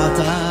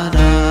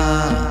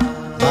מתנה,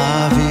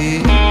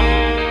 מביא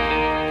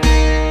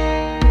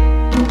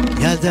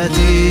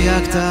ילדתי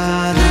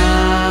הקטנה,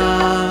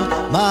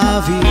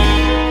 מביא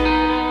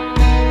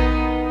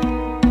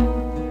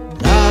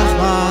לך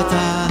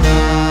מתנה,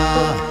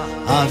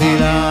 אביא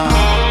לך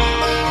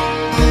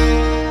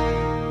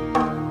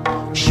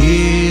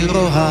שיר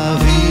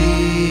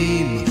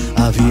אוהבים,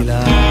 אביא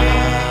לך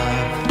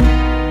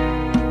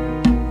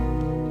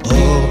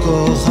אור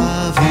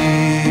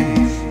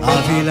כוכבים,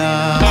 אביא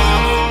לך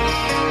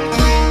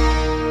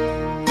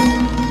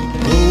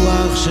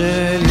רוח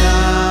של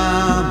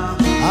ים,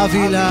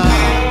 אביא לך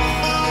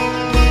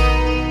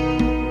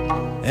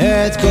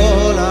את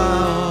כל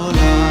העולם.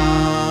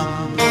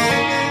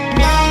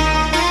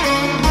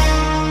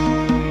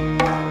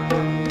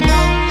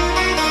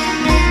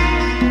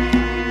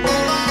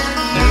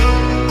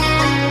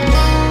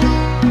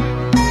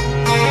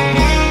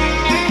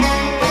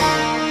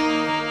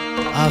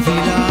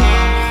 אביא לך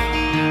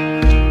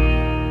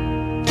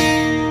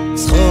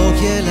צחוק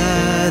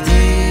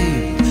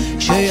ילדים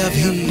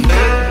שיבהיל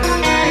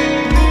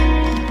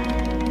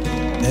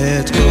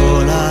את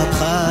כל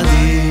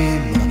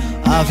הפחדים,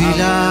 אביא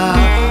לך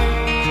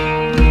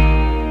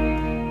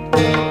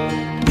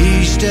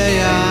בשתי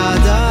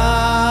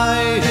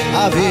ידיי,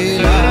 אביא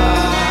לך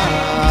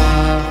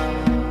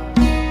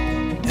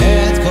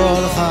את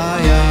כל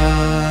חיי.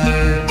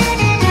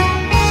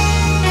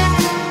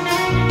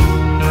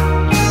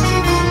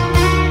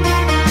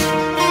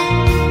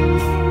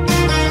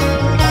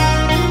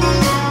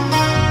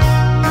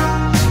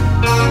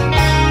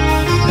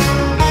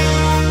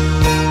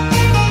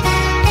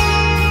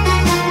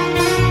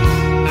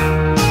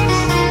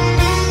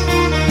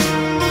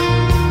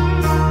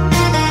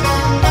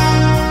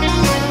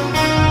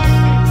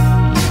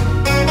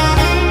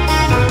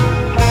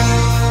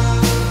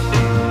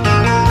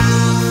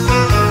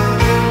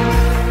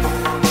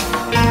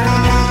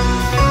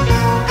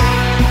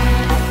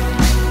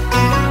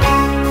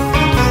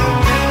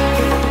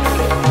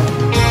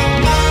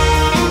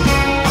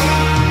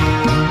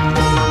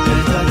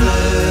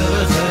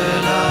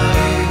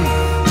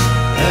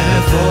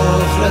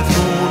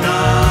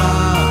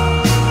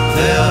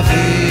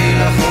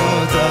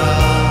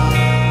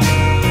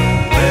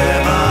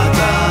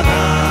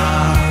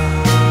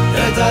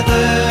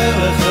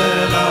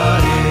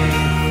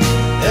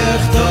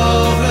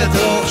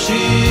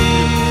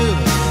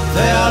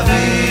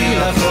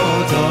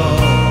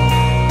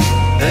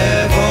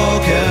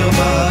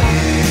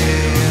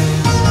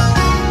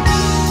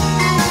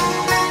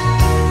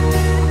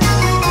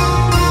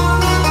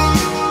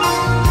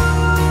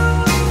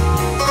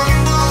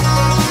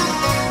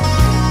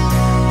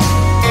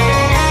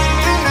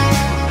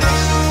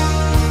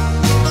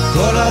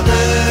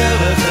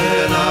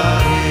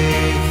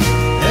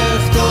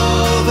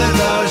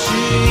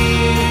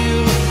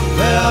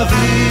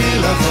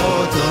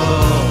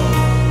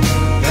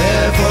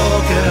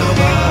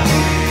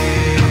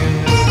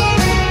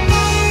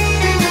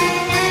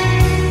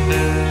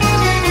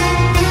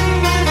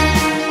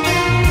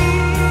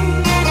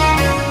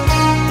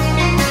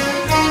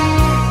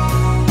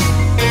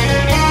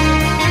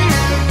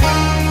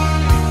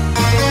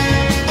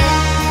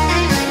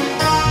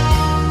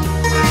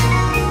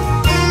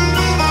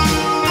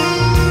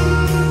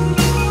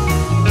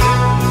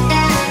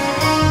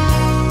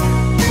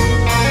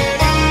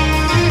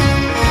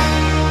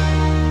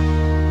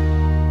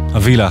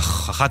 אביא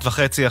לך,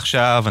 1:30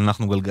 עכשיו,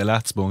 אנחנו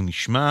גלגלץ, בואו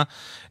נשמע.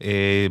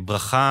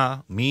 ברכה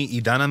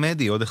מעידן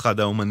עמדי, עוד אחד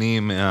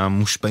האומנים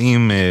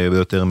המושפעים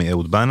ביותר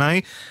מאהוד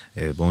בנאי.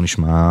 בואו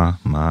נשמע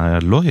מה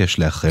לא יש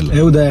לאחל.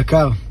 אהוד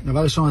היקר,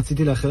 דבר ראשון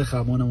רציתי לאחל לך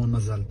המון המון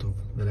מזל טוב,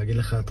 ולהגיד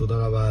לך תודה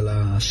רבה על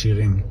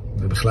השירים,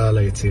 ובכלל על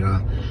היצירה.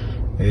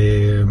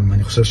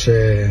 אני חושב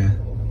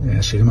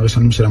שהשירים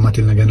הראשונים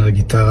שלמדתי לנגן על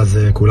הגיטרה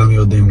זה כולם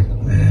יודעים,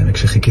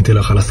 וכשחיכיתי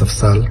לך על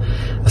הספסל,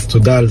 אז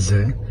תודה על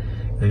זה.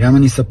 וגם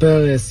אני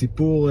אספר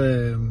סיפור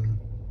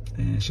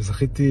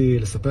שזכיתי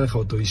לספר לך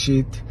אותו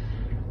אישית,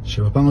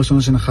 שבפעם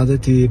הראשונה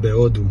שנחתתי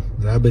בהודו,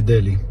 זה היה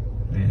בדלי.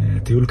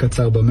 טיול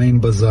קצר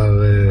במיין בזאר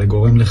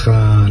גורם לך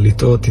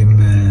לטעות אם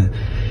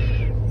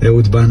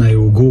אהוד בנאי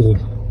הוא גורו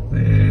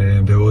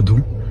בהודו,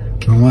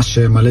 כי ממש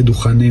מלא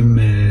דוכנים,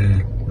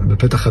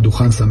 בפתח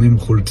הדוכן שמים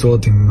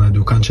חולצות עם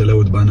דוכן של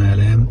אהוד בנאי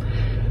עליהם,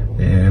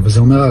 וזה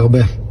אומר הרבה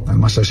על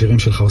מה שהשירים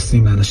שלך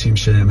עושים לאנשים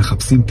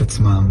שמחפשים את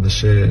עצמם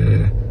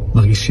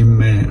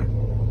ושמרגישים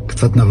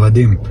קצת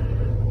נוודים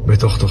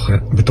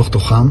בתוך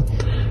תוכם.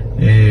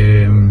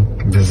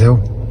 וזהו,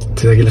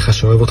 רציתי להגיד לך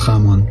שאוהב אותך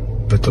המון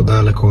ותודה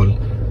על הכל,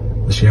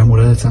 ושיום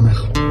הולדת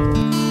שמח.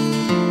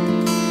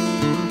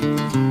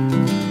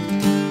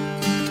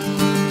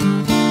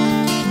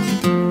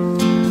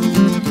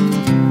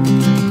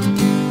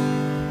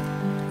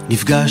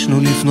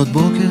 נפגשנו לפנות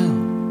בוקר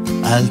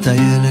על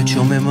טיילת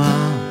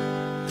שוממה,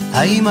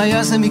 האם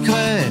היה זה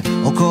מקרה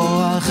או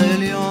כוח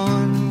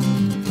עליון?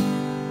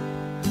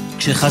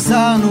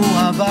 כשחזרנו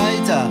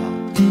הביתה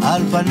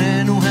על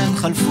פנינו הם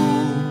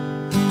חלפו,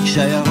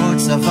 שיירות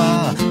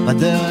צבא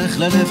בדרך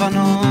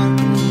ללבנון.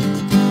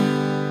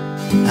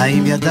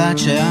 האם ידעת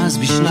שאז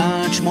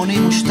בשנת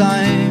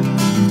 82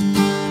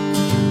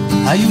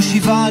 היו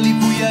 7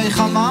 ליבויי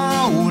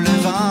חמה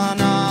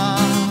ולבנה?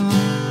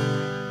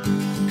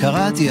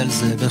 קראתי על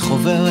זה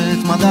בחוברת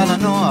מדע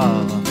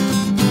לנוער,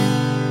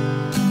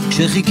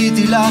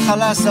 כשחיכיתי לך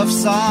על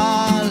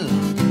הספסל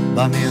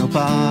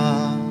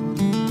במרפאה.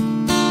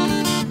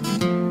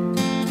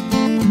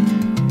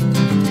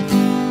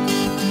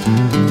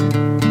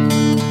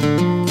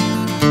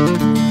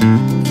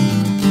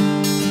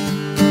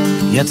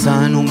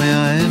 יצאנו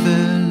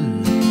מהאבל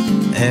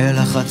אל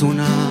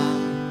החתונה,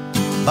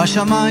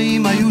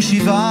 בשמיים היו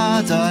 7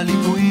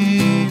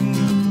 הליבויים.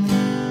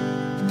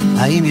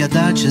 האם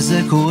ידעת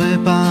שזה קורה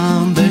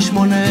פעם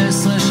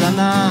ב-18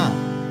 שנה,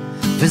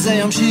 וזה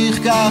ימשיך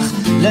כך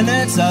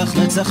לנצח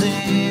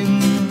נצחים?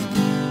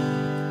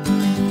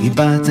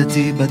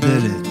 איבדתי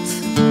בדלת,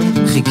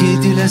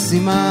 חיכיתי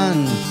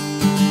לסימן,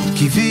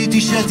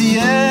 קיוויתי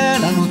שתהיה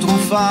לנו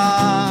תרופה.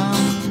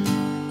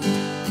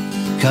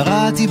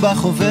 קראתי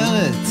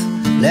בחוברת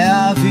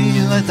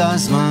להעביר את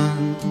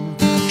הזמן,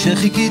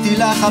 כשחיכיתי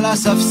לך על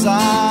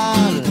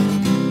הספסל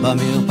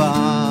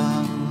במרפאה.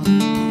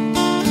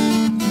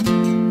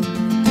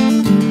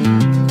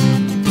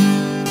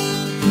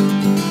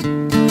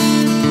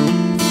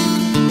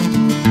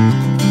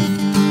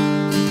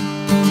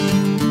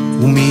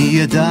 ומי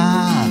ידע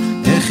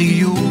איך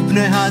יהיו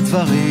פני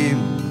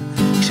הדברים,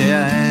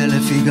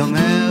 כשהאלף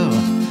ייגמר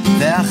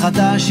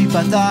והחדש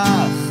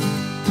ייפתח,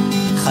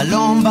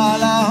 חלום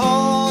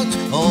בלהות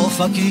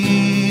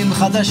אופקים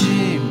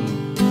חדשים.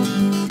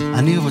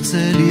 אני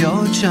רוצה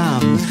להיות שם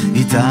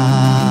איתך.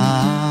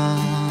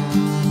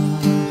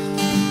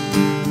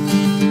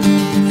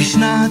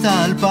 בשנת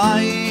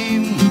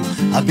 2000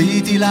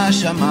 הביטי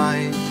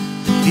לשמיים,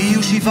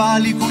 יהיו 7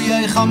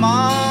 ליקויי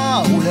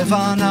חמה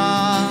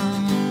ולבנה.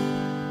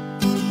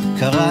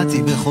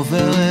 קראתי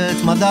בחוברת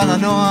מדע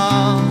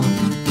לנוער,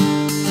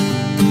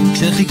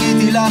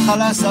 כשחיכיתי לך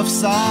על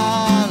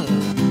הספסל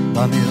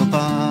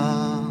במרפאה.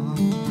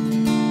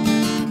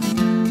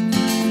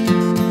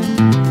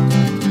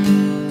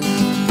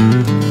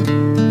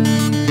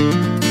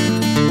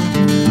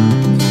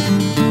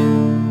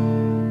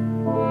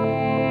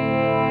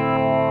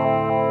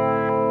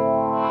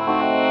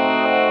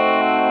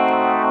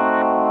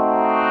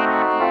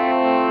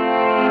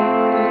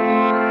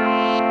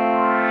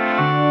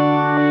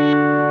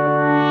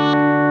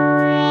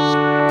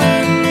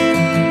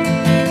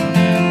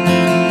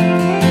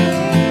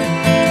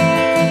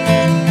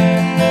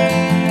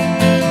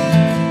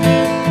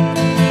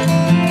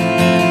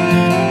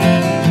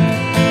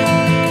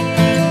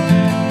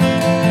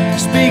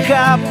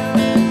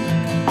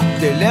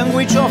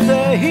 Language of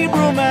the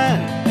Hebrew man,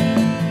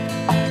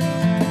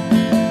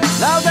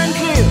 loud and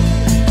clear,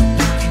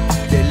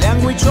 the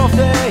language of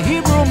the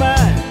Hebrew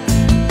man.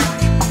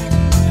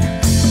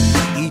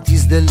 It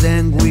is the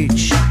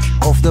language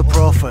of the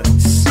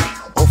prophets,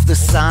 of the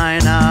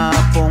sign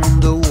upon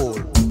the wall.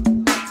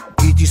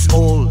 It is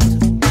old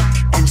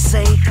and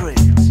sacred,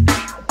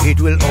 it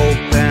will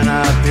open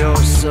up your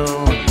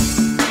soul.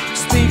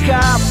 Speak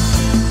up,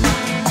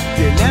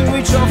 the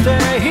language of the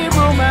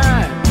Hebrew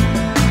man,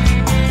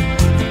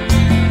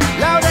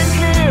 loud and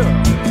clear,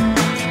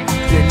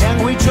 the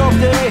language of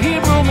the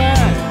Hebrew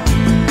man.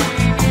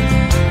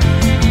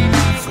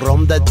 From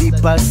the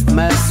deepest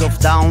mess of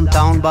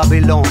downtown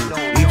Babylon,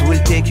 it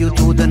will take you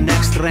to the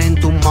next train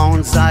to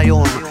Mount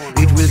Zion.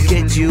 It will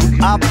get you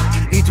up,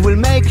 it will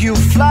make you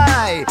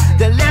fly.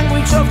 The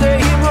language of the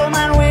Hebrew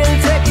man will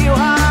take you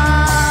high.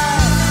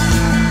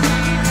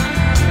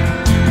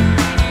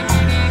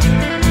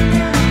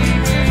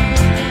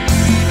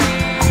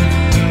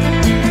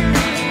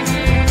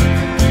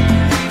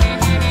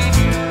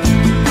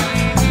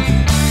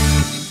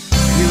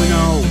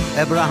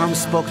 Abraham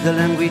spoke the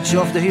language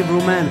of the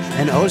Hebrew man,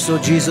 and also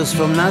Jesus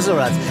from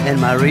Nazareth and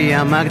Maria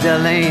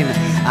Magdalene.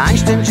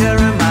 Einstein,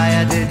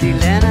 Jeremiah, the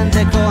Dylan and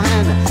the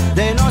Cohen,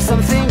 they know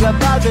something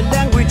about the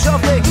language of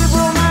the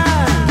Hebrew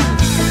man.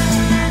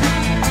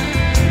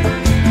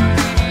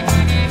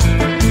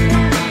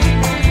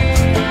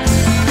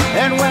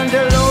 And when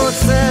the Lord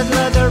said,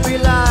 let there be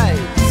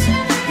light,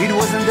 it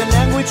wasn't the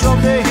language of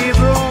the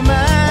Hebrew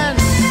man.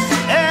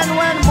 And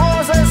when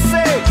Moses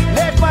said,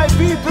 let my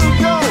people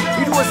go,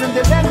 it wasn't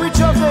the language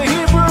of the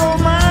Hebrew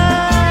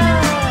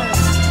man.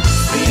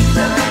 Speak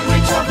the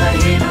language of the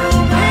Hebrew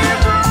man.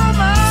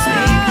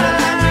 Speak the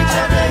language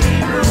of the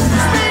Hebrew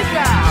man. Speak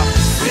out.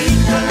 Speak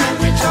the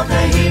language of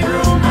the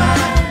Hebrew man.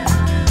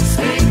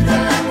 Speak the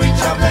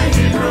language of the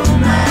Hebrew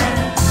man.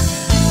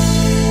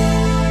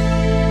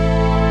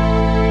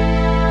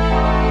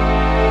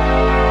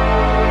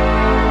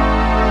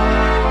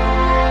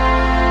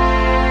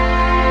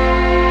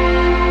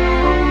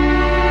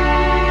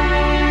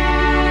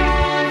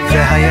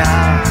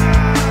 והיה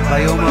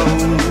ביום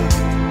ההוא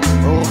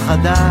אור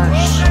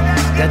חדש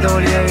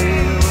גדול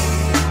יאיר,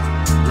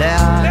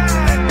 לאט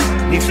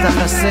נפתח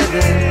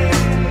הסדר,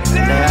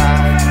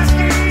 לאט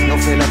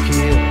נופל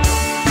הקיר,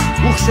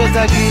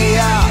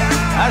 וכשתגיע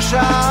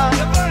השעה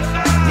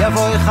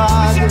יבוא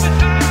אחד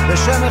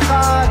בשם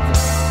אחד,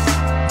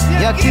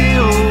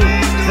 יכירו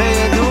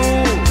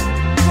וידעו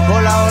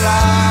כל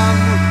העולם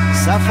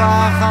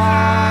שפה אחת.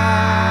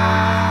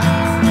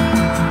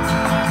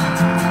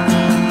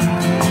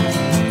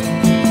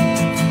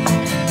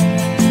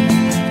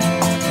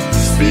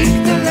 Speak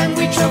the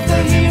language of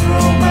the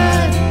hero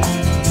man.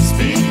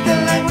 Speak the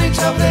language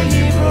of the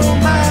hero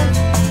man.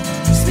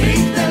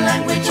 Speak the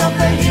language of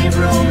the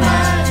hero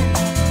man.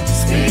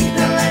 Speak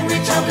the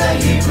language of the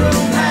hero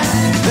man.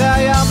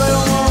 והיה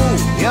ביומו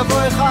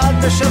יבוא אחד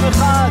בשם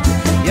אחד,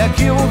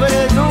 יכירו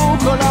וידעו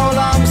כל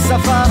העולם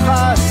שפה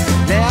אחת.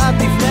 לאט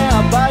לפני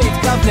הבית,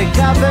 קו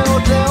לקו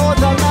ועוד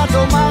לעוד, על נא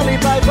תאמר לי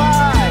ביי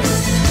ביי,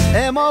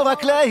 אמור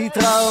רק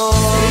להתראות.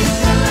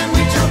 Speak the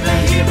language of the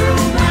hero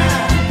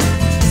man.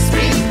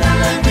 Speak the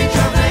language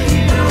of the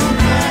hero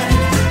man.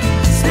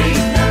 Speak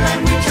the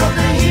language of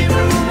the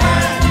hero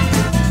man.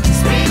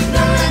 Speak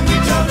the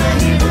language of the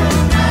hero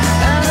man.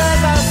 And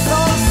let us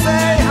all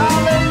say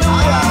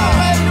hallelujah.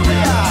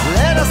 Hallelujah.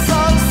 Let us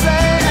all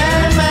say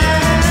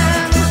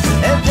amen.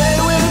 A day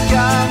will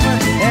come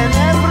and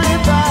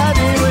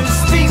everybody will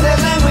speak the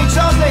language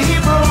of the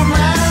Hebrew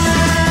man.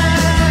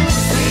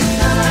 Speak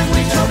the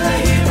language of the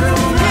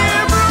Hebrew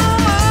man.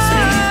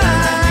 Speak the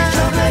language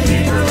of the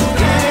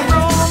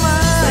Hebrew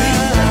man. Speak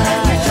the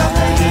language of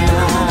the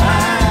Hebrew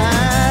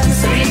man.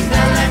 Speak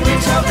the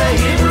language of the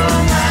Hebrew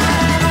man.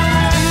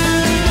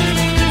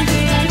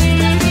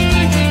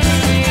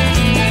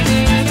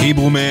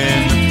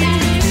 היברומאן,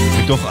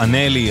 מתוך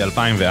אנלי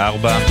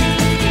 2004.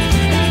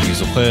 אני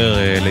זוכר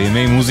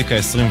לימי מוזיקה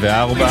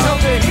 24.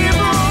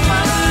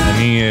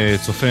 אני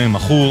צופה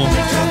מחור,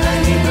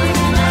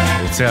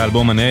 יוצא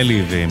אלבום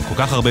אנלי ועם כל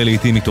כך הרבה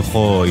לעיתים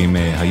מתוכו, עם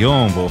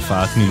היום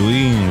והופעת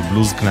מילואים,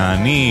 בלוז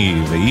כנעני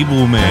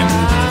והיברומאן.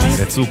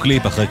 יצאו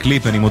קליפ אחרי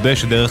קליפ. אני מודה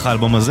שדרך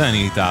האלבום הזה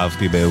אני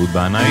התאהבתי באהוד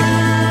בנאי,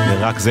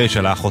 ורק זה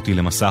שלח אותי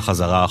למסע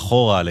חזרה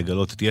אחורה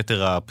לגלות את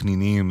יתר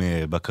הפנינים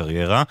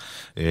בקריירה.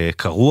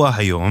 קרוע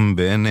היום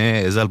בין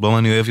איזה אלבום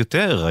אני אוהב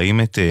יותר,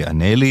 האם את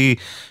אנלי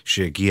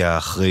שהגיע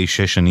אחרי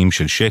 6 שנים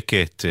של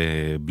שקט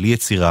בלי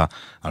יצירה,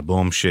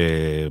 אלבום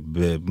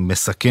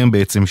שמסכם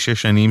בעצם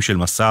 6 שנים של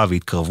מסע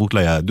והתקרבות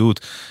ליהדות,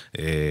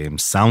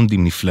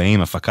 סאונדים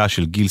נפלאים, הפקה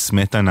של גיל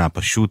סמטנה,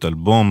 פשוט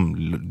אלבום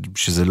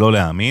שזה לא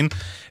להאמין,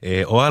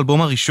 או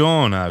האלבום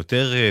הראשון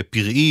היותר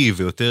פראי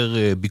ויותר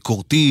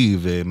ביקורתי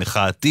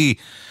ומחאתי.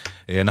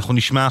 אנחנו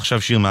נשמע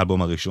עכשיו שיר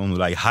מהאלבום הראשון,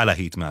 אולי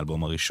הלהיט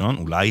מהאלבום הראשון,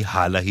 אולי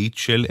הלהיט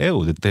של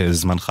אהוד, את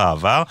זמנך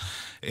עבר.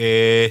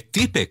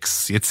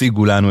 טיפקס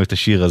יציגו לנו את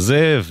השיר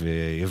הזה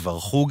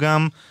ויברכו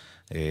גם.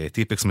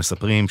 טיפקס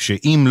מספרים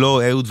שאם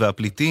לא אהוד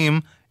והפליטים,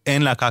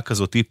 אין להקה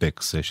כזו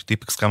טיפקס,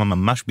 שטיפקס קמה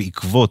ממש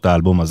בעקבות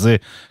האלבום הזה,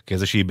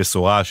 כאיזושהי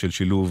בשורה של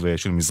שילוב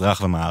של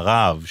מזרח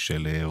ומערב,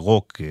 של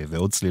רוק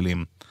ועוד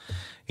צלילים.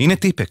 הנה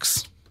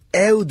טיפקס.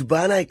 אהוד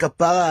בנאי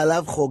כפרה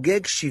עליו חוגג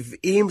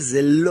 70, זה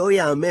לא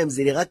יאמם,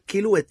 זה נראה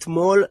כאילו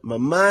אתמול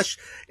ממש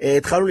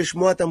התחלנו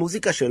לשמוע את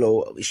המוזיקה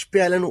שלו,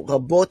 השפיע עלינו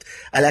רבות.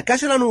 הלהקה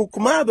שלנו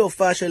הוקמה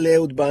בהופעה של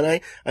אהוד בנאי,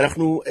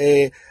 אנחנו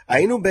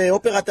היינו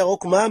באופרת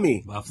הרוק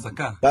מאמי.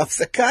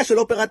 בהפסקה של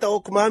אופרת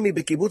הרוק מאמי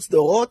בקיבוץ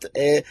דורות,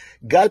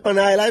 גל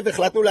פנה אליי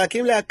והחלטנו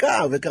להקים להקה,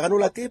 וקראנו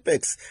לה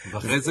טיפקס.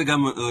 ואחרי זה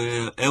גם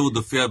אהוד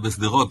הופיע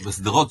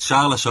בסדרות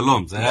שער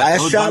לשלום, זה היה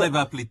אהוד בנאי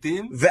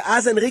והפליטים.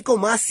 ואז אנריקו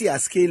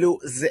מסיאס, כאילו,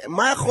 זה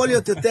מה יכול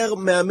להיות יותר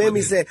מהמם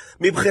מזה?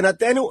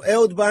 מבחינתנו,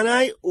 אהוד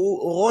בנאי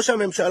הוא ראש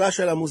הממשלה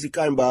של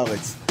המוזיקאים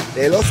בארץ.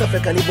 לא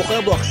ספק, אני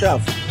בוחר בו עכשיו.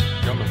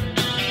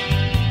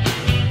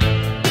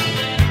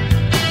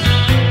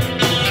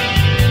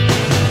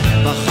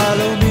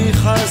 בחלומי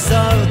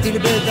חזרתי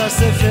לבית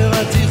הספר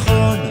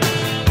התיכון,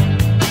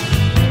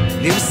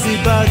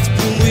 למסיבת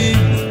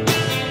פורים.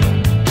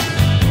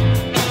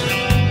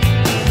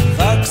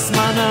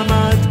 וקסמן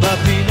עמד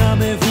בפינה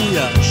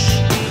מבויש,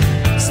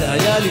 זה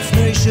היה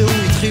לפני שהוא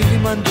התחיל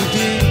עם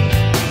הנדודים.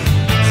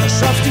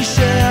 חשבתי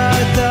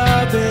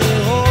שאתה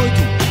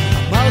בהודו,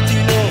 אמרתי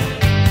לו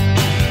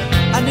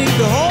אני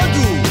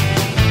בהודו,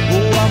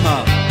 הוא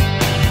אמר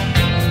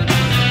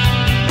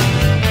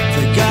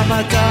וגם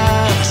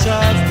אתה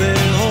עכשיו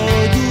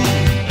בהודו,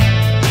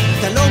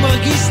 אתה לא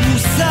מרגיש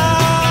מוסר.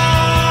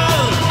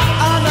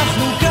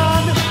 אנחנו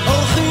כאן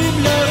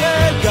הולכים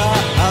לרגע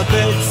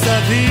הבית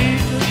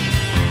סביב,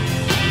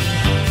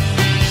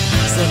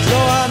 זאת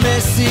לא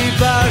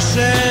המסיבה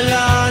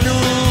שלנו,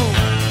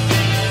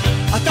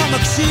 אתה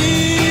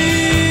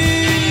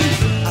מקשיב,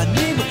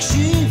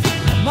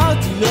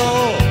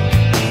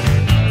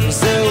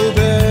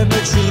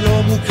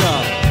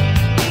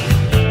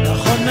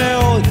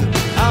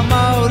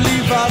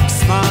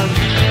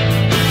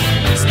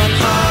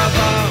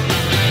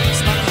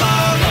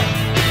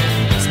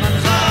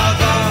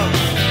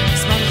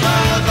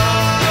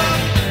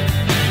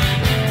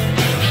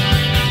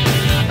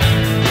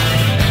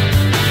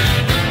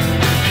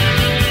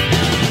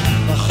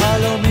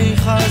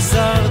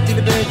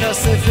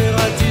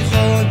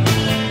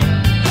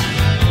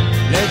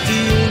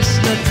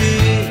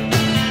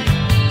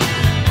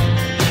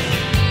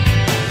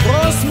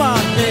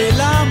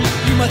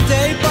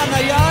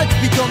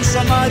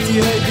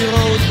 די.ג'יי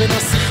דירות בין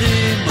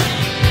השיחים,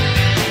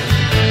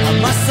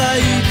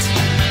 המסעית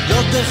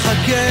לא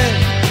תחכה,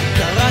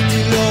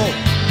 קראתי לו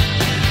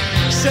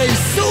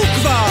שייסעו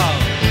כבר,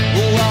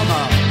 הוא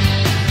אמר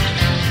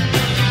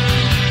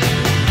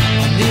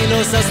אני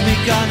לא זז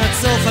מכאן עד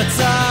סוף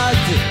הצד,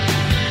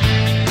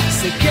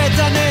 זה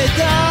קטע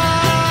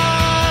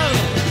נהדר,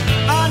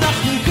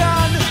 אנחנו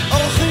כאן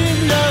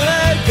אורחים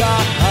לרגע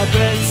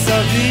הבן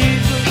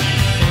סביב,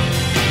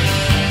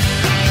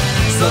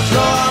 זאת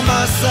לא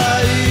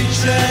המסעית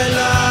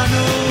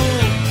שלנו,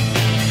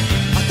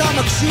 אתה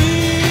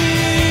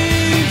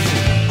מקשיב,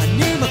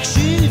 אני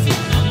מקשיב,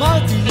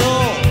 אמרתי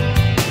לו,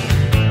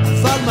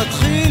 אבל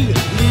מתחיל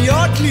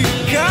להיות לי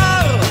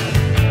קר,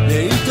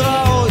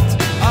 להתראות,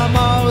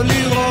 אמר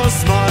לי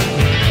רוסמן,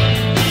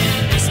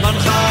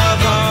 זמנך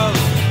עבר,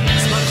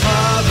 זמנך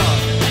עבר,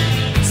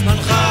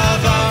 זמנך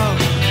עבר,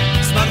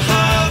 זמנך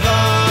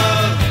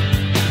עבר.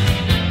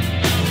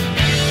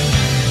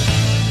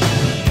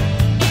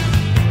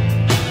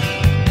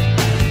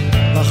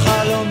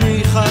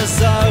 בחלומי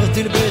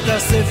חזרתי לבית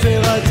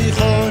הספר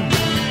התיכון,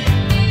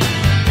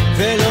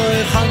 ולא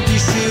הכנתי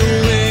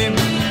שיעורים,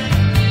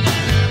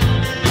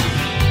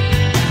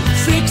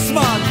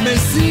 פיקסמן,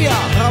 מזיע,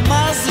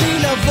 רמז לי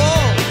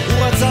לבוא,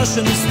 הוא רצה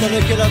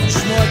שנסתרק אליו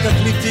לשמוע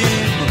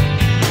תקליטים,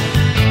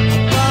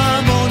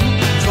 הפעמון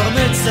כבר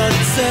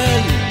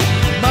מצלצל,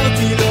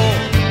 אמרתי לו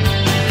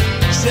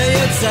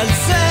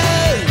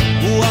שיצלצל,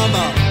 הוא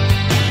אמר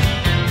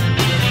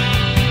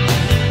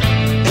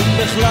אין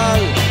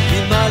בכלל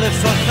ממה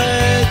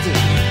לפחד,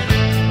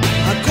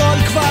 הכל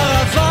כבר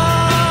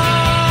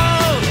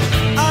עבר,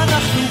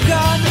 אנחנו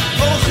כאן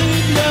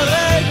אורחים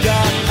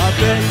לרגע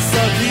הבן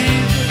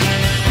סביב,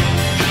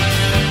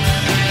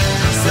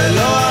 זה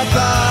לא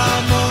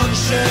הפעמון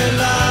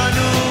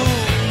שלנו,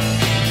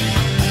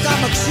 אתה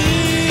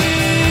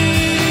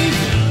מקשיב,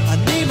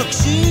 אני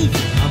מקשיב,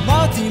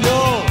 אמרתי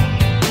לו,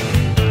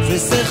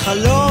 וזה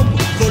חלום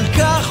כל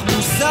כך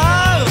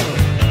מוזר,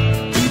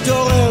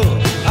 תתעורר,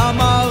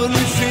 אמר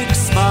לי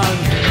פיקסמן,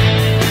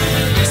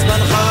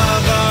 זמנך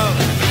עבר,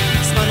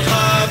 זמנך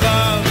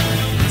עבר,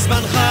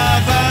 זמנך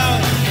עבר,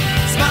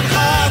 זמנך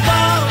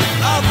עבר,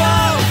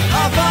 עבר,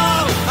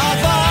 עבר,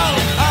 עבר,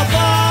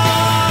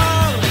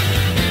 עבר.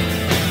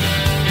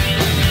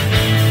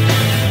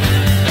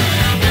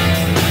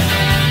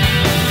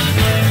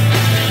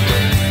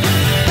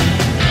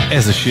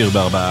 איזה שיר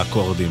בארבעה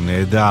אקורדים,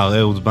 נהדר,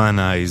 אהוד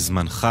בנאי,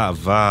 זמנך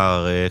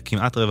עבר,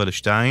 כמעט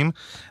 1:45,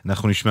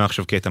 אנחנו נשמע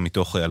עכשיו קטע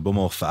מתוך אלבום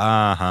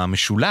ההופעה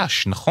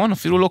המשולש, נכון?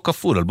 אפילו לא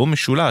כפול, אלבום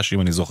משולש,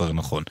 אם אני זוכר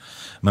נכון.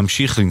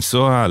 ממשיך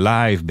לנסוע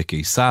לייב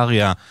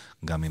בקיסריה,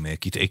 גם עם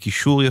קטעי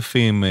קישור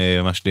יפים,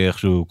 מה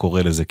שאיכשהו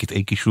קורא לזה,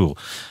 קטעי קישור.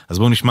 אז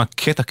בואו נשמע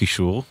קטע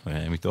קישור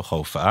מתוך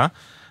ההופעה,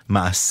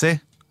 מעשה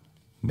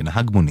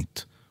בנהג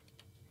מונית.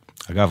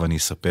 אגב, אני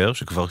אספר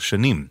שכבר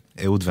שנים,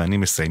 אהוד ואני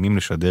מסיימים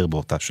לשדר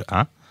באותה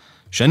שעה,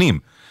 שנים,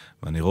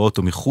 ואני רואה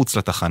אותו מחוץ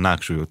לתחנה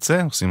כשהוא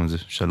יוצא, עושים איזה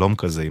שלום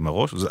כזה עם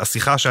הראש,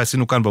 השיחה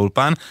שעשינו כאן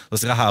באולפן, זו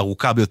השיחה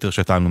הארוכה ביותר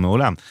שהייתה לנו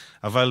מעולם,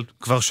 אבל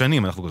כבר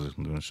שנים אנחנו כזה,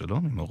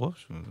 שלום עם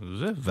הראש,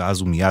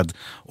 ואז הוא מיד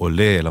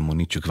עולה אל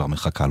המונית שכבר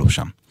מחכה לו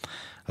שם.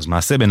 אז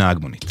מעשה בנהג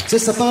מונית. רוצה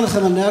לספר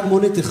לכם על נהג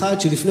מונית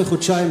אחד שלפני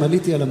חודשיים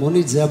עליתי על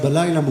המונית, זה היה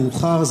בלילה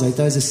מאוחר, זה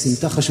הייתה איזו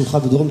סמטה חשוכה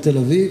בדרום תל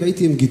אביב,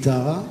 הייתי עם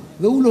גיטרה,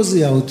 והוא לא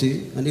זיהה אותי,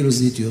 אני לא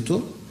זיהיתי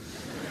אותו.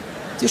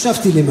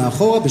 ישבתי לי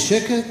מאחורה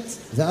בשקט,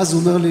 ואז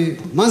הוא אומר לי,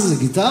 מה זה,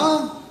 גיטרה?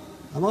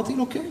 אמרתי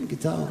לו, כן,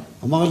 גיטרה.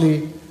 אמר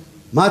לי,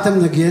 מה אתה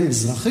מנגן,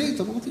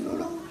 מזרחית? אמרתי לו,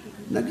 לא,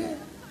 מנגן.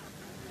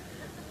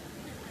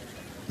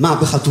 מה,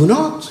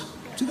 בחתונות?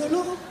 אמרתי לו,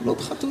 לא, לא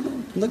בחתונות,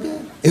 מנגן.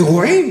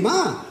 אירועים, מה?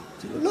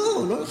 אמרתי לו,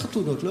 לא, לא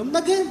בחתונות, לא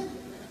מנגן.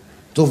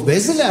 טוב,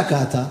 באיזה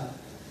להקה אתה?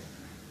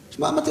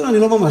 תשמע, אמרתי לו, אני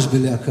לא ממש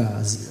בלהקה.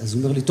 אז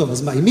הוא אומר לי, טוב,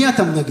 אז מה, עם מי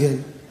אתה מנגן?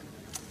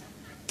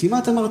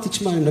 כמעט אמרתי,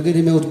 תשמע, אני מנגן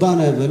עם אהוד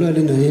בנאי, ולא היה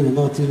לי נעים,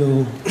 אמרתי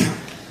לו,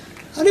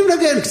 אני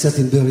מנגן קצת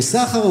עם ברי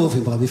סחרוף,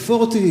 עם רבי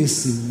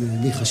פורטיס,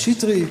 עם מיכה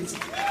שטרית,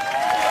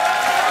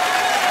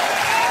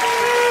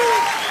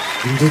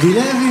 עם דודי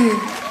לוי.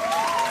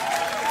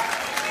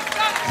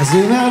 אז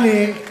הוא אומר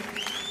לי,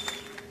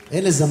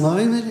 אלה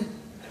זמרים אלה?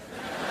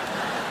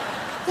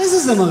 איזה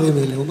זמרים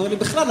אלה? הוא אומר לי,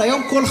 בכלל,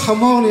 היום כל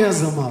חמור נהיה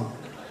זמר.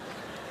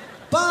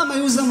 פעם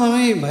היו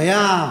זמרים,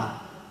 היה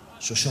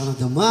שושנה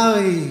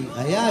דמרי,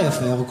 היה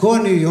יפה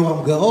ירקוני,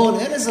 יורם גאון,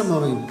 אלה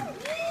זמרים.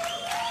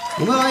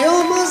 הוא אומר,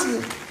 היום מה זה?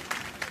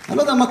 אני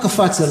לא יודע מה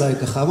קפץ עליי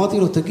ככה. אמרתי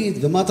לו,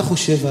 תגיד, ומה אתה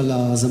חושב על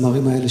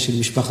הזמרים האלה של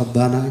משפחת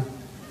בנאי? הוא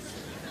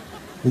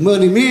אומר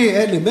לי, מי?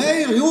 אלה,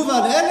 מאיר,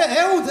 יובל,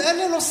 אלה, אהוד,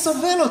 אלה לא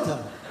סובל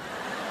אותם.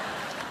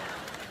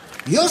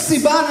 יוסי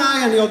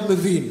בנאי אני עוד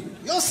מבין.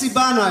 יוסי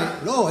בנאי,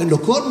 לא, אין לו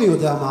קול מי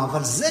יודע מה,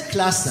 אבל זה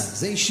קלאסה,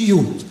 זה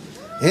אישיות.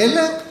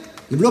 אלה,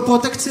 אם לא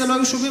פרוטקציה, לא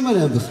היו שומעים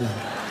עליהם בכלל.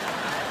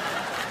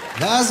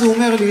 ואז הוא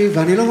אומר לי,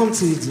 ואני לא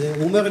ממציא את זה,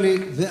 הוא אומר לי,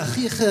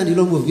 ואחי אחר אני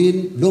לא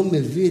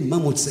מבין מה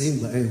מוצאים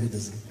באהוד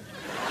הזה.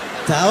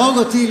 תהרוג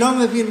אותי, לא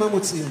מבין מה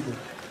מוצאים בו.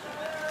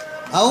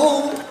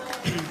 ההוא,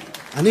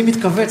 אני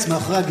מתכווץ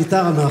מאחורי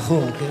הגיטרה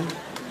מאחור, כן?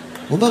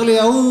 הוא אומר לי,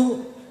 ההוא,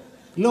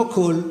 לא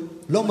קול,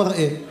 לא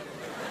מראה.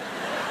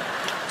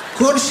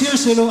 כל שיר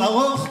שלו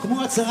ארוך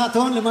כמו הצהרת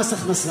הון למס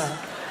הכנסה.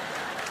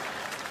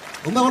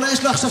 הוא אומר, אולי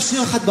יש לו עכשיו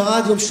שיר אחד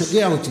ברדיו,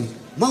 משגע אותי.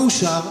 מה הוא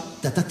שר?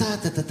 טה-טה-טה,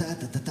 טה-טה-טה,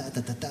 טה-טה-טה,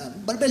 טה-טה-טה.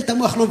 מבלבל את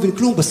המוח, לא מבין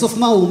כלום. בסוף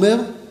מה הוא אומר?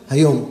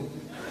 היום.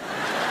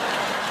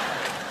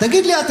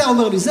 תגיד לי, אתה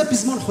אומר לי, זה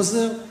פזמון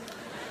חוזר?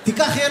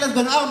 תיקח ילד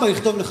בן 4,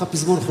 יכתוב לך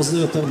פזמון חוזר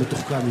יותר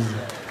מתוחכם מזה.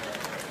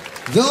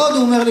 ועוד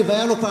הוא אומר לי,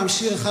 והיה לו פעם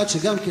שיר אחד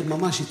שגם כן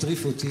ממש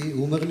הטריף אותי,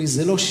 הוא אומר לי,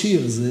 זה לא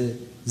שיר,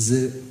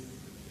 זה...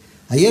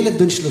 הילד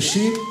בן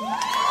 30,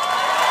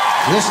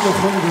 יש לו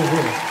חום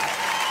גבוה.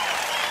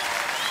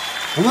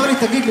 הוא אומר לי,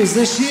 תגיד לי,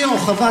 זה שיר או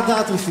חוות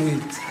דעת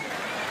רפואית?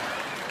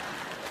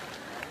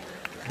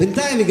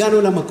 בינתיים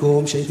הגענו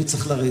למקום שהייתי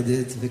צריך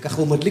לרדת, וככה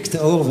הוא מדליק את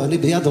האור, ואני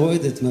ביד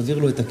רועדת מעביר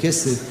לו את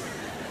הכסף.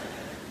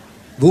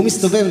 והוא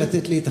מסתובב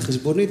לתת לי את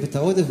החשבונית ואת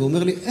העודף, והוא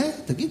אומר לי,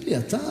 תגיד לי,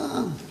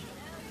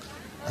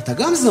 אתה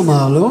גם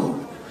זמר, לא?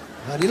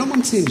 ואני לא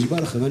ממציא,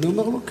 נשבע לכם. ואני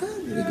אומר לו, כן,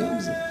 אני גם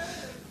זה.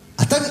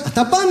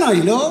 אתה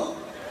בנאי, לא?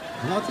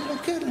 אמרתי לו,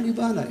 כן, אני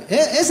בנאי.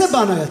 איזה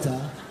בנאי אתה?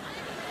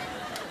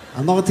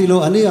 אמרתי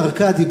לו, אני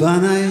ארקדי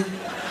בנאי,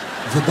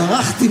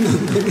 וברחתי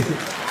מהמגנים.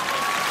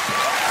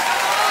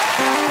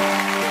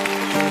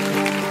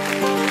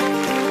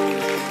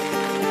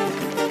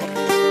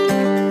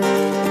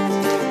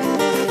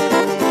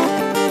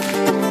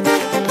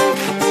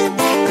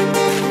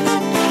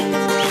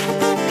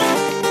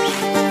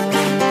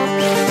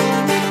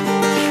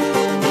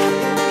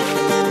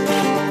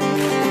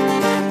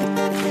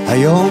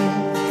 היום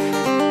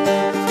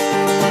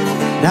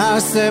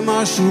נעשה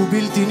משהו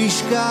בלתי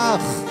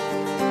נשכח,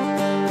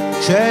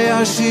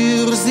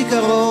 שישיר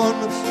זיכרון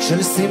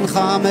של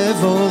שמחה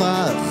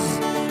מבורך.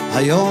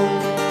 היום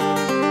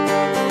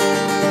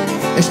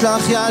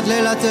אשלח יד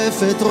ללטף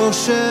את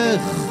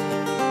ראשך,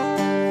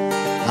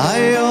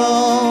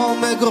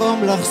 היום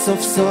אגרום לך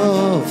סוף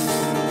סוף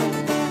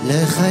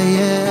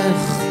לחייך.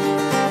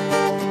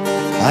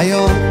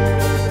 היום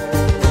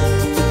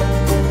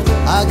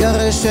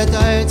אגרש את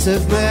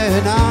העצב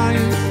מעיניי,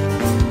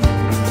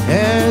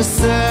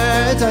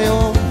 אעשה את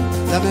היום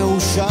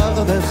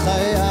למאושר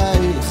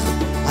בחייך.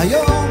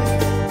 היום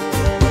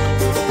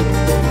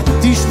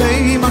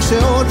תשמעי מה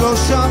שעוד לא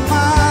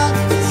שמעת,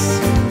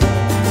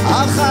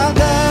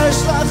 אחדש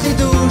לך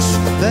חידוש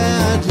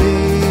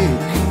ואדליק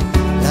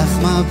לך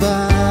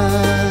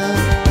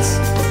מבט.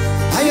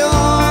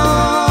 היום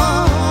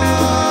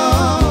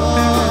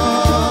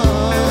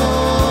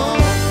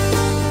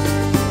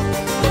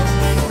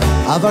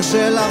אבא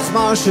שלך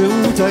משהו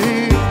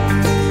טעים,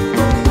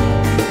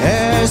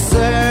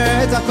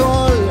 אעשה את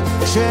הכל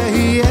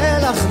שיהיה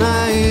לך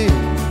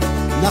נעים.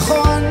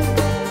 נכון,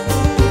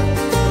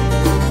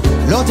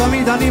 לא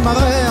תמיד אני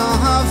מראה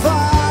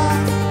אהבה,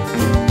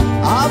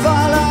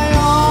 אבל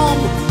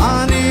היום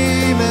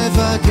אני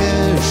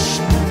מבקש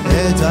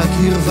את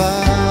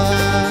הקרבה.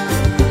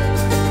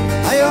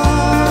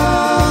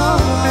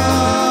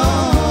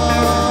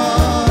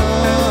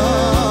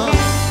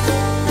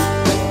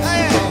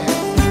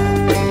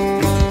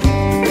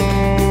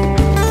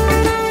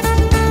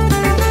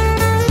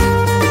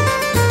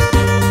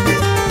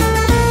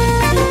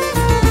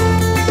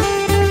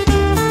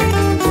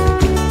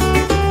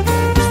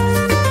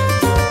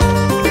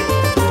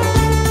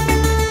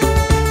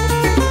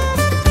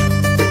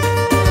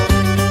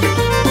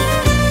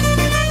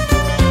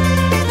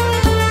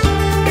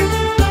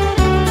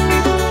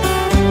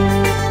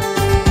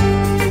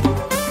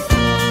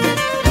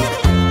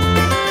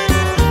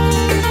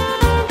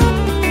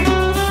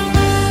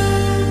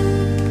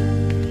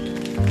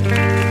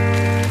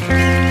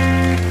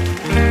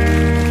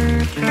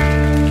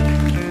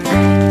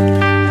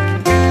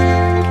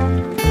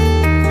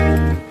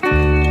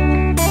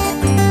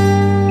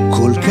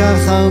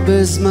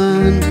 הרבה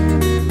זמן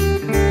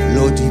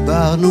לא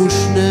דיברנו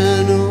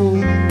שנינו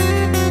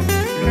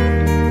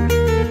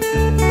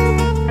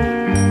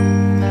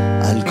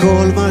על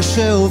כל מה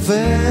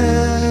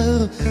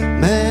שעובר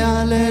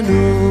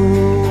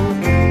מעלינו.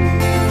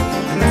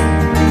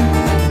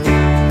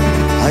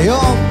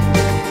 היום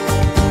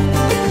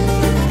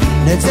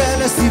נצא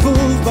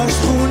לסיבוב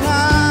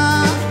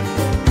בשכונה,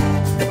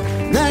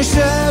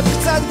 נשב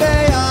קצת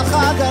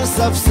ביחד על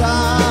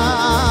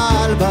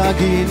ספסל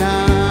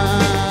בגינה.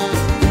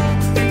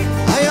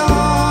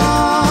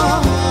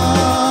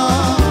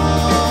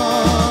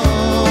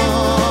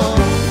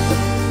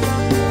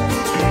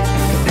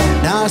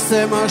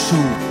 נעשה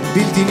משהו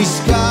בלתי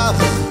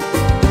נשכח,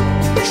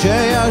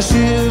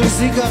 שישיר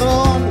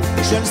זיכרון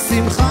של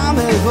שמחה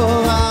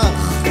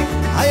מבורך.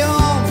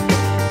 היום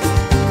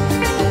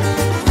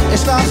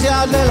יש לך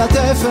יד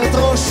ללטף את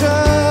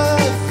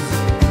ראשך,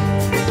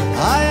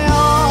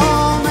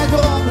 היום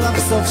אגרום לך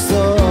סוף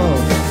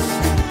סוף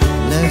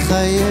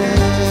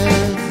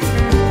לחייך.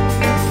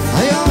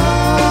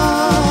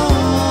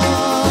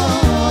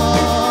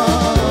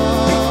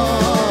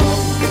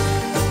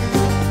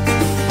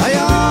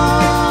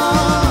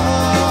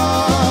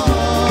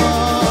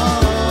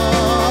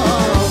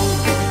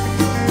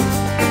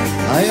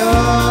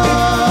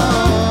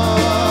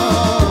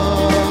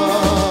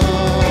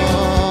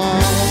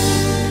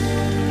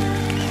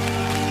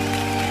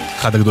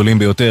 אחד הגדולים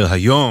ביותר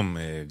היום,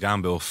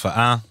 גם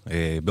בהופעה.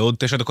 בעוד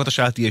 9 דקות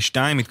השעה תהיה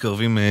 2,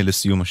 מתקרבים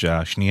לסיום השעה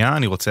השנייה.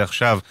 אני רוצה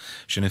עכשיו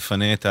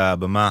שנפנה את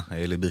הבמה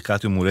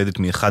לברכת יום הולדת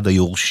מאחד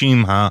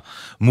היורשים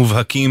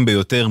המובהקים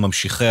ביותר,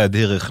 ממשיכי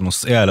הדרך,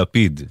 נושאי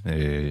הלפיד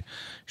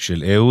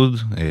של אהוד,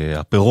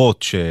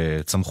 הפירות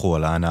שצמחו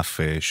על הענף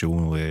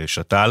שהוא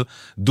שתל.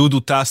 דודו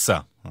טסה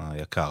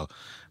היקר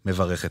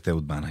מברך את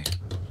אהוד בנאי.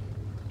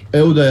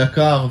 אהוד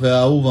היקר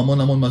והאהוב,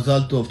 המון המון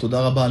מזל טוב, תודה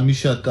רבה על מי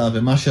שאתה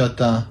ומה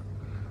שאתה.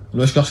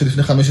 לא אשכח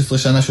שלפני 15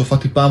 שנה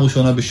שהופעתי פעם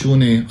ראשונה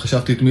בשוני,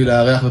 חשבתי את מי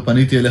לארח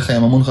ופניתי אליך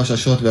עם המון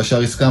חששות,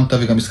 וישר הסכמת,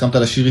 וגם הסכמת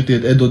לשיר איתי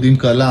את דודים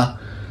קלה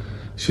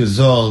של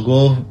זוהר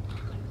ארגוב.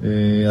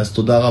 אז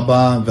תודה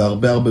רבה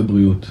והרבה הרבה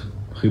בריאות.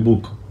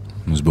 חיבוק.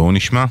 אז בואו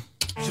נשמע.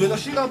 בשביל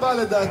השיר הבא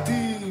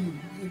לדעתי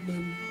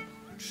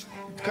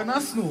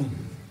התכנסנו.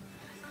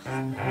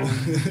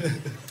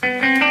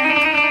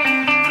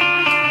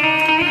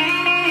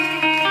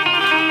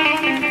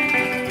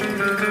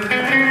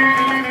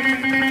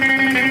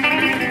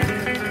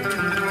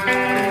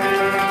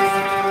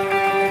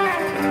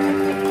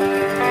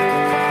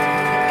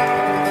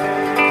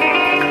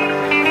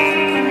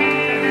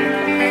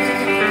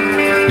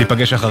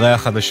 ניפגש אחרי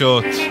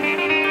החדשות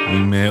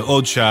עם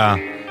עוד שעה,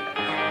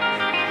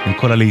 עם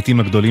כל הלהיטים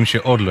הגדולים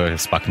שעוד לא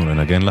הספקנו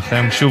לנגן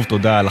לכם. שוב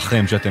תודה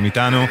לכם שאתם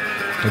איתנו,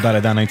 תודה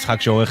לדנה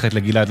יצחק שעורכת,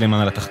 לגלעד למן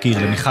על התחקיר,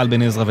 למיכל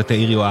בן עזרא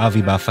ותאיר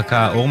יואבי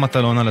בהפקה, אור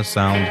מטלון על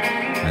הסאונד,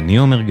 אני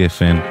עומר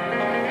גפן,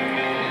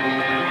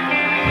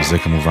 וזה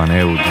כמובן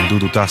אהוד,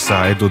 דודו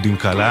טסה, את דודים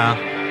קלה.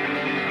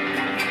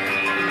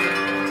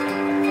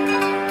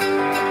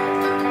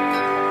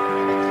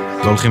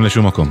 לא הולכים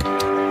לשום מקום.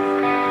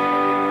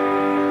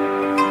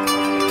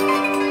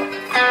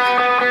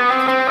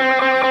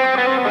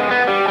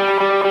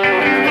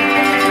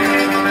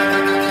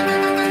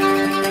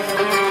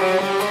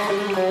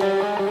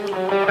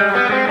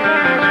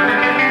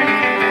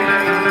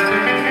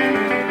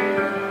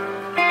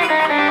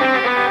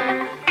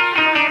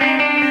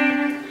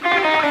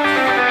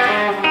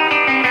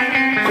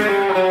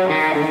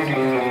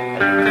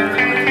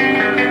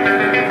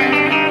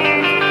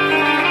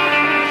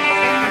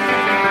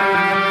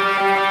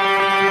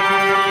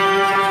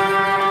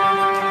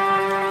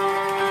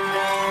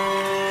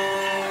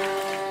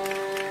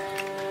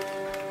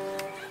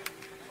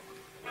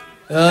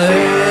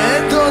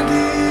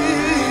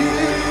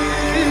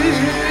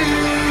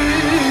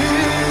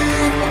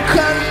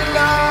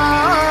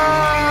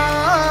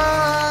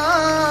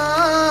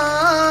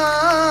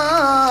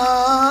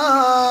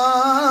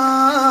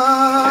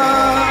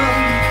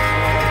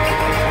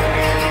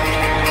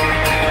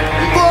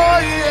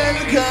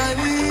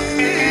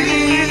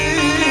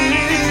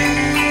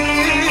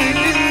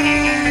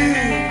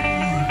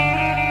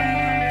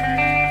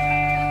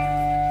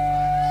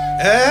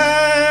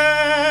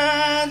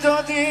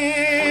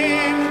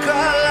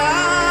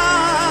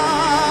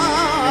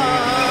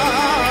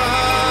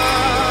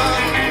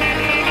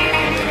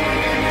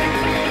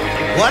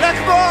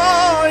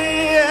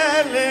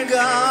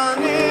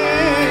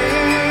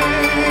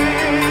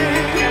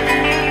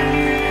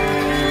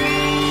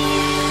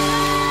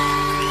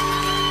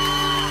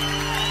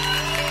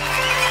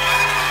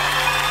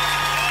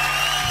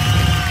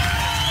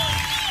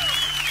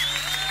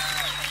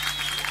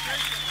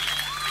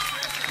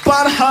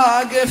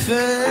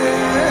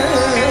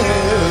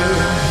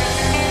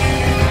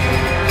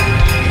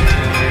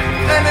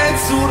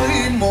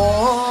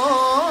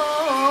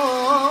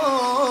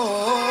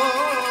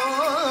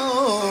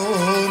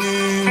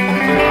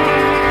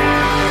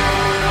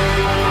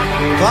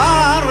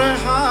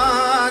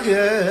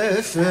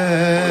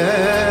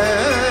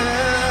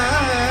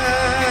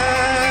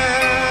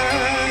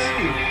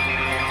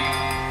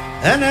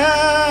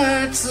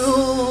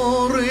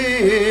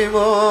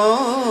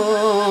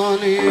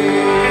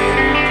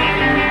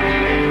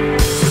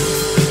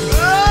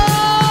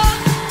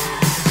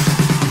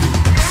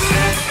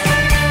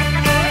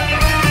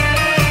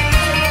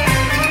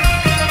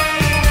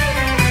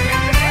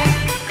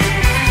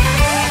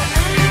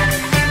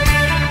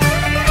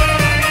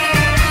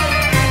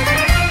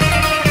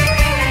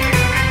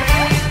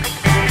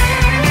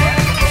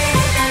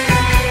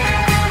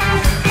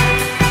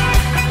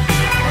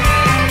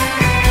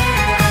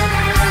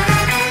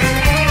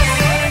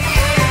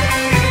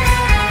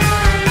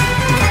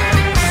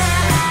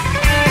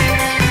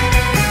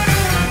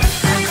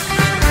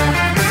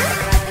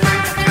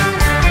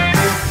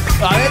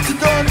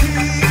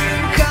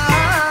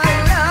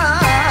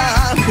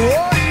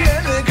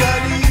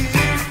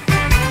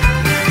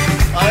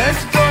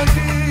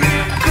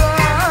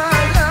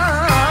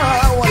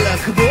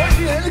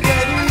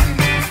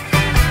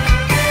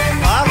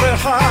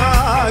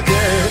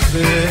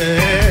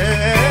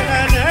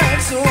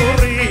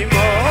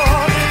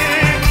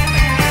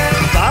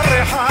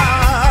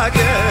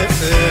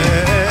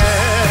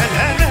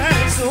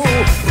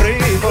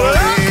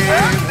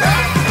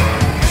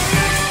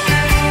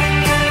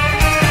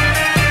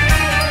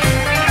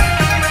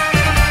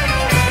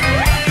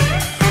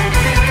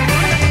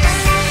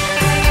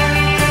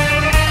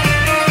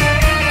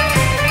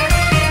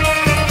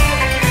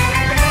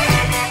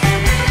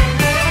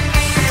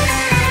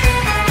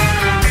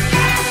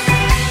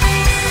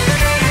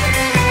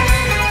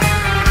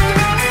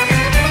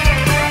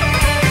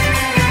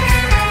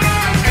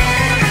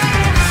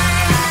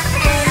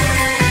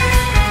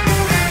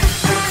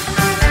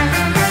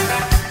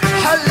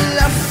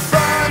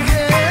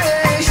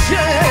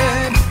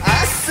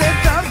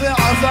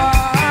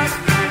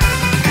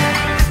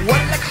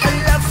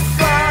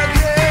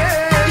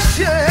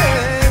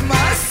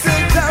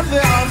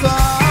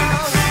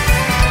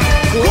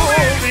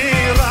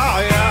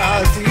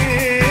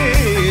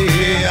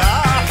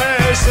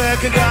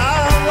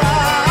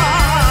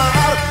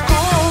 עבר,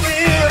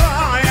 קומי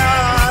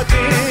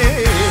רעייתי,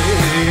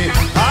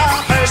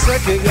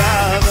 החשק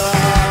גבר.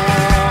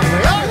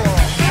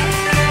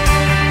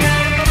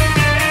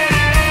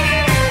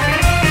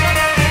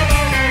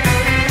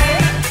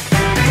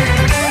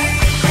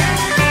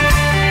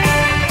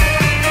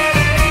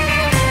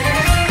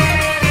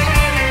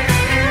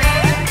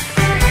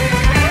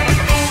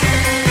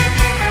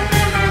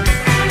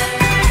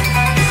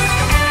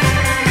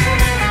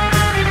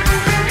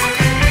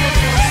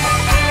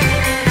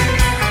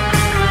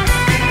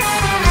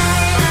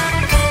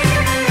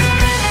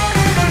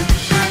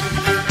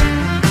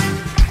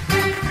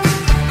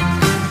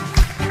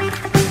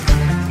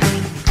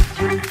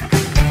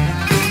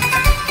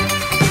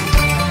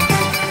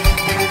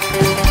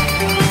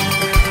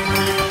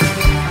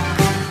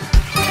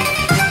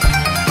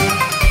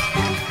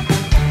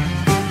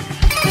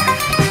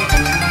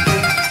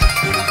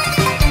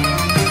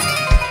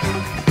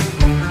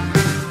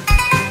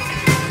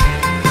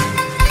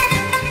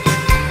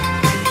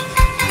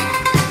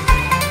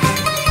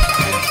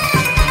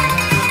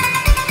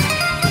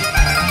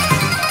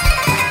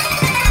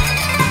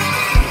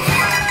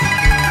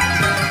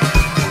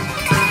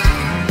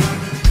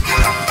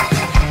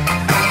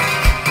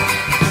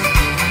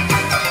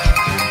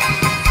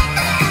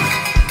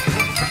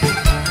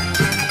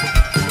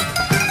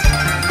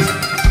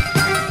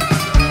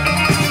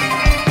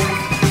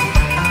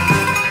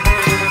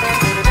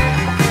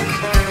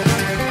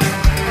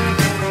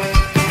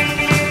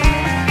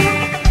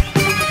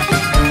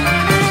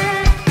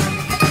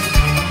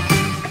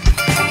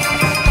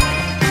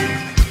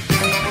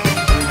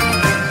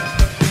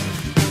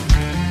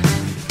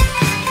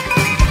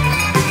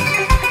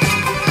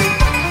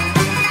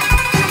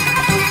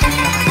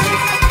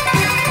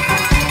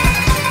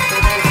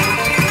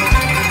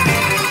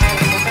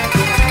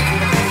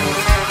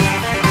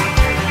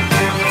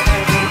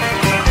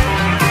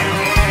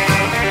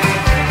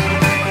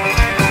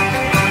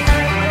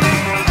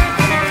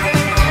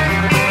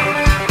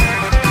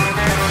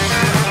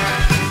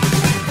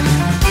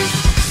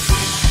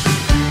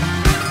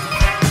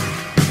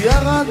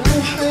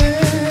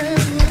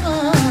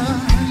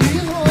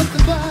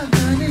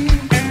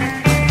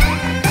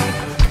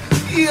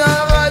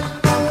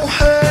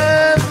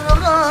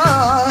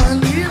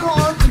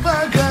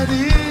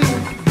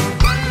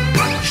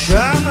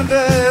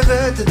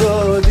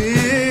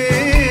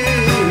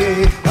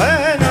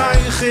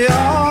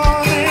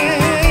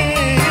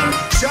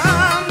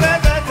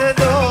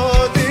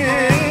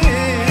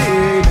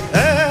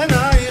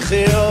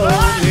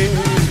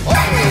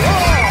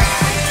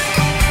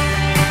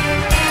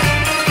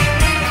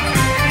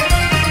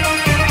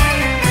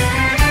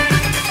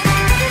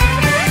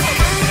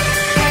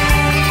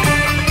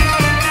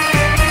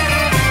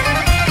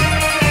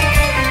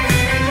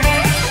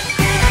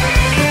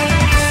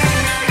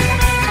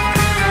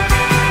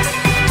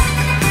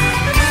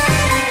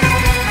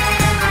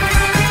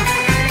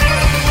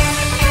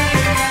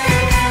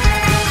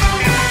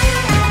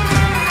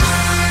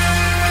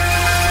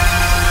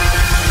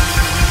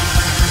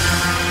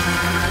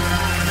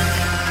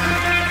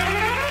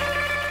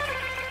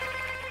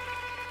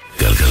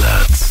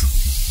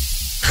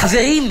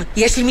 חברים,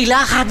 יש לי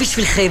מילה אחת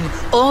בשבילכם,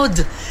 עוד.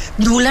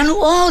 תנו לנו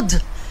עוד.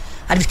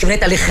 אני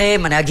מתכוונת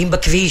עליכם, הנהגים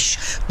בכביש.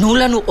 תנו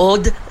לנו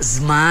עוד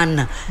זמן.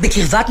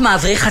 בקרבת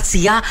מעברי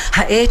חצייה,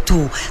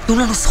 העטו. תנו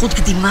לנו זכות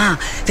קדימה,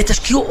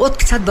 ותשקיעו עוד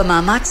קצת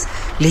במאמץ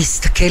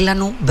להסתכל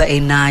לנו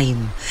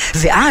בעיניים.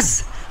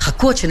 ואז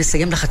חכו עד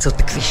שנסיים לחצות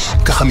בכביש.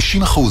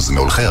 כ-50%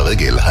 מהולכי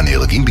הרגל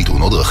הנהרגים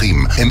בתאונות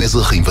דרכים הם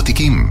אזרחים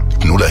ותיקים.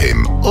 תנו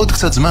להם עוד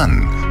קצת זמן.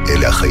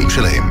 אלה החיים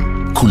שלהם.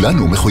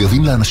 כולנו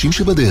מחויבים לאנשים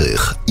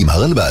שבדרך, עם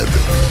הרלב"ד.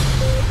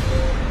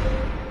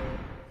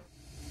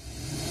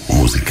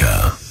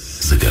 מוזיקה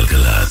זה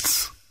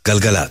גלגלץ.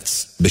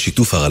 גלגלץ,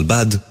 בשיתוף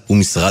הרלב"ד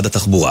ומשרד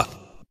התחבורה.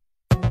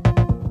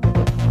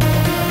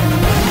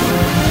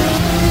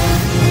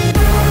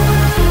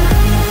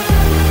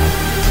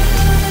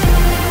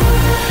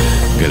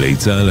 גלי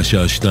צהל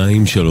השעה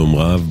 2, שלום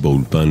רב,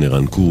 באולפן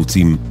ערן קורץ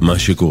עם מה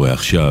שקורה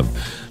עכשיו.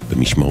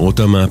 במשמרות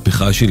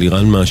המהפכה של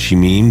איראן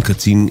מאשימים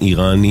קצין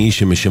איראני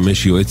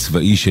שמשמש יועץ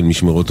צבאי של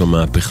משמרות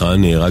המהפכה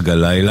נהרג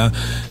הלילה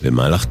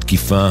במהלך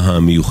תקיפה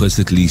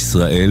המיוחסת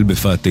לישראל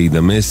בפאתי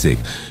דמשק.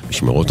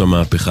 משמרות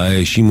המהפכה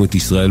האשימו את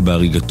ישראל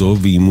בהריגתו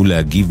ואיימו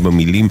להגיב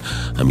במילים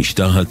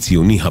המשטר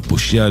הציוני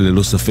הפושע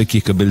ללא ספק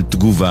יקבל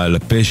תגובה על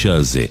הפשע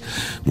הזה.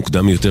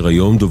 מוקדם יותר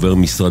היום דובר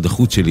משרד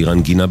החוץ של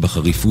איראן גינה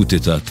בחריפות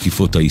את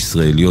התקיפות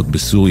הישראליות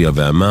בסוריה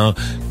ואמר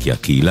כי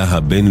הקהילה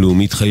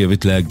הבינלאומית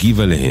חייבת להגיב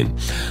עליהן.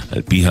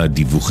 על פי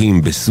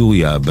הדיווחים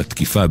בסוריה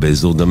בתקיפה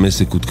באזור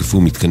דמשק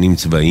הותקפו מתקנים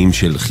צבאיים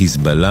של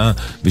חיזבאללה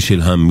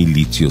ושל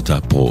המיליציות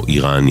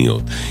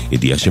הפרו-איראניות.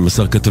 ידיעה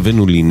שמסר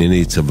כתבנו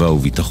לענייני צבא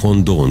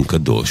וביטחון דורון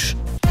קדוש.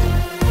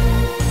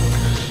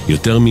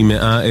 יותר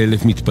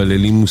מ100,000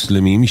 מתפללים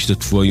מוסלמים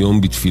השתתפו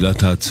היום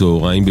בתפילת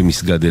הצהריים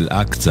במסגד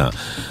אל-אקצה.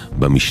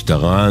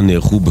 במשטרה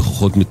נערכו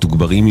בכוחות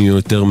מתוגברים עם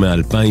יותר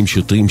מ2,000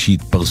 שוטרים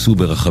שהתפרסו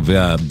ברחבי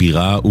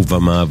הבירה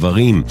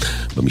ובמעברים.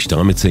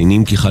 במשטרה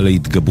מציינים כי חלה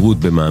התגברות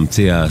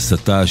במאמצי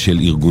ההסתה של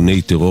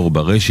ארגוני טרור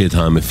ברשת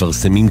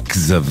המפרסמים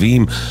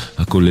כזבים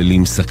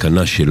הכוללים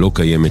סכנה שלא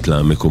קיימת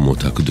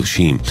למקומות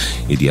הקדושים.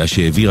 ידיעה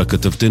שהעבירה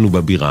כתבתנו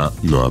בבירה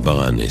נועה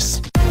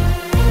ברנס.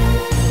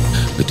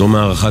 בתום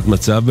הערכת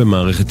מצב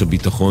במערכת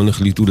הביטחון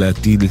החליטו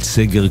להטיל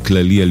סגר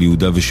כללי על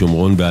יהודה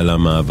ושומרון ועל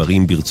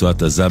המעברים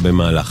ברצועת עזה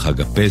במהלך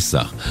חג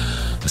הפסח.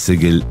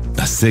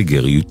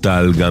 הסגר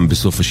יוטל גם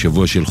בסוף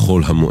השבוע של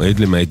חול המועד,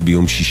 למעט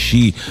ביום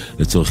שישי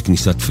לצורך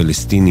כניסת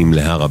פלסטינים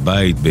להר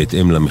הבית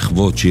בהתאם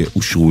למחוות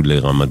שאושרו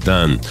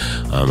לרמדאן.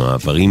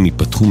 המעברים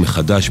ייפתחו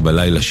מחדש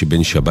בלילה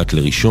שבין שבת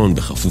לראשון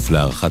בכפוף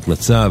להערכת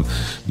מצב,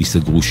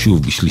 ויסגרו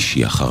שוב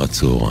בשלישי אחר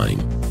הצהריים.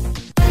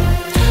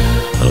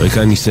 על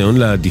רקע הניסיון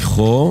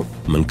להדיחו,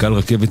 מנכ"ל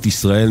רכבת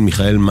ישראל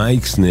מיכאל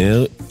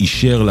מייקסנר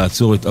אישר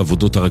לעצור את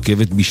עבודות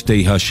הרכבת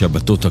בשתי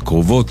השבתות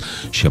הקרובות,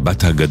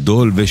 שבת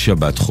הגדול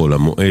ושבת חול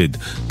המועד.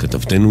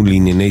 כתבתנו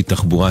לענייני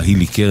תחבורה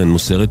הילי קרן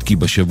מוסרת כי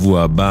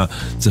בשבוע הבא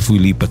צפוי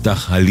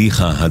להיפתח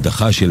הליך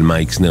ההדחה של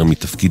מייקסנר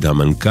מתפקיד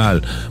המנכ"ל,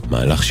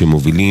 מהלך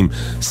שמובילים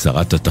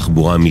שרת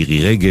התחבורה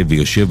מירי רגב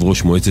ויושב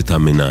ראש מועצת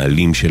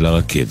המנהלים של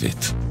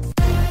הרכבת.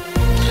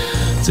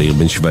 צעיר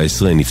בן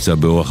 17 נפצע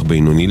באורח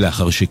בינוני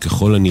לאחר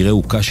שככל הנראה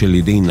הוקש על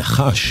ידי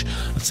נחש.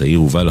 הצעיר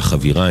הובא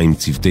לחבירה עם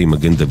צוותי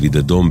מגן דוד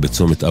אדום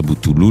בצומת אבו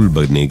טולול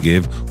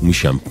בנגב,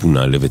 ומשם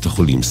פונה לבית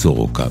החולים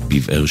סורוקה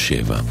בבאר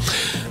שבע.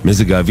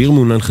 מזג האוויר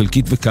מעונן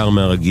חלקית וקר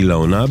מהרגיל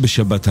לעונה.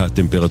 בשבת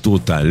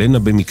הטמפרטורות תעלנה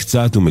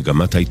במקצת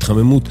ומגמת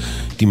ההתחממות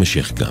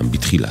תימשך גם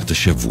בתחילת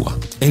השבוע.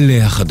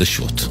 אלה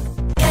החדשות.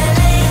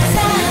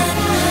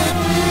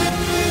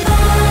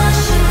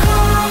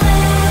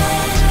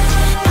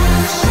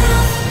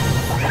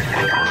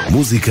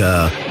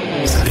 מוזיקה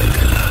זה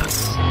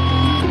גלגלצ.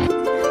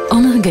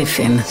 עומר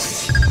גפן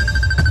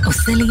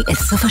עושה לי את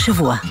סוף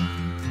השבוע.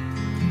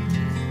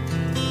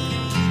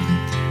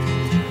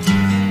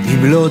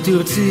 אם לא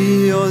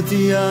תרצי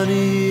אותי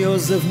אני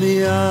עוזב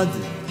מיד,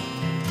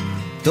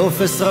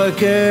 תופס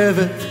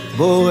רכבת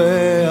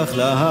בורח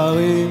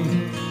להרים.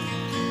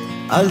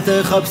 אל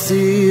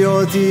תחפשי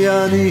אותי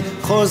אני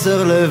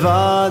חוזר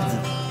לבד,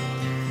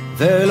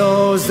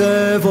 ולא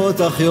עוזב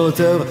אותך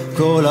יותר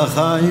כל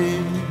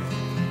החיים.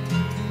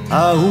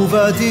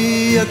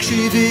 אהובתי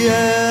יקשיבי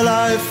אל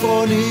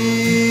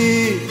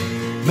העפרוני,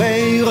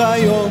 מאיר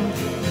היום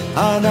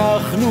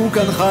אנחנו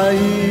כאן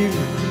חיים.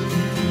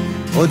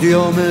 עוד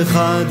יום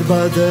אחד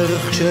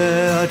בדרך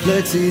כשאת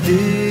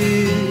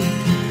לצידי,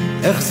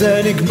 איך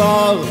זה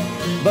נגמר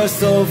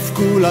בסוף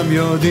כולם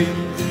יודעים,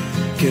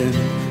 כן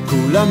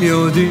כולם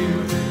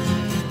יודעים.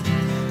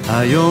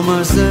 היום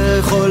הזה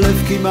חולף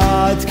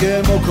כמעט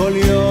כמו כל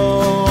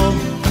יום,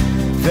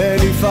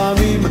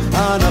 ולפעמים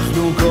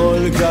אנחנו כל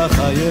כך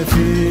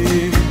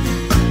עייפים.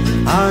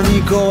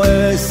 אני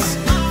כועס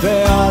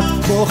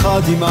ואת בוכה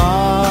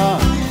דמעה,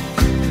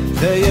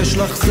 ויש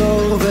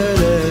לחזור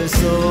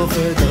ולאסוף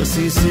את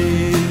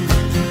הרסיסים.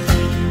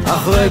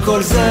 אחרי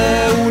כל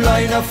זה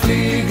אולי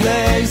נפליג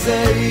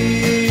לאיזה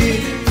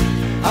עיר,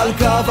 על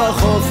קו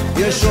החוף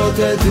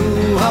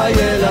ישוטטו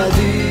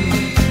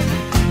הילדים.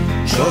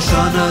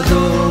 שושן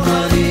אדום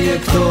אני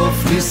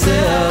אכתוב לי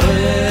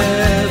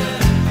שערב,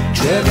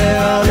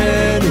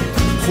 כשמעלינו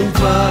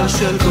חופה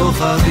של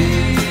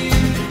כוכבים.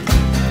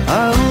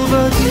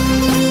 אהובתי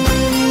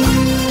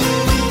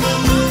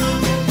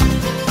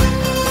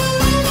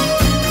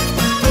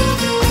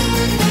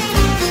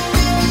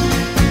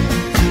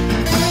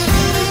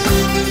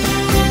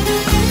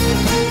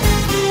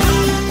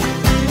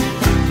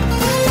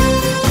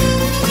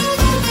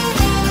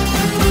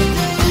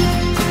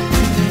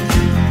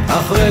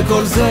אחרי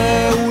כל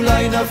זה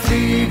אולי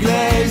נפליג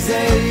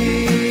לאיזה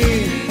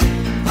עיר,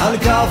 על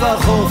קו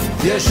החוף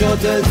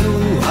ישוטטו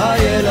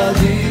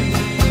הילדים.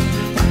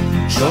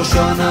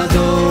 שושן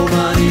אדום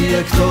אני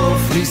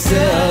אכתוב לי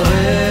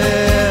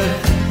שערב,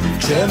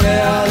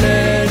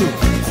 כשמעלינו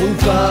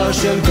חופה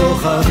של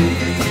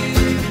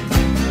כוכבים.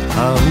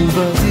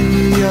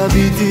 אהובתי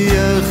הביטי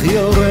איך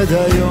יורד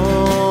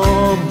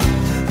היום,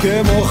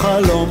 כמו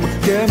חלום,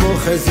 כמו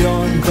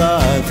חזיון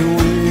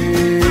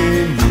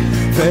קטועים.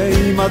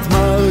 ואם את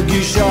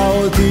מרגישה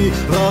אותי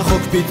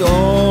רחוק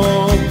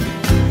פתאום,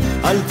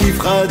 אל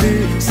תפחדי,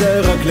 זה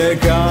רק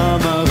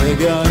לכמה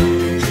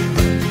רגעים.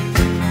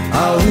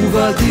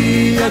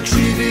 אהובתי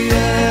יקשיבי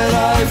אל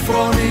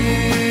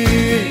העפרוני,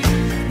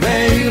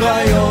 מאיר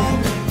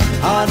היום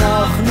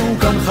אנחנו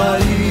כאן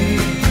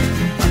חיים.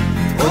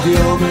 עוד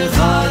יום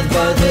אחד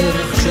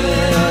בדרך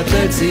שאת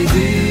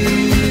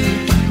לצידי,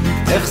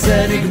 איך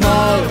זה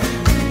נגמר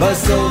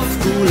בסוף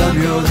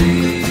כולם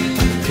יודעים,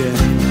 כן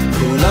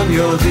כולם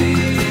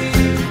יודעים.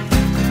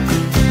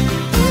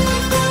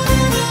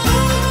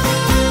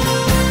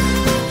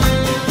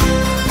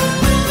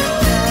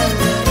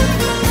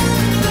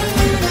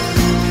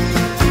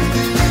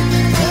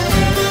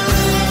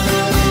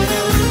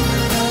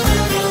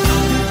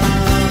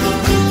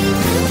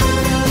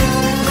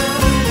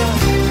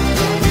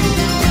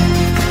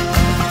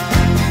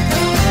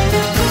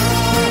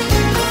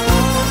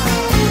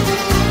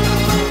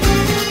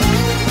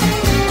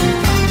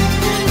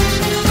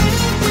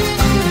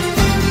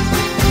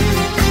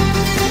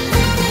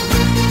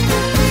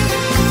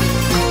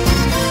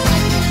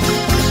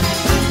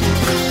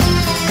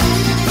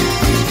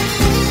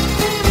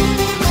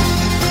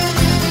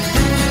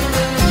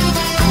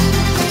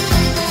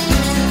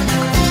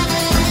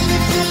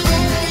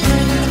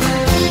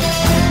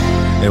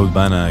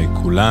 אהוד בנאי,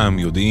 כולם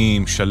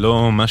יודעים,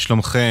 שלום, מה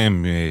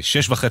שלומכם?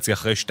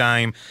 6:30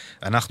 2,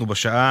 אנחנו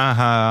בשעה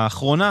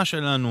האחרונה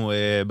שלנו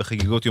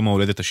בחגיגות יום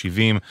ההולדת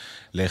ה-70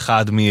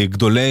 לאחד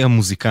מגדולי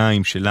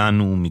המוזיקאים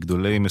שלנו,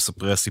 מגדולי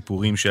מספרי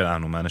הסיפורים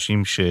שלנו,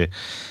 מאנשים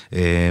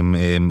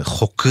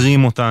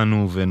שחוקרים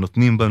אותנו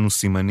ונותנים בנו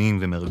סימנים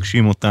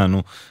ומרגשים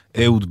אותנו,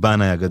 אהוד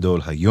בנאי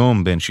הגדול,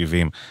 היום בן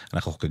 70,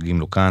 אנחנו חוגגים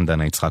לו כאן,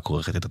 דנה יצחק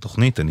עורכת את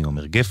התוכנית, אני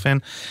עומר גפן.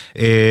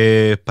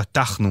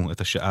 פתחנו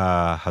את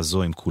השעה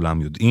הזו עם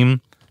כולם יודעים,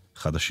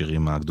 אחד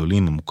השירים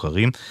הגדולים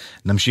המוכרים.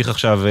 נמשיך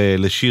עכשיו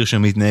לשיר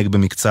שמתנהג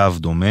במקצב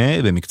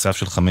דומה, במקצב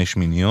של 5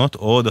 מיניות,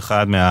 עוד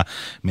אחד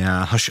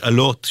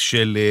מההשאלות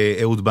של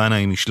אהוד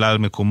בנאי משלל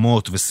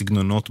מקומות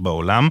וסגנונות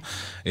בעולם.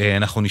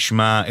 אנחנו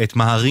נשמע את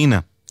מהרינה,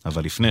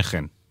 אבל לפני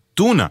כן,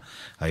 טונה,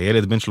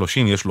 הילד בן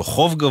 30, יש לו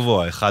חוב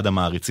גבוה, אחד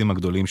המעריצים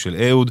הגדולים של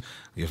אהוד,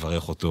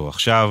 יברך אותו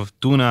עכשיו.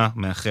 טונה,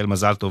 מאחל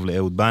מזל טוב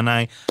לאהוד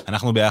בנאי,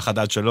 אנחנו ביחד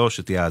עד 3,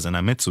 שתהיה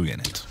האזנה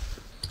מצוינת.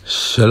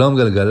 שלום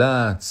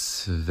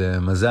גלגלץ,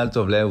 ומזל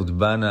טוב לאהוד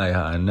בנאי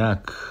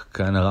הענק,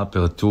 כאן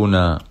הראפר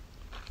טונה,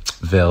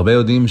 והרבה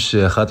יודעים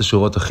שאחת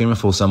השורות הכי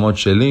מפורסמות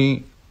שלי,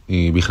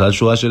 היא בכלל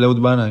שורה של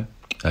אהוד בנאי.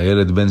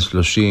 הילד בן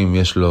 30,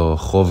 יש לו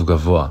חוב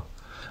גבוה.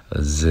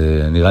 אז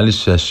נראה לי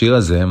שהשיר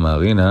הזה,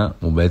 מהרינה,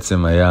 הוא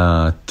בעצם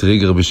היה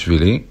טריגר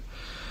בשבילי,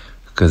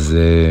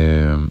 כזה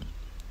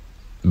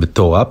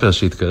בתור ראפר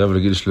שהתקרב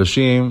לגיל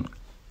 30,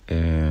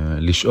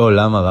 לשאול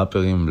למה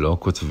ראפרים לא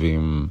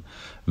כותבים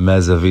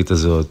מהזווית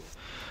הזאת,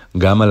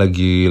 גם על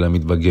הגיל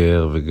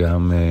המתבגר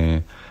וגם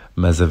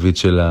מהזווית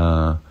של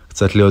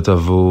קצת להיות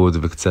אבוד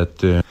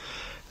וקצת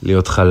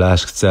להיות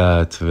חלש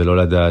קצת ולא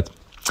לדעת.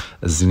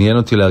 אז עניין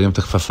אותי להרים את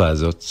הכפפה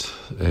הזאת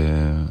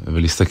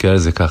ולהסתכל על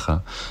זה ככה.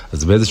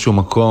 אז באיזשהו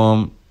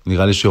מקום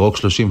נראה לי שרוק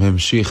 30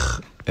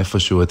 המשיך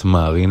איפשהו את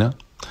מהרינה,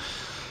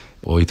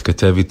 או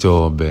התכתב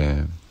איתו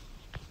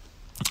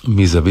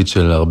מזווית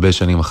של הרבה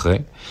שנים אחרי,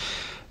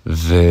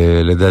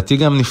 ולדעתי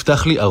גם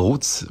נפתח לי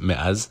ערוץ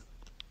מאז,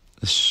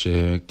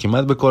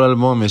 שכמעט בכל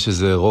אלבום יש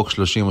איזה רוק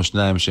 30 או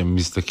 2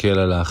 שמסתכל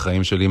על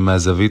החיים שלי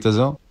מהזווית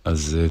הזו.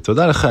 אז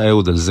תודה לך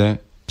אהוד על זה,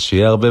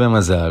 שיהיה הרבה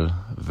במזל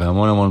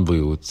והמון המון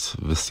בריאות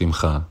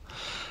ושמחה,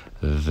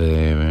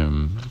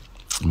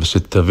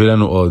 ושתביא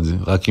לנו עוד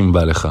רק אם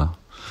בא לך,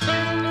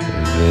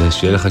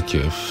 ושיהיה לך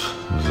כיף,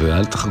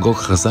 ואל תחגוג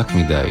חזק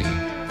מדי,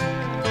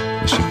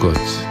 ושיקות.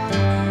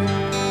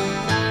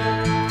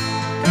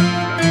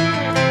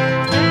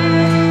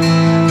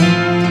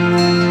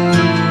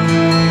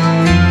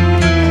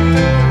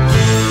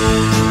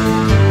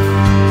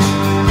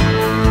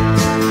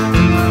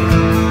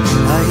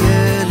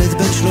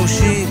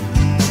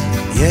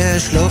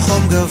 יש לו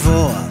חום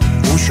גבוה,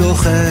 הוא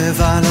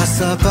שוכב על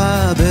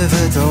הספה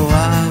בבית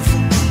הוריו.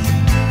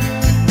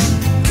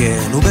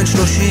 כן, הוא בן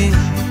 30,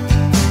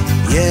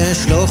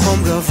 יש לו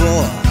חום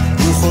גבוה,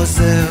 הוא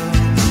חוזר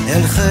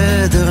אל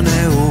חדר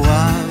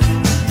נעוריו.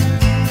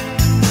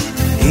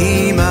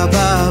 אמא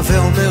באה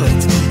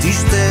ואומרת,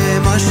 תשתה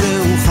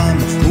משהו חם,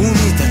 הוא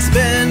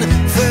מתעצבן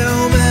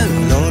ואומר,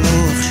 לא,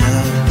 לא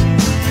עכשיו.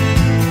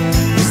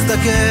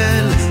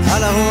 מסתכל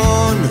על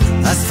ארון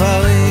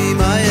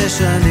הספרים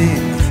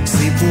הישנים,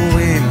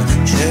 סיפורים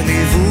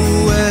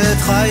שליוו את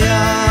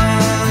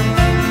חייו.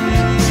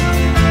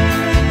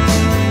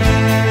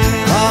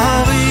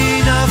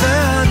 הרינה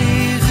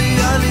ואני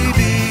חייה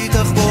ליבי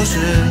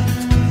תחבושת,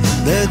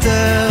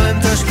 בטרם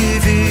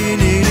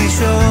תשכיביני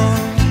לישון,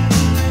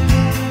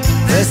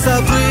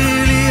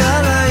 וספרי לי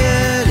על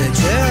הילד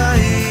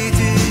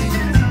שהייתי,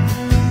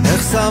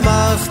 איך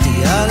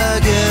שמחתי על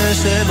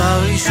הגשם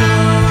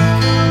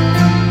הראשון.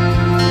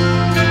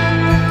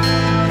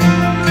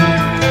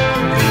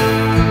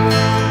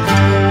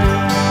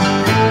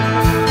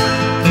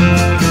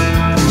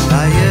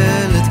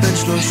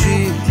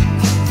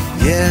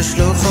 יש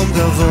לו חום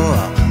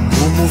גבוה,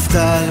 הוא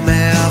מובטל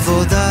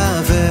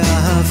מעבודה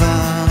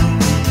ואהבה.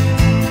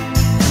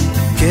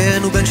 כן,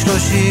 הוא בן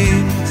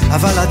 30,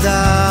 אבל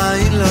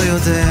עדיין לא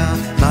יודע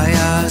מה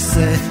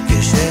יעשה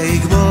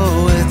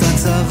כשיגמור את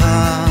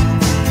הצבא.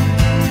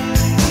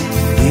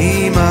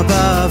 אמא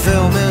באה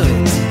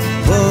ואומרת,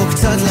 בוא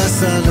קצת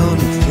לסלון,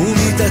 הוא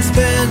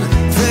מתעצבן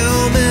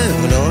ואומר,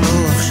 לא,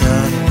 לא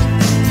עכשיו.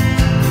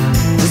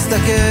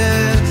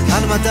 מסתכל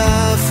על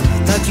מדף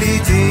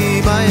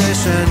תקליטים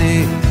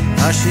הישנים,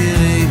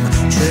 השירים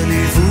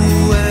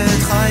שליוו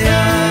את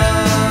חייו.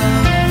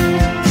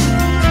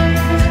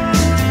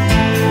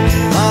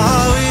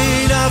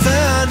 הרינה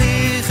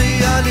ואני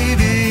חייה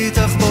ליבי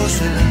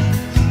תחבושת,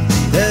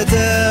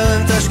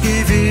 בטרם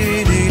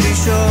תשכיביני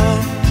לישון,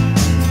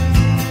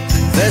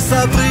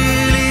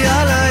 וספרי לי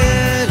על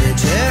הילד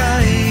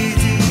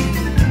שהייתי,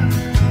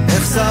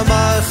 איך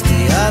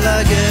שמחתי על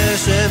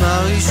הגשם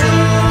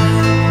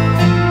הראשון.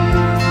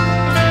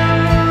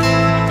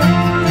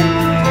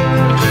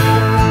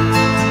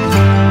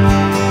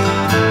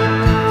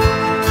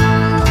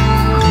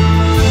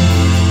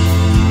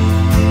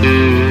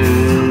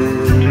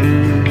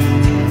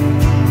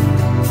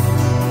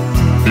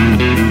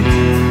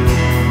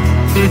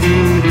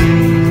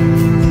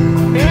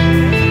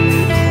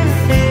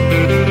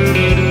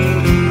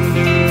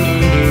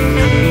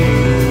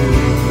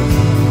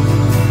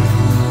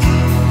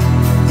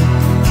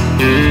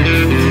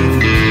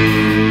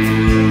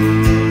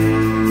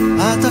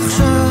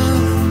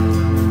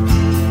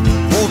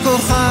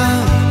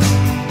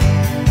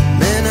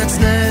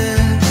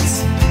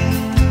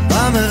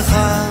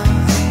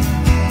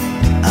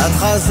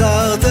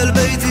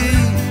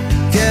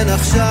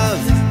 עכשיו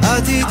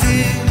את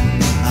איתי,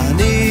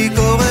 אני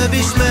קורא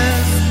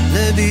בשמך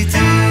לביתי.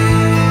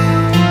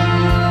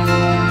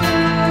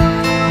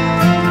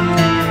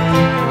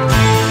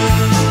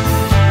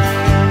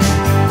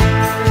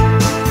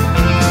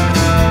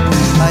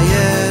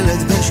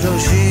 הילד בן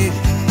 30,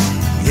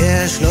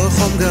 יש לו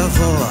חום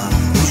גבוה,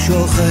 הוא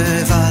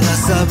שוכב על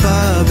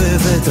הספה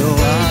בבית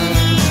הוריו.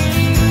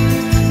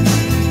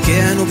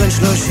 כן, הוא בן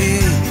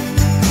 30,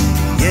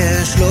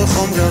 יש לו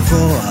חום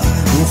גבוה,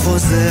 הוא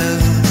חוזר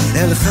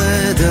אל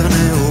חדר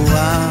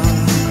נעורה.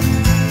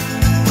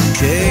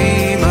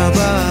 כשאמא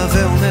באה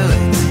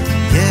ואומרת,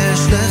 יש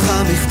לך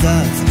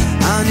מכתב,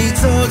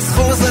 הניצוץ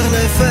חוזר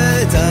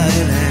לפתע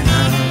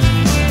אלינה.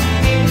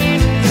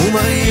 הוא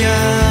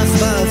מריח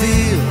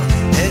באוויר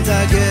את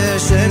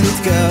הגשם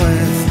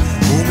מתקרב,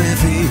 הוא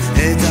מביא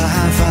את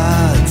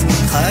אהבת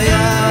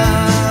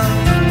חייו.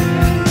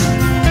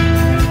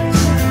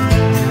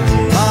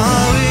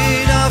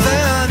 הרינה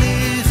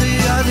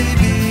והניחי על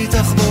ליבי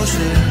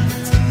תחבושת,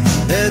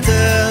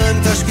 בטרם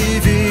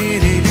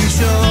תשכיביני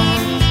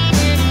לישון,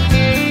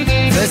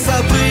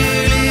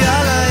 וספרי לי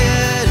על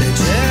הילד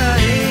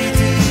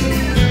שהייתי,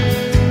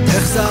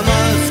 איך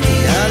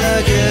שמחתי על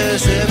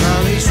הגשם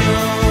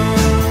הראשון.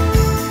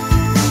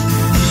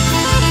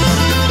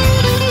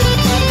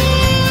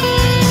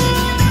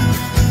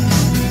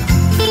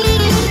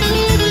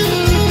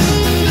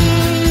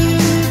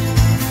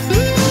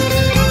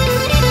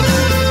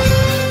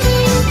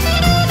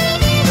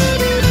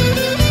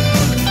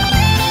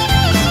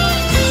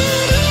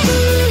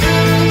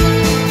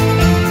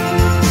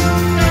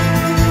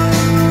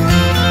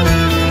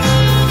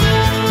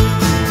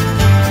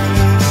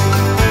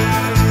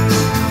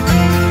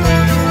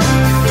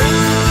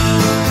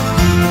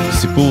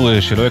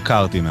 סיפור שלא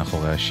הכרתי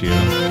מאחורי השיר.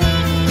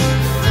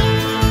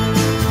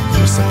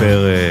 הוא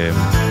מספר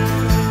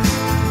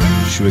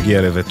שהוא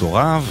הגיע לבית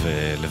הוריו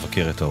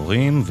לבקר את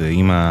ההורים,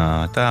 ואמא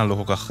הייתה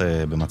לא כל כך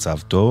במצב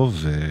טוב,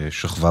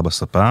 ושכבה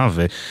בספה,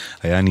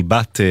 והיה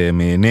ניבט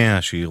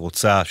מעיניה שהיא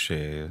רוצה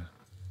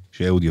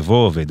שאהוד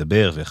יבוא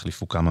וידבר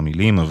ויחליפו כמה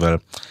מילים, אבל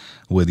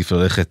הוא עדיף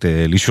ללכת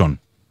לישון.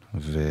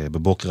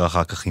 ובבוקר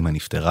אחר כך אמא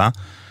נפטרה,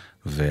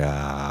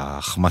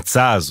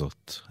 וההחמצה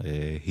הזאת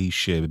היא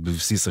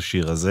שבבסיס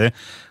השיר הזה,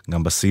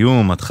 גם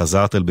בסיום, את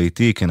חזרת אל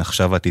ביתי, כן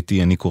עכשיו את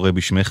איתי, אני קורא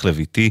בשמך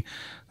לביתי.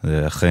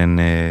 אכן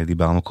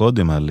דיברנו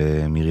קודם על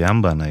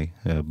מרים בנאי,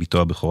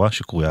 ביתו הבכורה,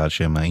 שקרויה על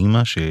שם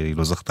האמא, שהיא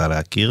לא זכתה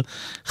להכיר.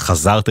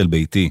 חזרת אל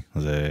ביתי,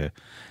 זו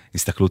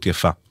הסתכלות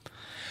יפה.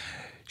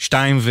 2:14,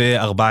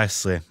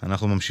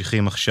 אנחנו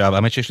ממשיכים עכשיו.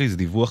 האמת שיש לי איזה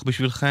דיווח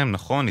בשבילכם,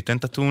 נכון? ניתן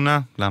את התאונה?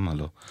 למה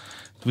לא?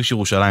 כביש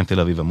ירושלים תל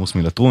אביב עמוס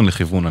מלטרון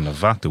לכיוון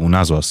ענבה,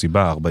 תאונה זו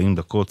הסיבה, 40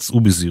 דקות,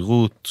 סעו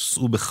בזהירות,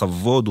 סעו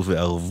בכבוד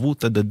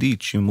ובערבות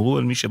הדדית, שמרו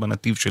על מי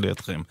שבנתיב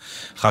שלידכם.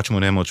 1-800-891-8,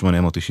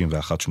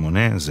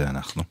 זה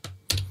אנחנו.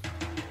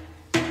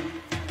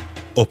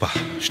 אופה,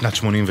 שנת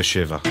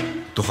 87,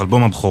 תוך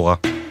אלבום הבכורה.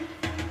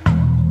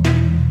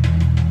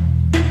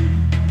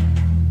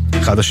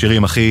 אחד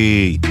השירים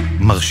הכי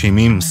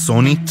מרשימים,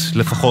 סונית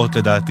לפחות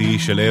לדעתי,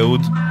 של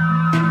אהוד.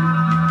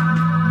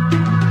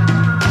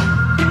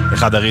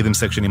 אחד הרידם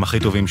סקשנים הכי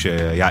טובים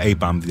שהיה אי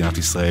פעם במדינת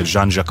ישראל,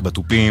 ז'אן ז'ק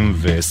בטופים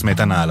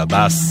וסמטנה על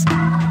הבאס.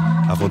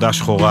 עבודה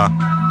שחורה,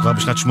 כבר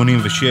בשנת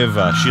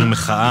 87, שיר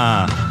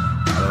מחאה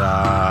על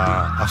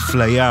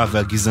האפליה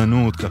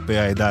והגזענות כלפי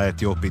העדה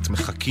האתיופית.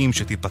 מחכים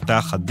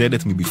שתיפתח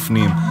הדלת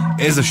מבפנים,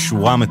 איזה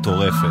שורה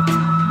מטורפת.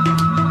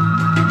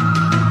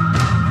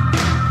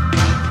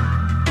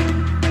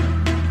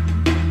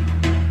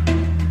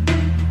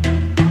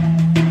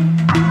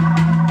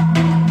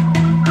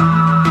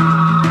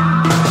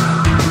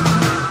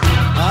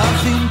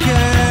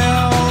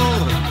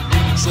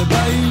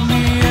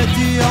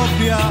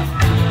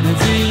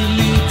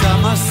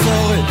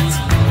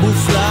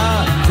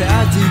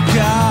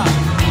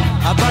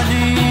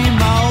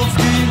 הבנים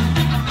העובדים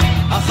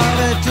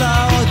אחרת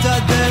לאות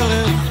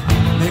הדרך,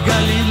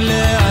 מגלים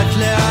לאט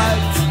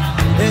לאט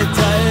את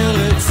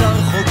הארץ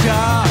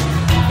הרחוקה.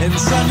 הם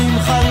שנים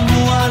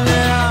חלמו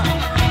עליה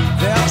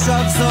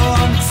ועכשיו זו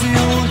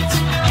המציאות,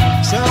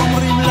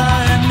 שאומרים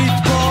להם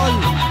לטבול,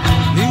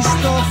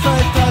 לשטוף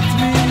את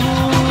התמימות.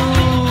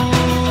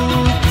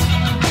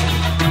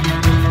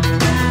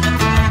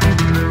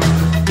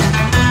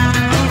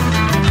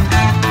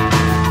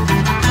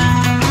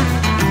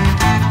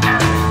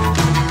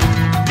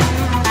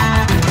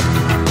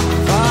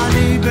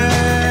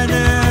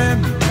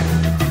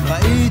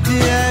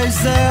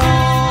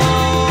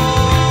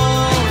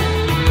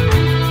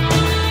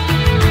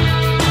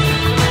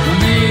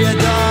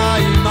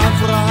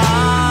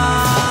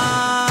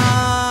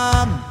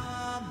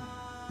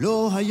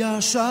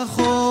 היה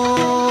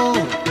שחור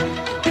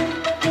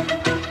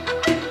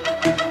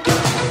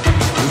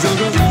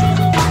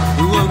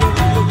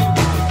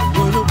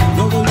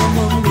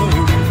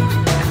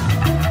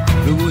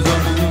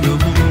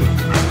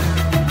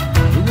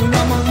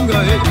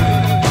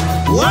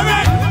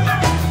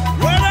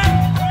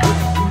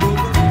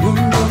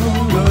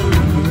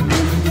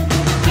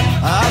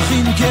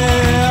אחים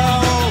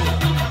כאור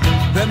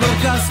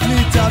במרכז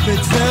קליטה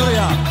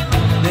בטבריה,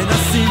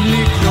 מנסים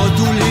לקנות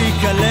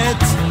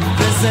ולהיקלט,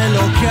 וזה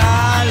לא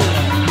קל.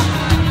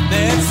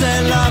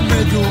 מאצל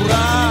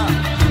המדורה,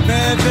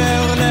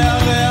 מעבר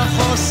להרי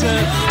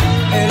החושך,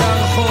 אל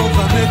הרחוב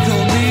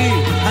המקומי,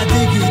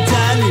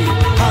 הדיגיטלי,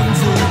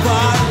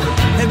 המבולבל.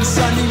 הם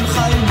שנים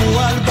חלמו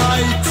על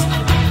בית,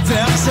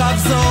 ועכשיו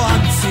זו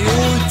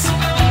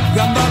המציאות.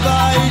 גם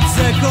בבית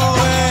זה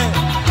קורה,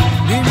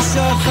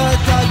 נמשכת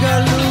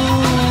הגלות.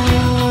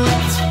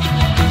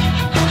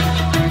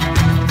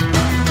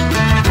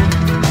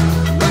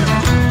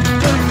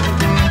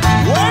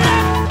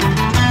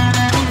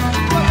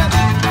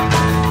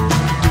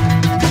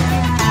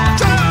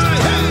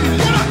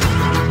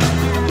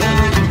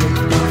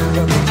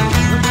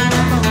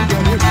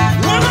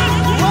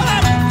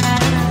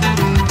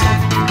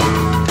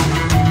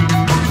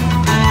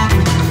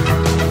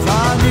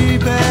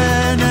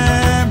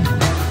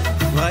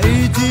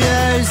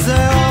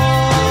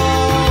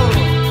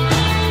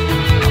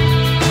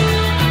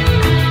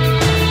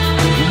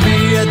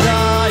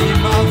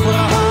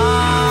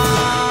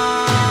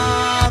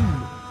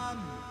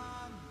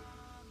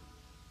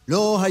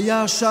 לא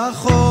היה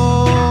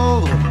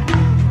שחור,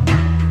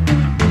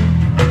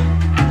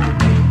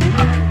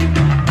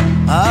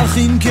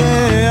 האחים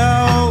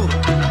כאור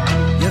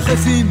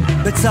יחפים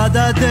בצד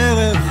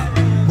הדרך,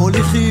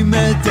 מוליכים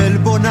את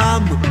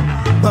אלבונם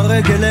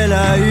ברגל אל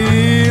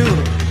העיר.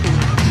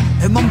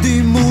 הם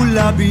עומדים מול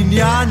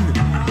הבניין,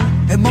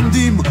 הם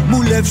עומדים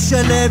מול לב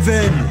של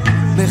אבן,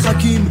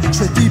 מחכים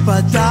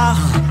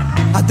שתיפתח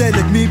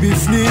הדלת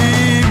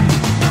מבפנים.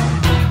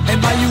 הם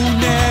היו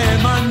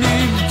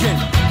נאמנים, כן,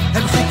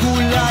 הם חיכו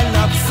לה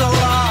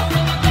לבשורה,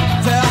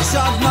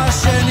 ועכשיו מה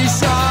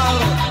שנשאר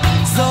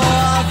זו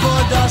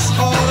עבודה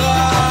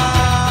שחורה.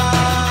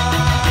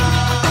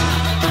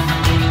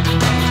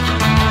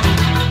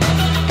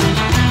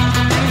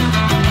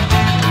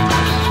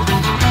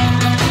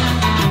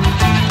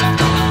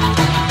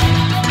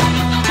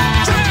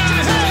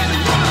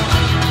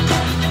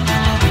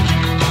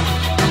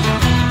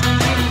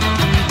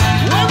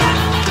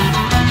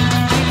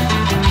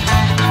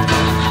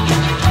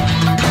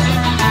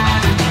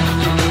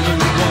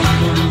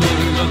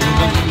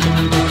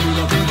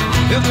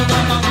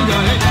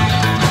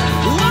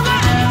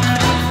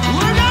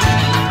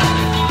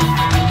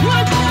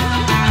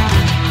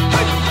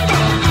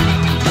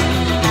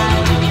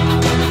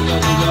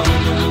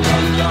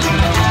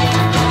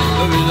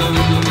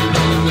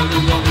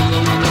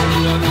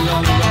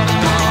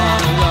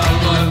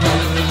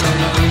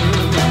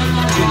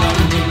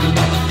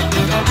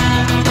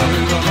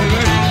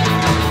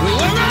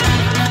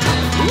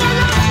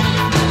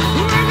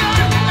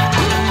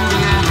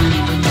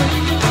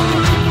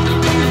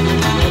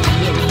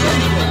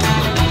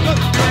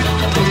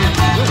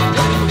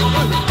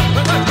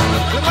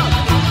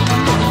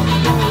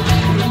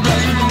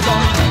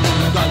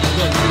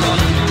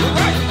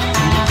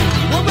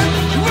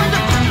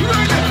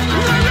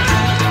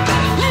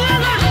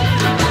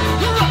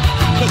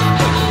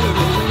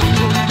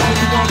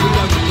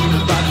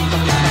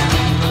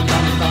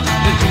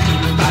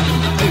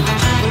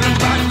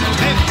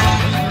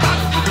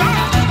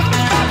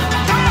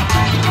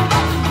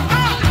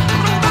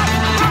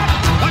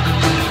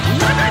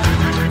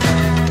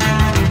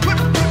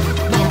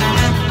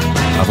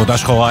 עבודה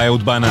שחורה,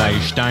 אהוד בנאי,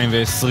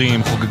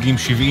 2:20, חוגגים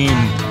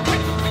 70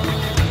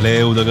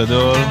 לאהוד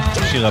הגדול.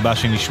 שיר הבא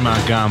שנשמע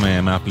גם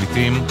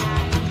מהפליטים.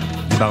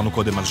 דיברנו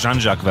קודם על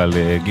ז'אן-ז'אק ועל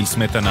גיל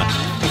סמטנה,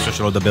 אני חושב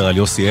שלא לדבר על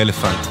יוסי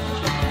אלפנט,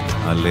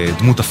 על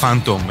דמות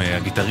הפנטום,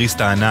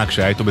 הגיטריסט הענק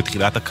שהיה איתו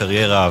בתחילת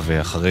הקריירה,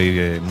 ואחרי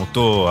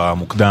מותו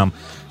המוקדם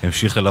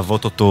המשיך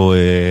ללוות אותו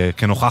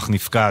כנוכח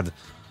נפקד.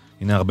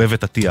 הנה ערבב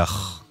את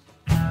התיח,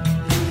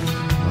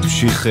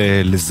 ממשיך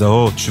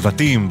לזהות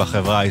שבטים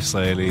בחברה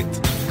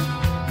הישראלית.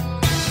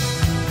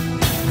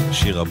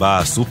 שיר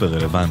הבא סופר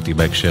רלוונטי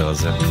בהקשר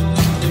הזה.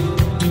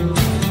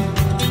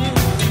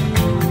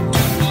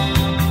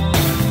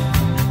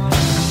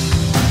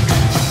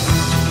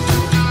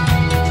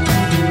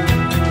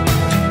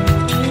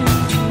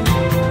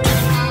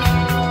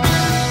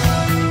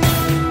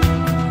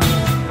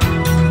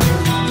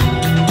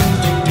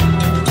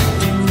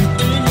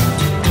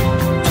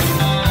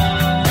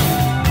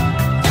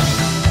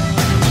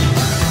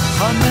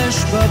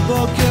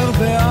 בבוקר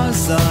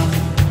בעזה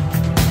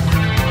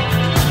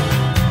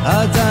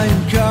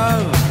עדיין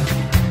קר,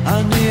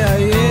 אני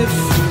עייף,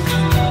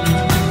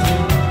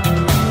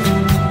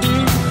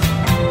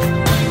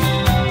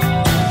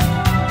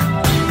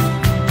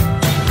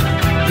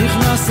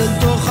 נכנס אל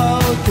תוך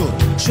האוטו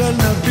של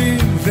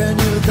נבים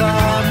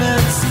ונרדם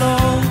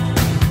אצלו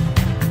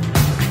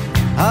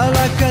על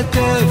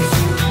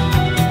הכתף,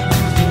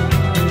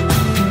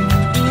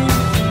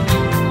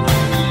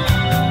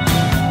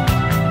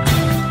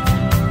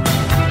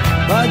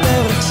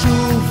 בדרך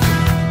שוב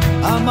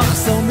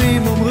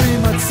המחסומים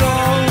אומרים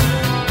עצור,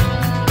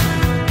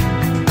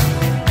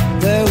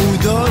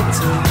 תעודות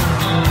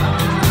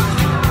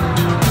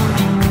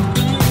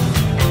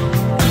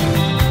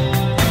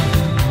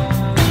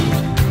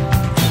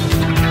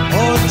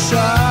עוד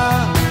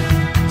שעה,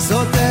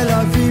 זאת תל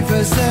אביב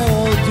וזה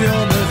עוד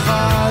יום אחד.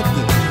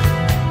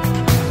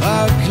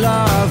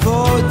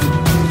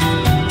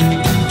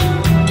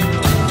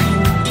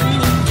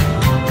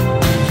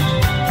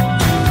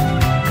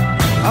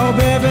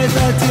 ערבבת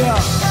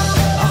עטיח,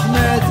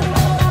 אחמד,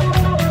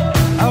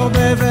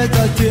 ערבבת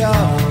עטיח,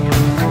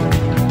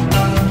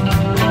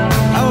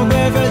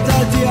 ערבבת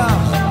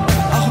עטיח,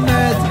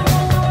 אחמד,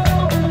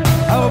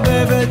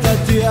 ערבבת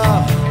עטיח.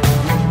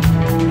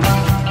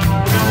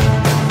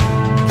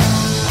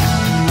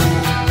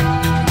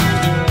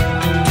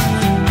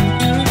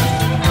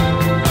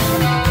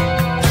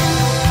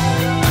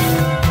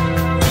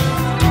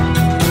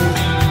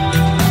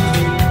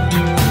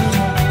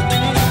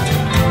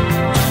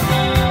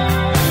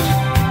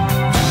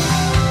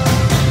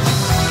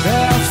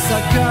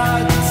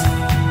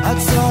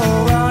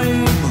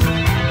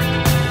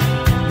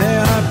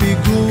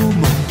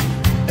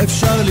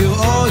 אפשר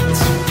לראות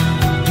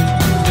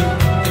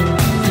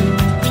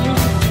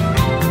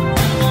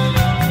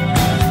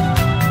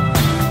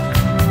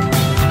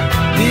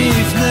מי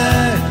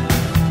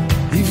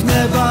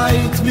יבנה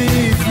בית, מי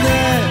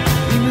יבנה,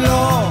 אם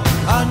לא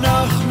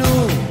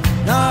אנחנו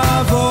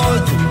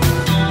נעבוד.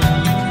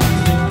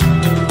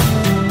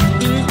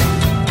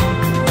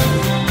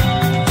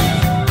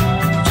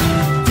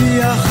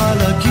 תיח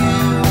על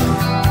הקיר,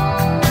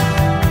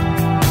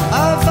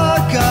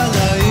 אבק על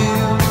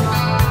העיר,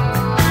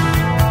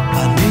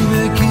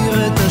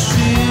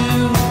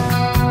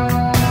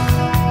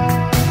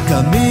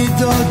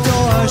 תמיד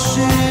אותו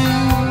השיר.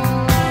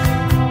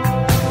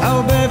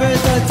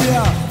 ערבבת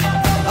עטיח,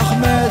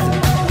 אחמד,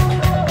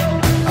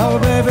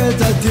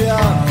 ערבבת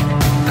עטיח,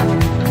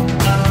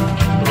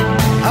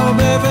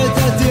 ערבבת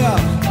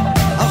עטיח,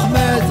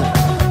 אחמד,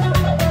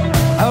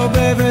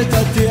 ערבבת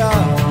עטיח,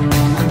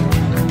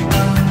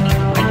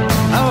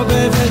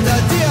 ערבבת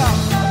עטיח,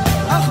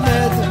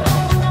 אחמד,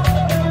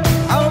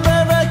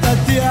 ערבבת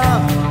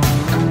עטיח,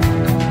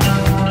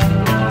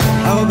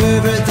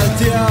 ערבבת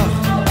עטיח,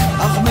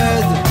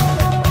 אחמד,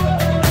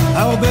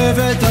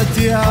 ערבבת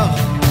עטיח.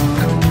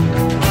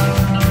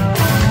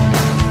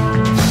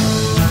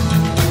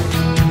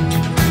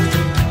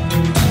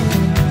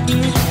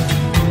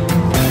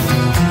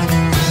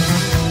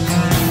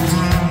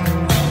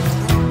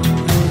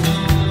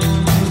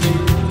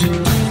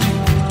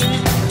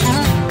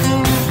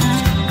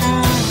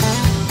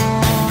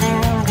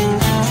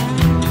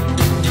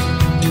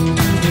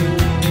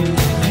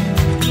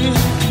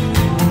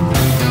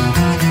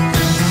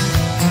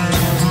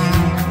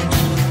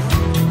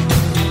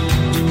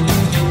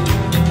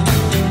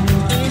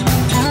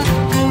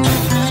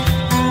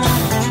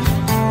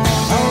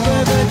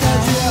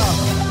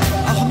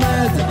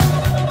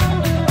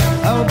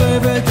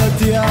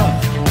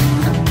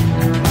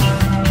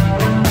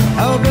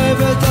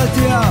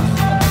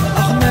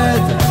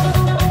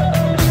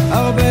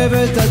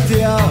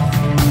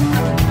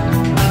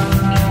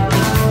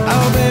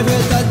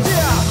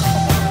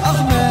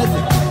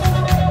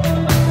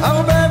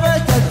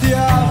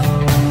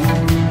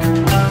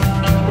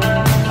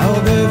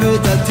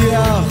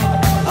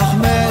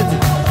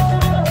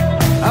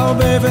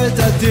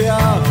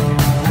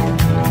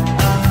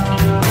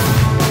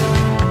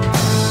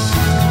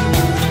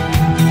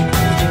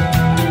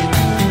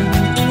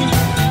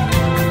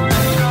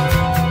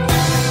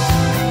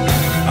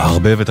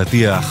 ערבבת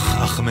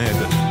עטיח, אחמד.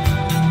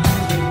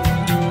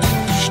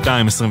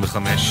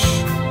 2:25.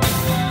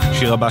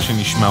 שיר הבא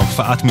שנשמע,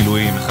 הופעת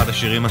מילואים, אחד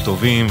השירים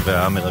הטובים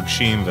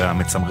והמרגשים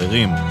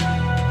והמצמררים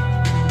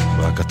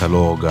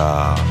בקטלוג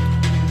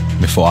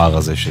המפואר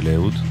הזה של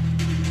אהוד.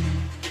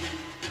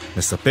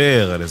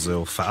 מספר על איזו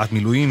הופעת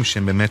מילואים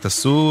שהם באמת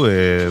עשו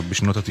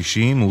בשנות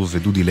ה-90, הוא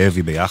ודודי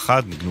לוי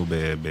ביחד, ניגנו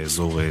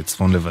באזור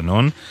צפון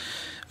לבנון,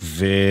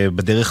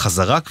 ובדרך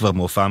חזרה כבר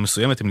מהופעה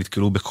מסוימת הם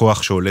נתקלו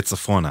בכוח שעולה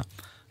צפונה.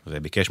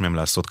 וביקש מהם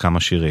לעשות כמה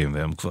שירים,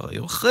 והם כבר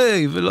היו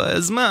אחרי, ולא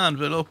היה זמן,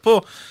 ולא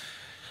פה.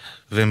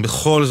 והם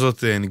בכל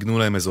זאת ניגנו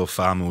להם איזו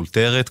הופעה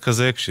מאולתרת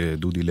כזה,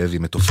 כשדודי לוי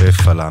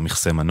מתופף על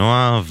המכסה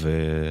מנוע,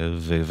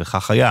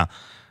 וכך היה.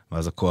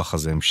 ואז הכוח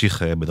הזה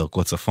המשיך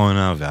בדרכו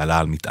צפונה, ועלה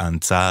על מטען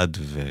צד,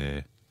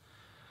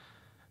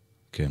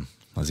 כן.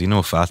 אז הנה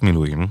הופעת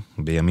מילואים,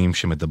 בימים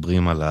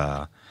שמדברים על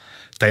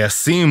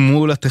הטייסים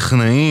מול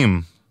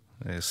הטכנאים,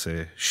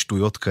 איזה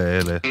שטויות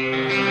כאלה.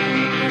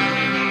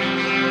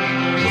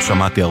 לא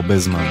שמעתי הרבה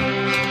זמן.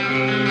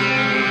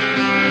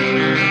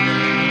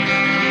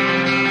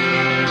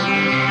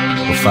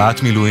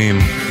 הופעת מילואים,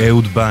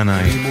 אהוד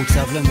בנאי.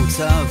 ממוצב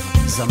למוצב,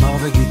 זמר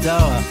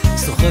וגיטרה,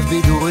 סוחב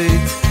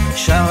בידורית,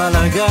 שר על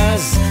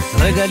ארגז,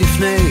 רגע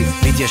לפני,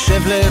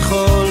 מתיישב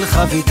לאכול,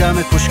 חביתה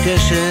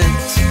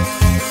מקושקשת.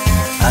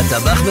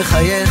 הטבח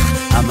מחייך,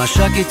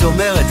 המשקית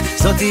אומרת,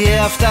 זאת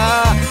תהיה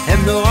הפתעה,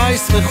 הם נורא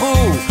ישמחו,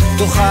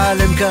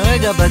 תאכל הם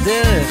כרגע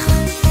בדרך.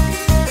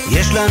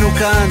 יש לנו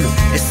כאן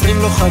 20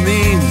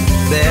 לוחמים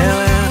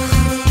בערך.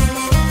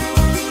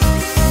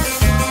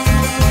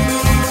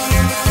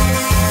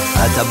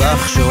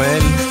 הטבח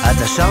שואל,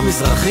 אתה שר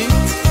מזרחית?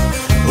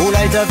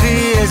 אולי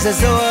תביא איזה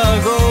זוהר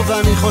גוב,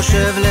 אני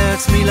חושב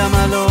לעצמי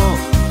למה לא,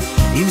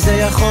 אם זה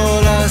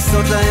יכול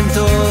לעשות להם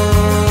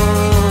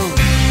טוב.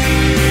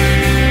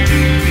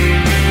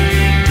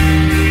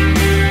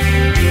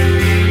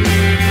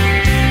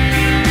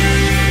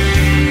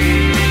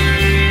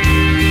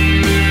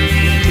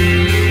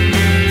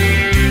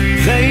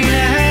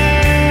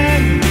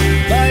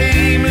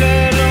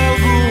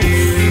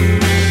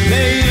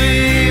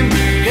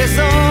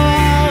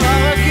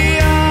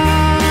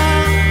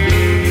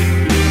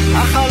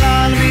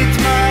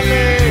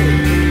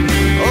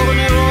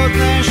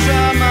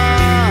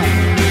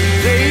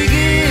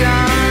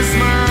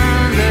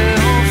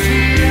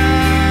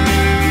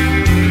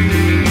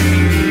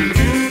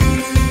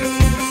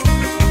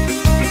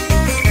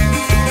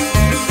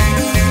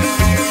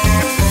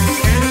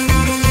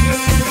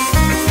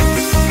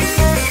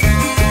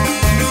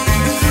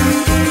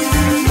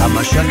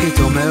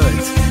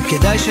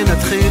 כדאי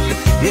שנתחיל,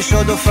 יש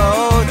עוד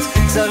הופעות,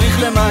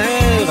 צריך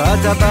למהר.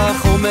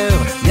 הטבח אומר,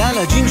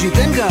 יאללה ג'ינג'י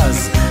תן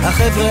גז,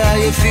 החבר'ה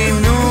עייפים,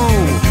 נו,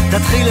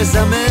 תתחיל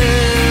לזמר.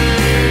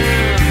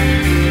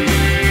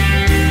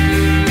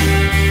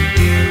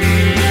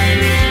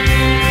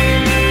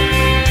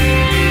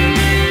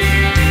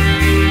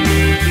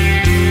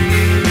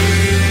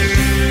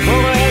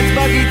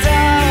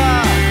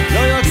 בגיטרה, לא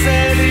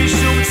יוצא לי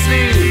שום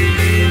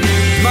צליל,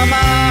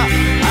 דממה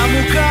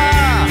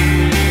עמוקה,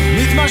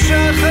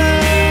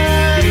 מתמשכת,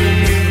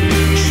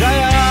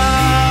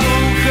 שיירה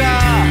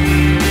ארוכה,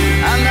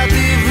 על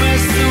נתיב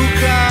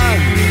מסוכן,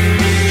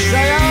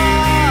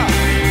 שיירה,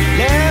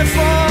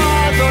 לאיפה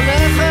את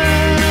הולכת?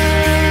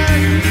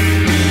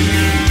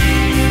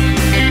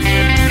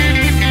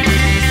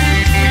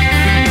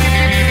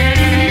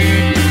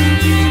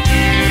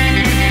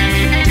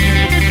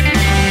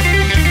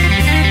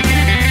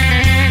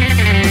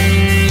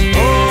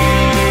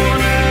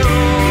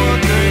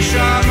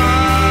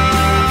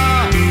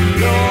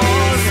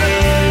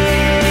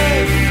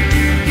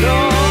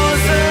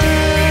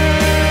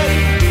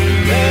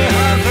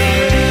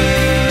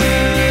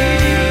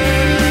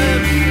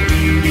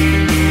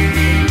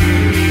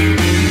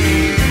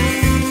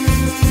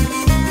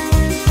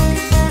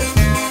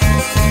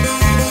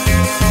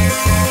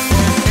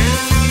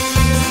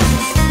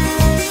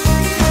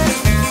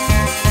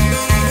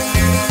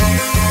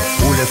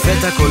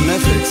 הכל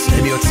נפץ,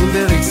 הם יוצאים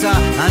בריצה,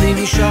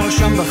 אני נשאר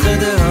שם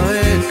בחדר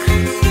הריק.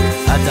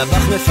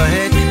 הטבח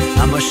מפהק,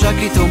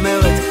 המשקית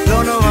אומרת,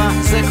 לא נורא,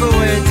 זה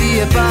קורה,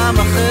 תהיה פעם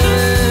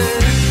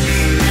אחרת.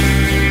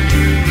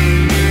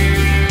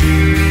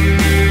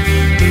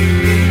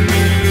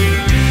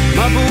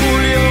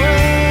 מבול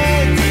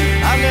יורד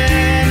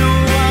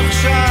עלינו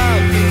עכשיו,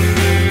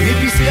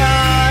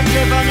 מפסקת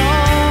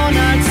לבנון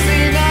עד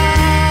סיני,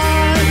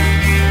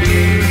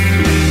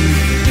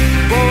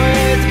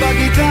 בועט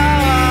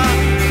בגיטרה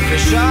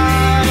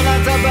שר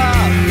לטבח,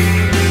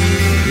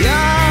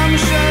 ים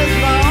של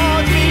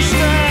דמעות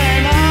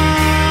משתנה.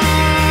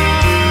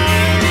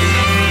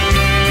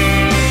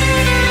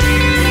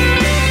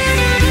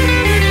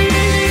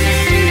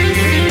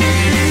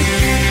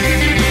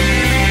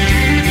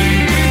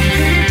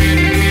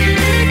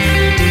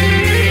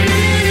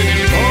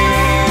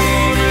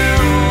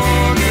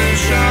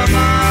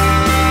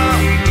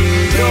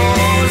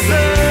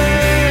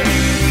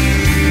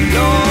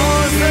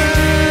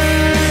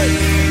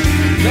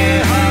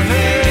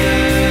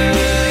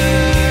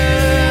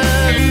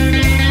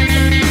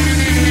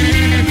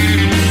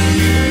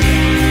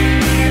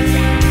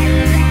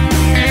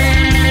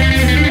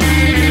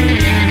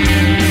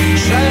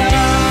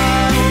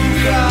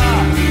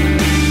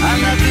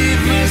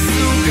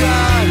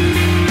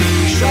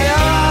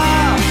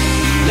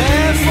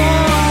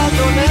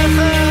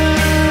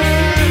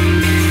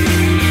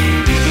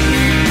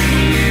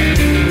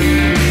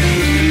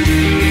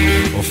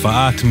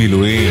 הופעת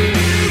מילואים.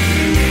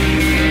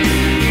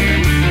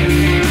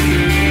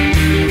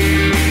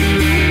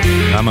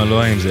 למה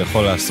לא, אם זה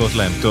יכול לעשות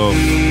להם טוב?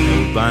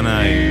 אהוד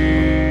בנאי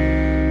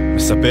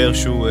מספר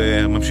שהוא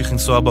ממשיך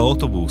לנסוע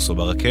באוטובוס או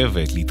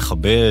ברכבת,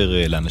 להתחבר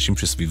לאנשים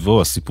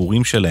שסביבו,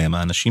 הסיפורים שלהם,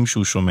 האנשים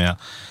שהוא שומע.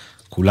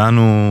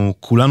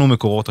 כולנו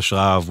מקורות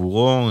השראה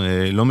עבורו,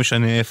 לא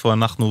משנה איפה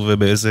אנחנו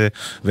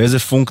ובאיזה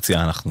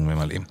פונקציה אנחנו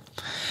ממלאים.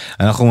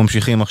 אנחנו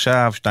ממשיכים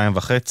עכשיו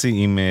 2.5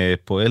 עם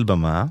פועל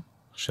במה,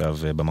 עכשיו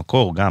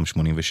במקור גם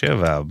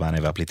 87, בנאי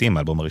והפליטים,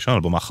 האלבום הראשון,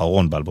 האלבום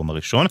האחרון באלבום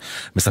הראשון,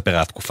 מספר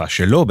על התקופה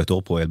שלו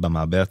בתור פועל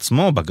במה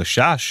בעצמו,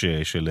 בגשש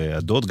של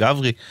הדוד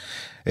גברי,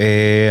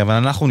 אבל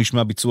אנחנו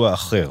נשמע ביצוע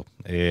אחר.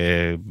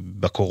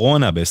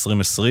 בקורונה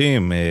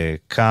ב-2020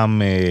 קם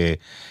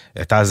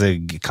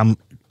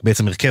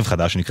בעצם הרכב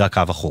חדש שנקרא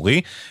קו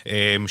אחורי,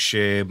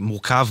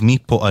 שמורכב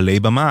מפועלי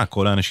במה,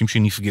 כל האנשים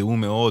שנפגעו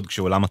מאוד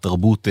כשעולם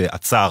התרבות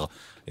עצר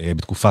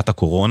בתקופת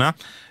הקורונה,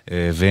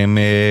 והם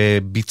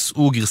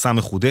ביצעו גרסה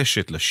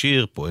מחודשת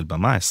לשיר פועל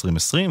במה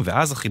 2020,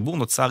 ואז החיבור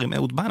נוצר עם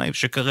אהוד בנאי,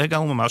 שכרגע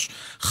הוא ממש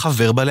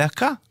חבר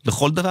בלהקה,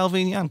 לכל דבר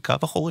ועניין, קו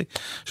אחורי.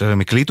 עכשיו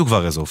הם הקליטו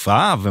כבר איזו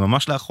הופעה,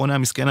 וממש לאחרונה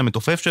המסכן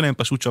המתופף שלהם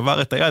פשוט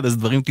שבר את היד, אז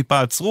דברים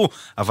טיפה עצרו,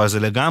 אבל זה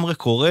לגמרי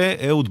קורה,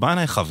 אהוד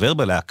בנאי חבר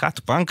בלהקת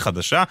פאנק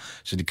חדשה,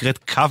 שנקראת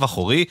קו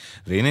אחורי,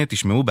 והנה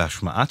תשמעו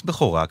בהשמעת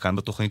בכורה כאן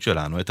בתוכנית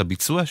שלנו, את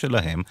הביצוע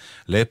שלהם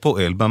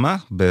לפועל במה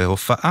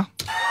בהופעה.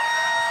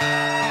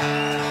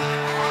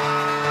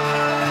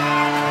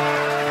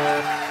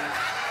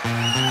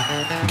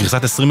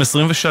 גרסת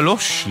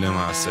 2023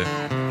 למעשה.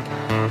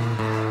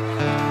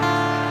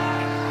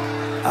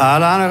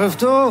 אהלן, ערב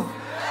טוב.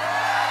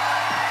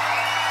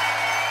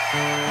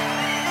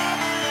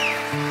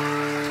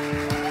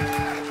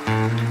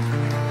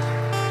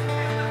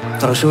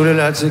 תרשו לי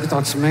להציג את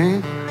עצמי.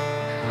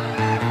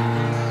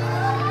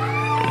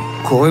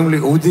 קוראים לי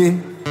אודי.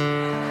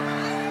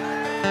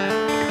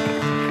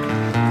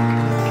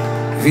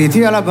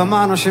 ואיתי על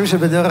הבמה אנשים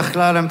שבדרך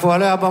כלל הם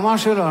פועלי הבמה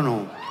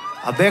שלנו,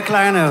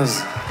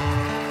 הבקליינרס.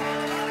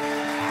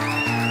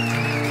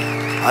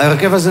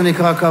 ההרכב הזה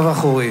נקרא קו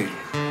אחורי.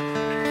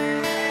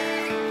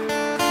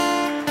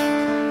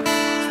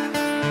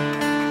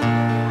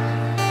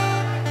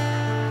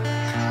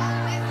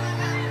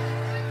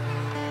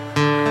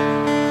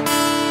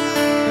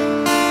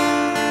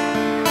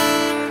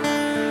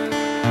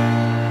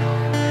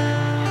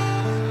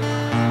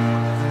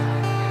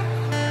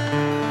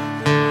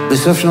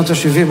 בסוף שנות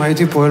ה-70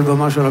 הייתי פועל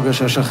במה של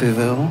הגשש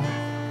החיוור,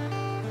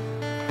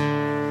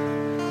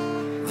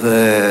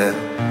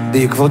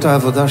 ובעקבות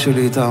העבודה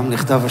שלי איתם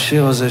נכתב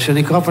השיר הזה,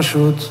 שנקרא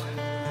פשוט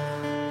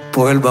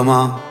פועל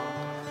במה,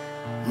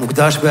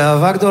 מוקדש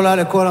באהבה גדולה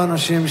לכל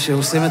האנשים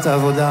שעושים את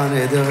העבודה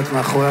הנהדרת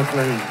מאחורי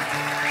הקלעים.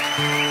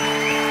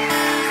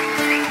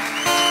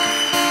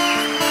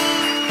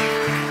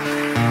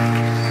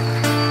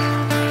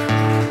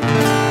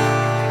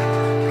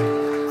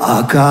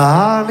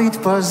 הקהל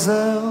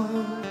התפזר,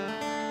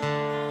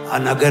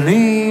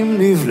 הנגנים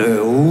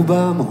נבלעו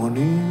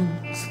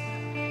במונית,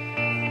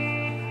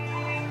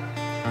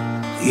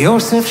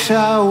 יוסף,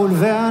 שאול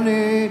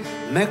ואני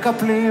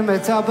מקפלים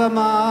את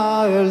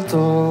הבמה אל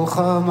תוך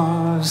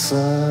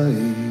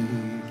המסעי.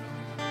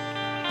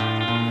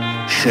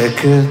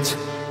 שקט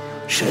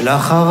של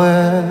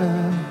אחרי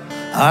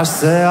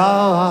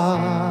הסערה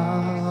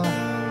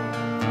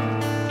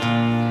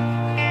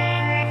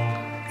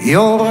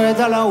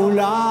יורד על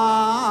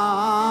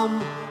האולם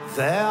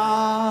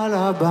ועל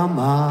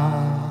הבמה.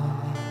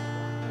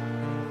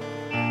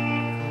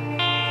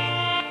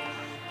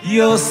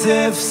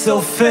 יוסף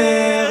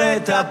סופר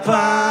את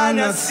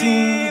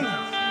הפנסים,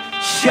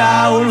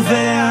 שאול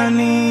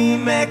ואני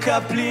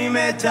מקפלים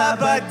את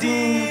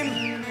הבדים,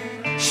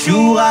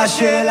 שורה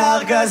של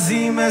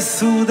ארגזים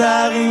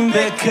מסודרים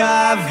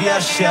בקו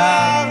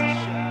ישר.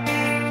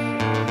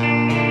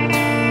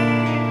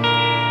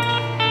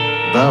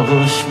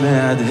 בראש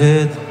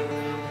מהדהד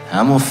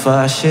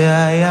המופע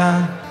שהיה,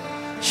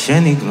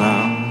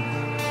 שנגמר,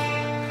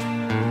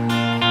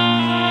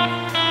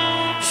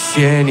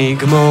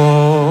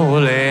 שנגמור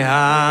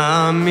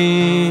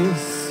להעמיס,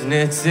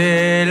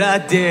 נצא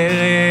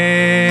לדרך,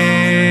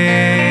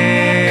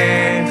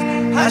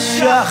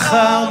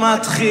 השחר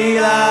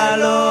מתחיל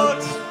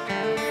לעלות,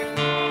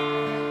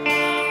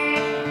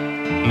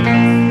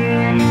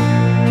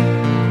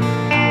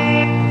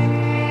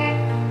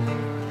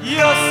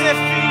 יוסף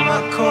עם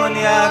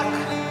הקוניאק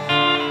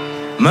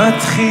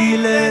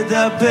מתחיל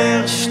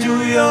לדבר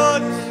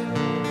שטויות,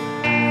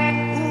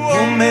 הוא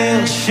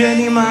אומר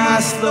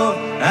שנמאס לו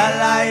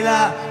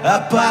הלילה,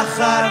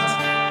 הפחד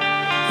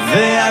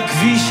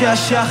והכביש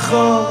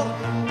השחור,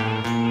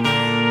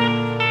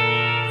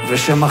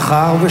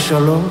 ושמחר ב3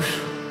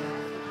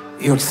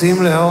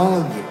 יוצאים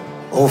לעוד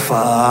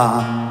הופעה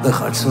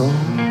בחצור.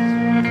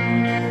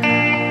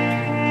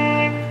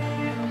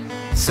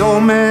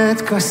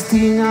 צומת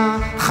קסטינה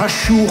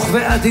חשוך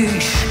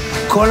ואדיש,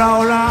 כל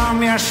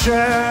העולם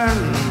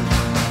ישן,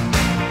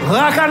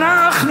 רק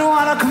אנחנו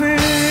על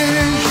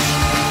הכביש,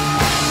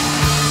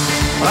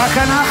 רק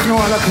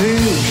אנחנו על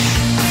הכביש,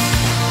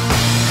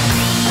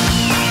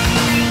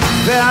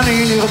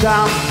 ואני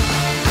נרדם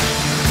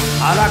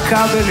על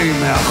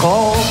הכבלים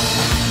מאחור,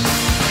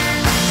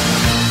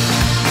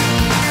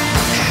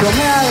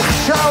 שומע איך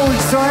שאול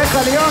צועק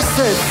על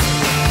יוסף,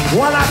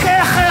 וואלה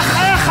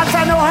איך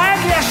אתה נוהג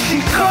יא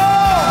שיקור.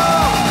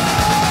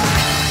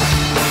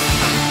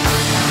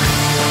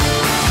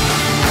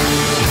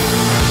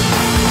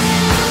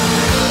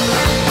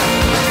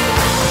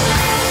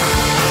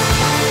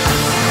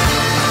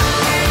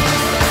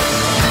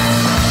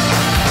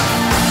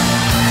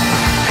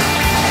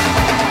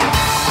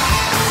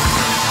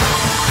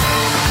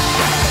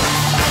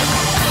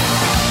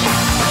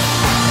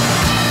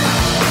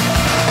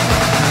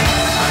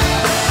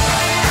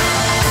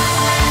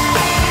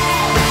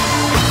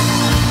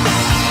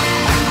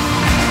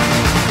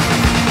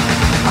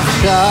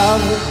 עכשיו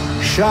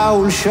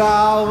שאול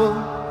שר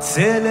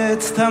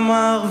צלת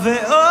תמר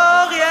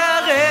ואור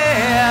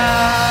ירח,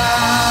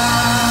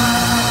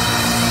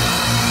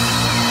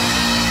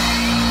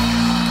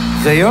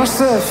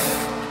 ויוסף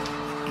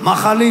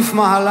מחליף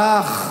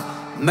מהלך,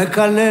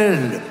 מקלל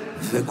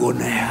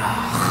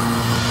וגונח.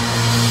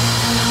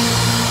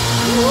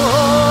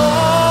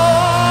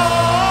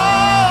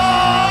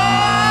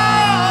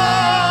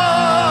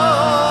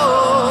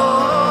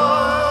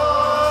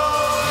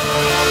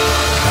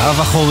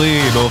 קו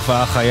אחורי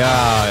בהופעה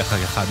חיה,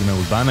 אחד עם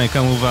אהוד בנאי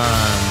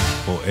כמובן,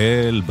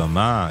 פועל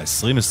במה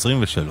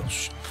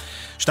 2023.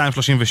 2:36,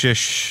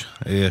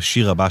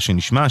 השיר הבא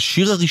שנשמע,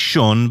 השיר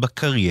הראשון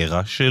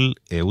בקריירה של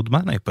אהוד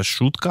בנאי,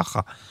 פשוט ככה.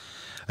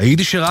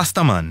 היידיש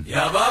רסטמן.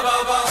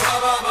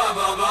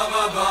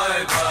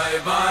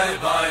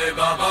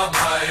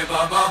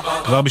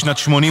 כבר בשנת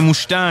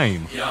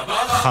 82,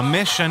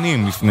 5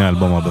 שנים לפני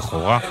אלבום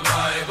הבכורה.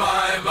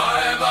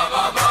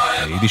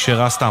 היידיש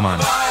רסטמן.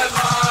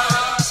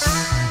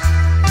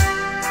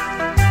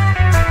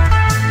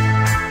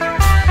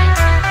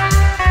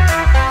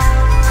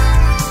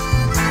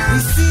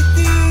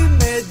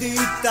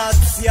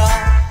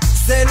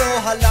 זה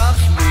לא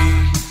הלך לי,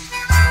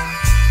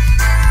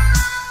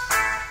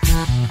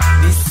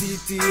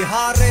 ניסיתי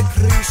הרי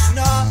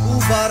קרישנה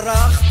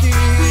וברחתי,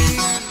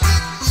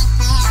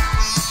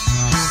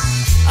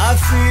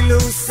 אפילו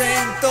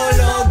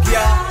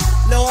סנטולוגיה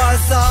לא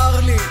עזר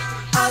לי,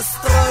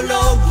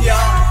 אסטרולוגיה,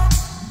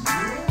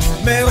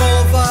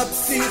 מרוב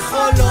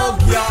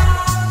הפסיכולוגיה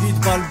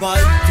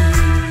התבלבלתי,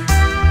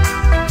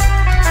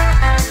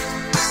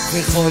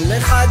 וכל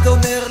אחד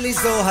אומר לי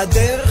זו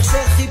הדרך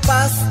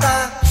שחיפשת,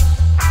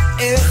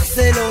 איך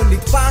זה לא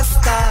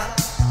נתפסת,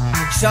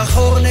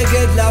 שחור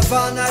נגד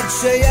לבן עד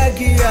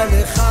שיגיע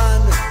לכאן.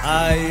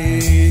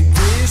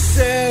 הייתי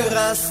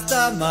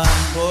שרסטמן,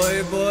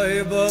 בוי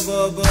בוי בוי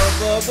בוי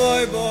בוי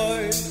בוי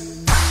בוי,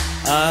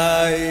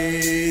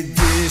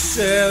 הייתי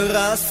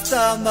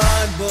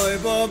שרסטמן, בוי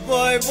בוי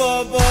בוי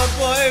בוי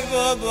בוי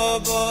בוי בוי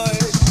בוי.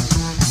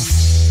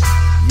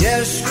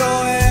 יש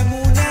לו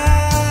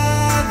אמונה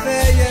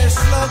ויש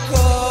לו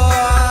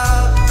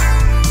כוח,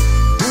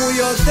 הוא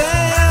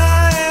יודע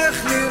איך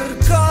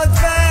לרקוד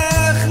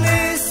ואיך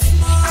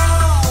לשמוח.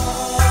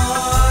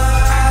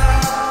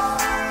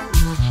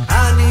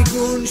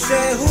 הניגון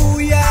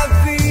שהוא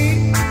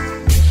יביא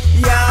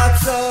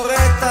יעצור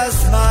את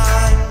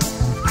הזמן,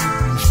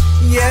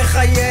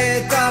 יחיה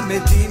את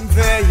המתים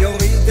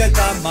ויוריד את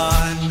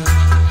המן.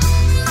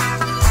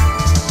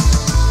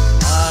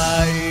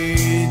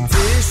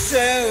 הייתי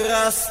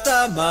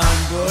שרסטמן,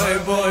 בוי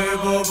בוי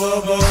בוי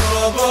בוי בוי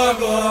בוי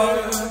בוי,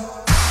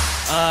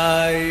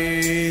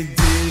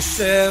 הייתי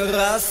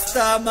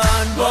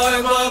שרסטמן,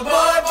 בוי בוי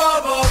בוי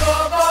בוי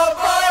בוי בוי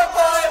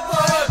בוי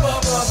בוי בוי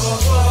בוי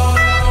בוי.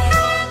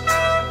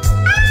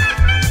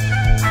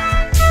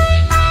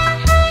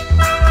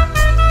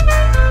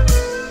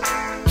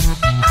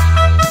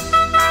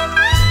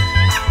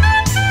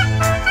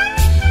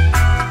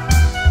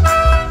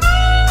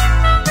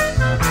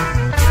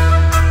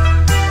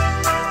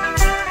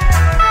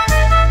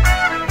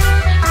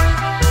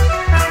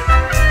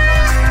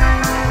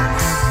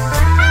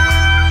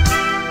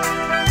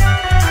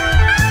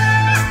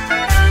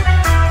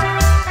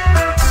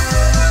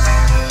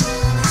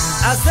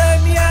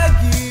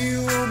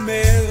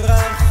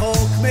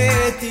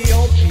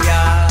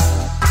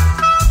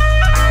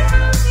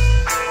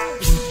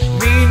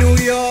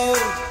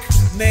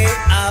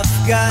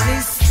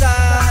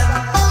 אפגניסטן,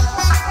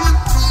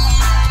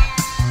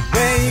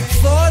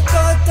 בעקבות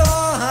אותו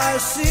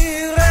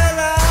השיר אל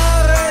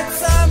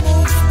הארץ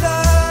המובטחת,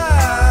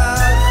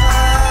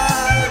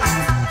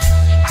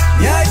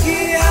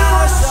 יגיע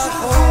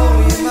השחור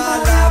עם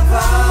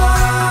הלבן,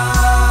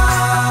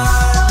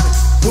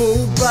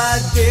 הוא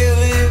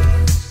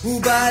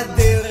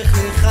בדרך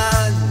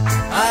לכאן.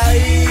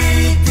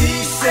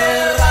 הייתי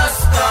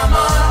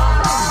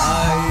שרסטמן,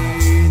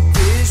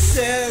 הייתי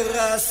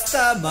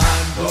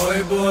שרסטמן,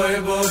 בוי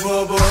בוי בוי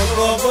בוי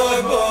בוי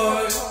בוי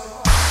בוי,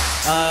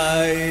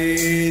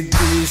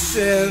 הייתי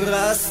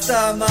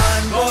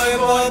שרסטמן, בוי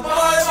בוי בוי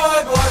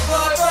בוי בוי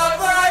בוי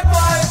בוי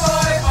בוי בוי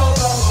בוי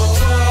בוי.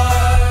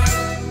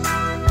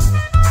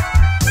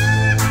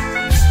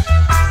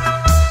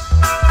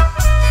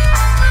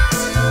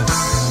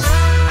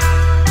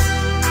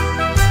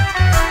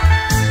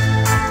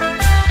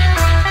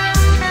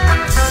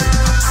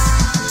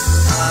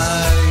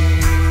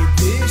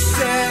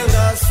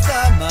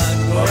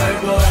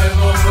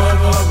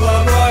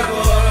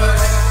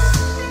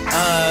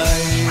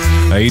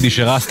 הייתי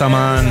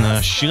שרסטמן,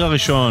 השיר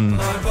הראשון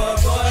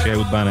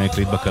שאהוד בנאי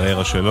הקליט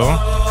בקריירה שלו,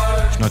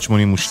 שנת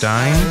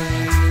 82,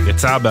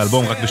 יצא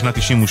באלבום רק בשנת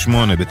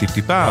 98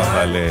 בטיפ-טיפה,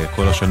 אבל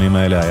כל השנים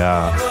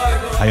האלה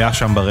היה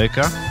שם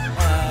ברקע.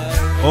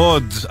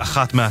 עוד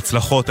אחת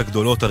מההצלחות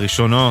הגדולות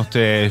הראשונות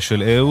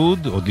של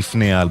אהוד, עוד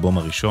לפני האלבום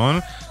הראשון,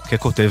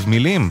 ככותב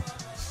מילים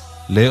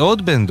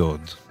לעוד בן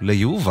דוד,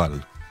 ליובל.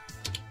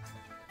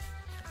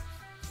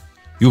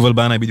 יובל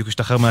בנאי בדיוק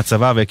השתחרר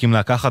מהצבא והקים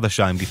להקה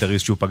חדשה עם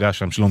גיטריסט שהוא פגש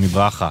שם, שלומי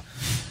ברכה.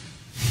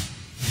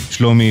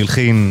 שלומי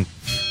הלחין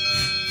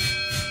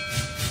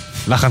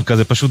לחן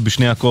כזה פשוט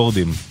בשני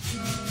אקורדים.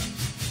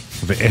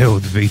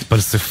 ואהוד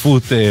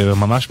בהתפלספות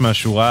ממש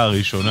מהשורה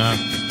הראשונה.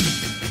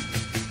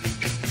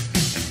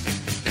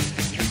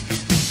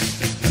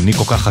 אני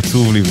כל כך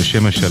עצוב לי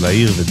ושמש על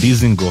העיר,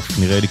 ודיזינגוף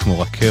נראה לי כמו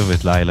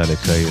רכבת לילה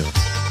לקהיר.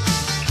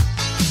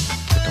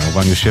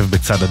 כמובן יושב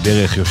בצד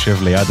הדרך,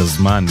 יושב ליד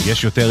הזמן,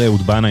 יש יותר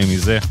אהוד בנאי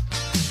מזה.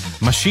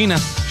 משינה,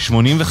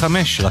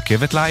 85,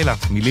 רכבת לילה,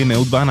 מילים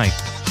אהוד בנאי.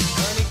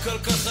 אני כל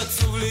כך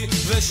עצוב לי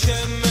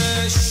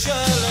ושמש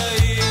על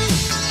העיר,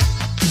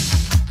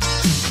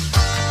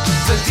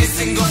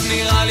 ודיזינגוף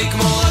נראה לי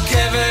כמו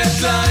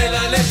רכבת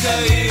לילה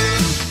לקהיר.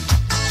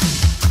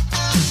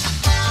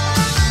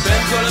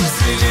 בין כל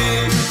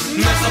הצלילים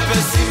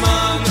מחפש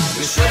סימן,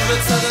 יושב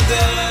בצד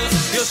הדרך,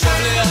 יושב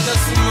ליד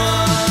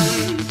הזמן.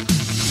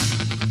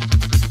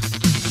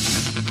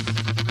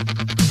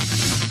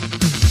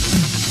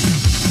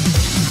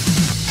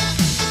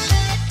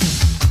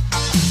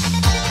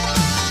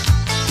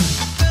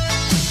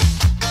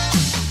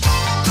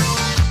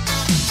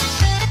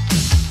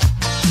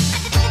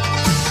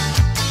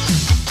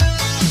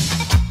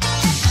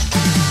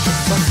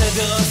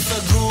 בחדר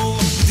הסגור,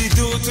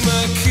 בדידות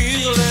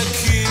מקיר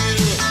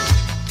לקיר,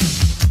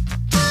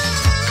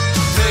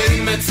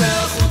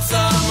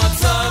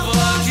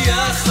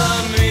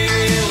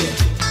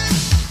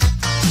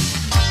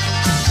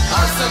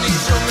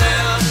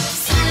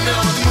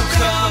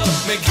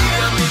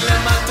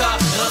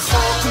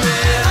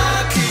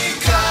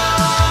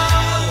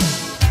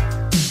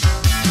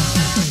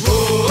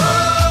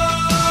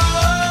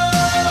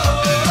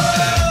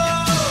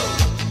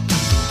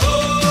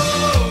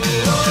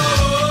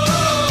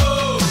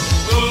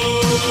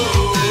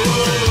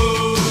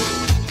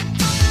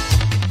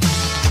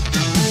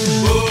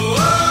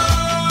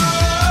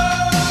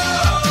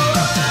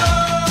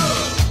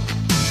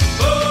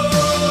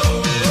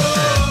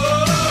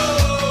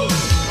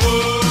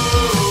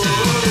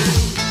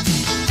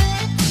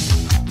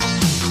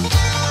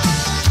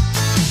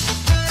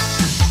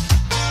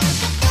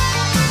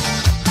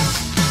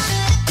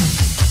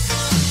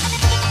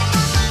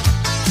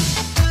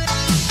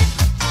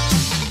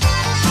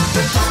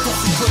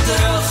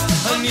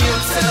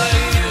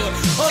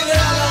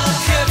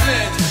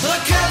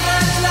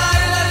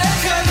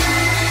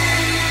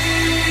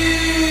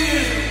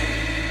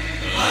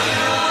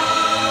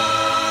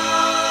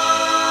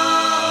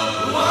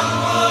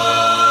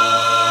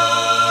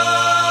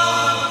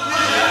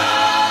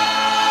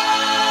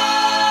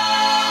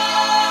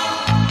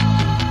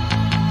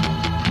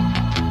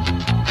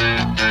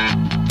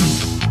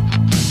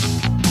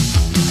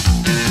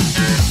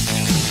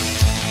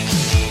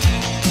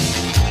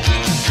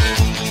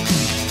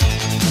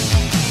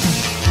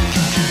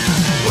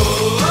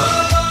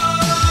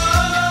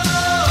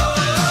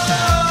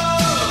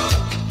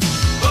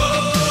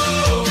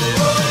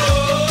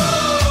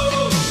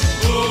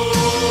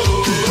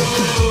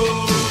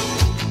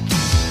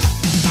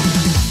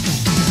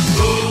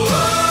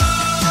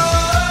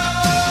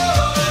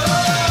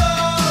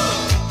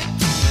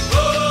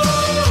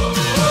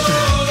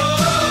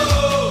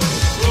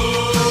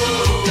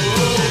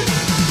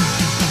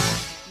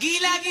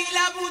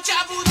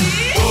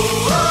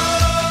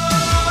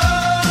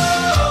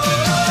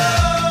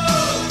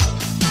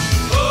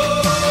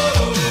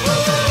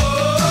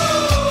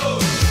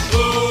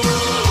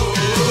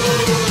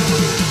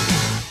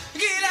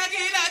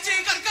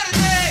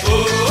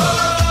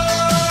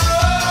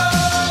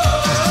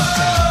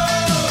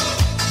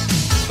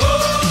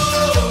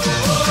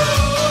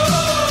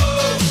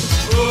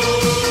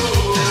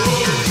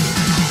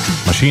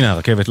 שינה,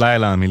 רכבת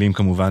לילה, מילים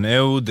כמובן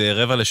אהוד,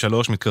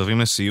 2:45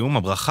 מתקרבים לסיום.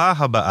 הברכה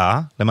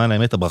הבאה, למען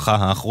האמת הברכה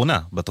האחרונה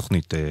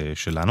בתוכנית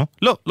שלנו,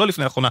 לא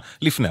לפני האחרונה,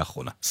 לפני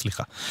האחרונה,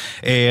 סליחה.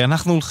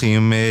 אנחנו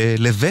הולכים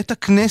לבית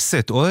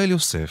הכנסת אוהל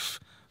יוסף,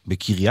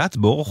 בקריית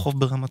בור רחוב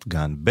ברמת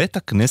גן, בית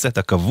הכנסת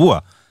הקבוע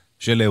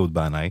של אהוד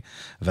בנאי,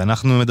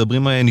 ואנחנו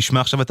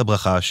נשמע עכשיו את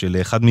הברכה של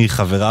אחד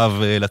מחבריו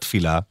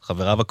לתפילה,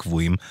 חבריו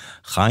הקבועים,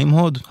 חיים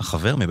הוד,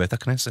 החבר מבית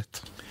הכנסת.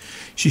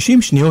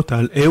 60 שניות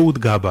על אהוד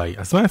גבאי.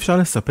 אז מה אפשר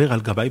לספר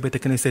על גבאי בית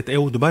הכנסת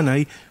אהוד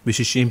בנאי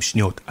ב-60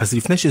 שניות? אז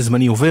לפני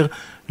שזמני עובר,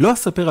 לא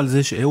אספר על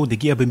זה שאהוד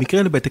הגיע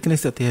במקרה לבית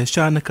הכנסת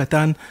הישן,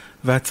 הקטן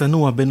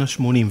והצנוע בין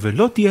ה-80,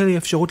 ולא תהיה לי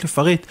אפשרות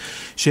לפרט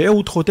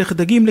שאהוד חותך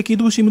דגים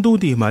לקידוש עם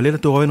דודי, מעלה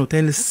לתורה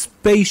ונותן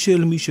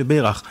לספיישל מי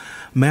שברך,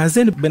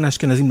 מאזן בין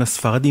האשכנזים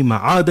לספרדים,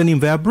 העדנים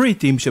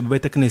והבריטים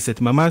שבבית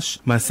הכנסת, ממש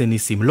מעשה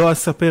ניסים. לא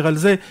אספר על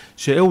זה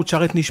שאהוד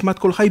שר את נשמת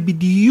כל חי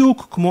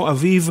בדיוק כמו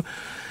אביו,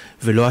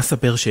 ולא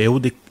אספר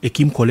שאהוד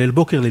הקים כולל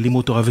בוקר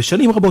ללימוד תורה,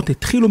 ושנים רבות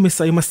התחילו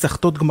מסיים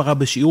מסכתות גמרא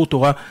בשיעור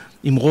תורה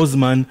עם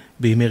רוזמן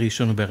בימי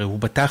ראשון ובערב. הוא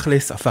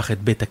בתכלס הפך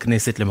את בית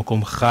הכנסת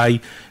למקום חי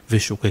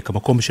ושוקק,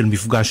 המקום של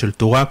מפגש של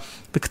תורה,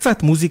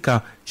 וקצת מוזיקה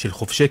של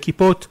חובשי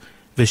כיפות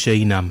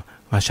ושאינם.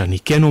 מה שאני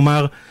כן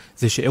אומר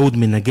זה שאהוד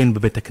מנגן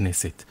בבית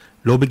הכנסת,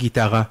 לא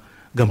בגיטרה,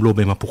 גם לא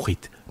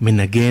במפוחית,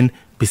 מנגן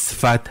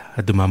בשפת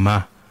הדממה,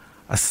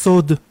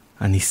 הסוד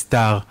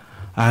הנסתר,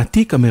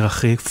 העתיק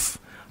המרחף,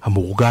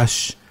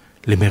 המורגש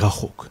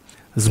למרחוק.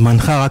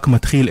 זמנך רק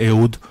מתחיל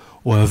אהוד,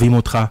 אוהבים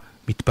אותך,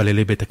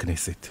 מתפללי בית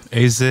הכנסת.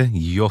 איזה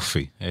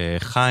יופי.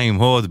 חיים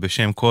הוד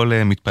בשם כל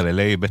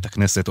מתפללי בית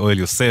הכנסת אוהל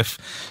יוסף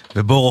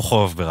בבור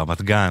רחוב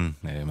ברמת גן,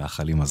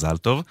 מאחלים מזל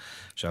טוב.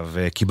 עכשיו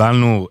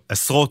קיבלנו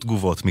עשרות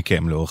תגובות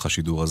מכם לאורך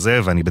השידור הזה,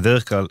 ואני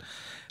בדרך כלל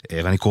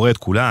ואני קורא את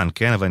כולן,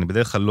 כן, אבל אני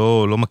בדרך כלל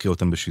לא מכיר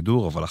אותן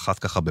בשידור, אבל אחת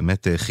ככה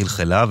באמת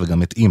חלחלה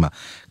וגם את אמא.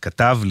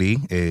 כתב לי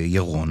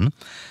ירון,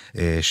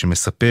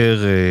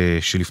 שמספר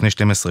שלפני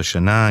 12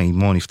 שנה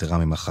אמו נפטרה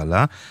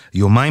ממחלה,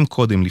 יומיים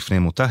קודם לפני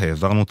מותה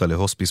העברנו אותה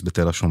להוספיס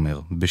בתל השומר.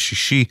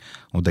 בשישי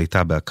עוד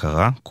הייתה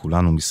בהכרה,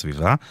 כולנו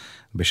מסביבה,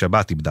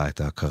 בשבת איבדה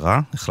את ההכרה,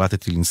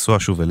 החלטתי לנסוע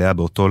שוב אליה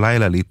באותו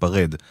לילה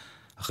להיפרד,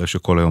 אחרי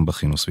שכל היום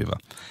בכינו סביבה.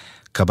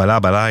 קבלה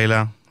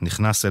בלילה,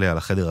 נכנס אליה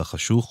לחדר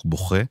החשוך,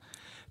 בוכה,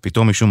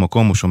 פתאום משום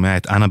מקום הוא שומע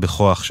את אנה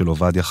בכוח של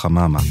עובדיה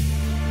חממה,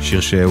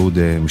 שיר שאהוד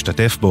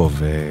משתתף בו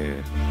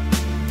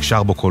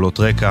ושר בו קולות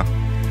רקע,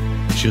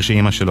 שיר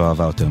שאימא שלו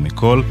אהבה יותר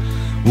מכל.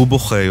 הוא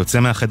בוכה, יוצא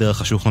מהחדר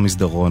החשוך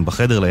למסדרון,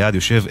 בחדר ליד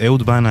יושב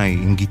אהוד בנאי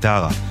עם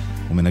גיטרה,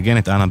 הוא מנגן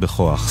את אנה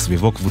בכוח,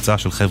 סביבו קבוצה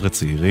של חבר'ה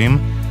צעירים,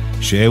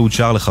 שאהוד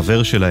שר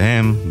לחבר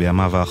שלהם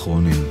בימיו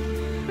האחרונים.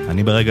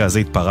 אני ברגע הזה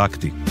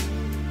התפרקתי.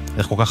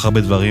 איך כל כך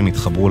הרבה דברים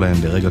התחברו להם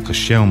ברגע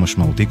קשה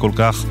ומשמעותי כל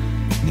כך.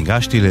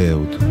 ניגשתי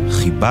לאהוד,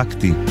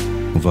 חיבקתי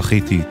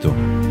ובכיתי איתו.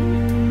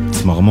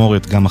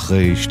 צמרמורת גם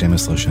אחרי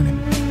 12 שנים.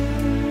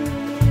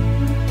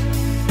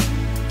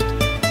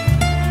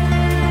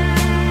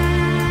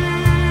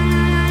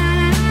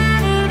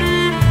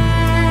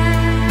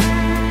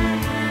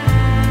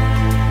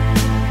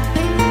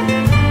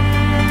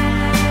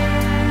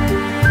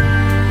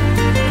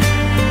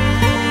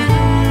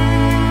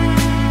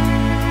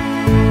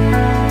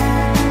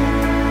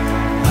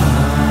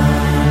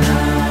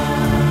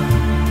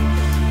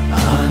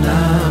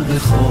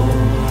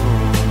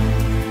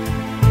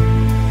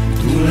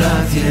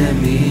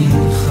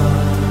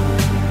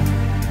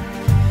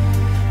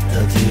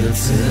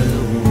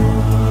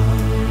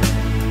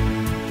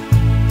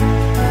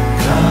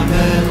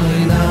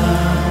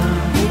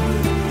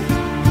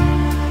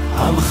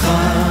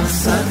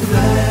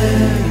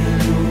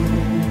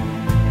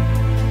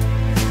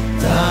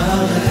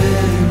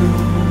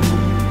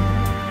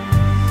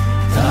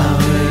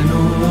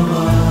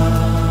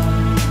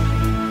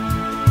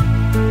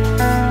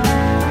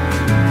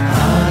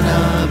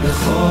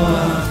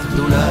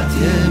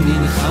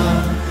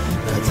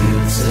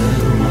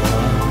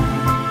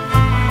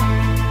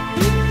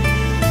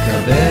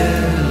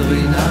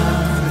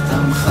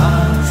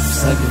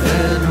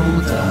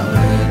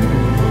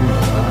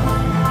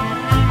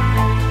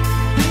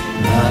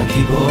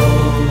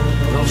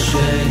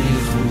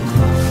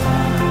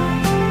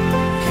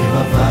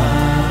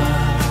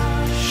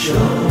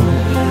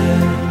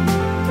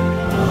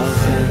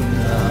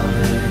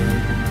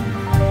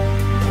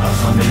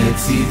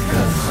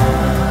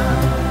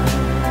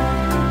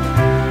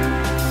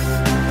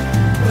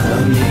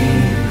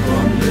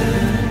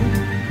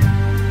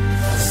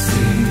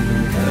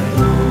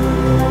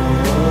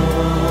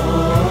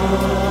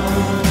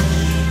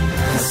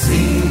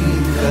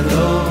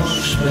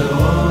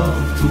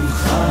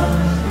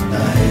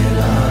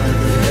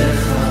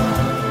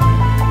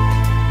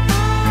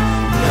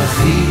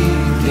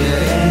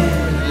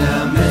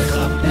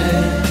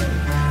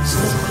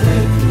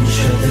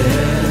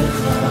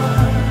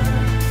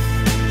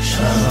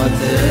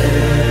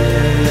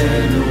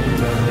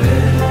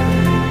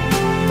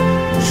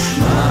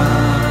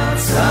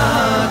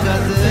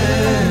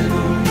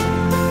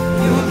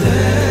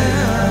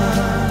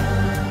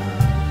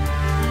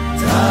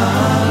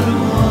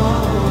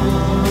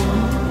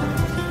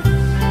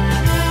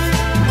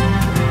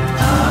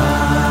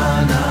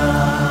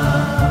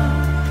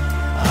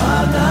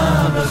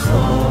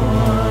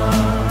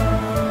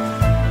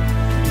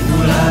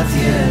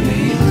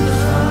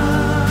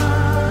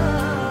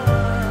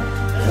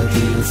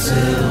 תרצה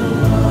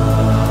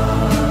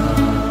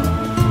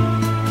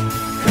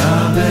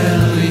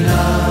קבל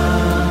רינה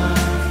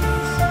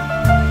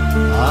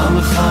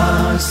עמך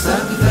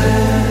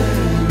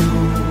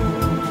סגבנו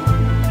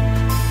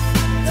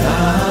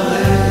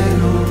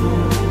תארנו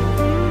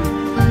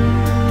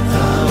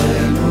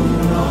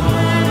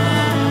נורא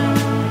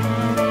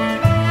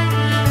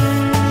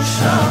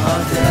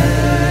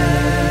שעתנו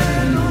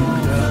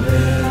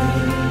קבל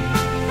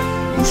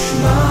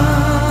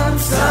ושמע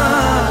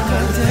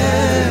צעקתנו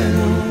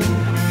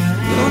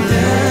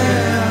יודע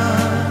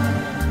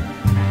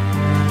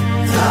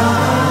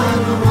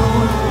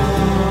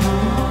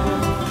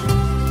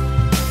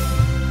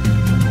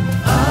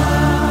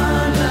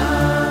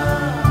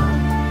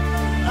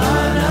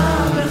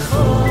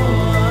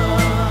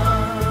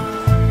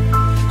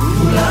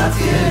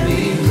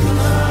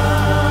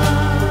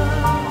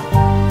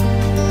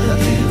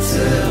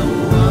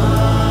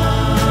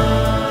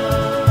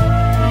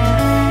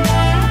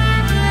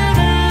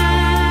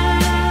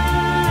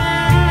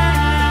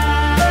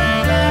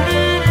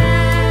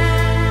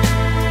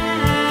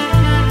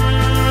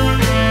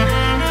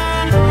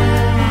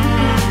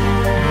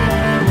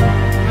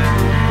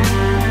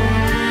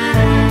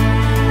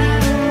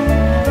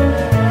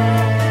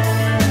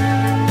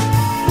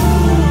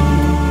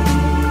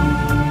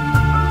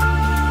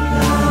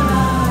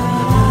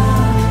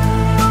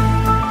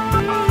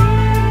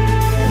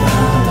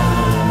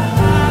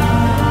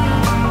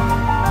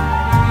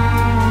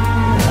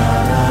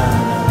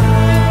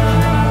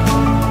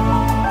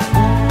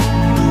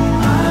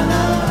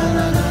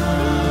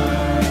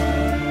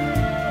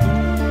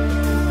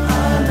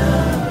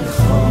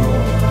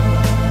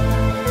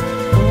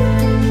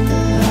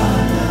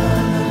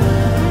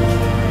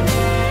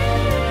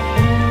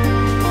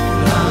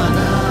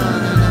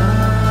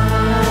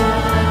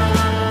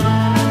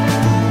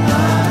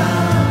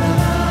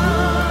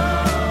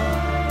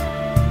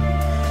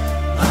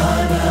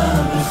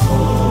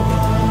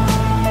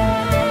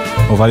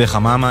עובדיה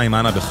חממה עם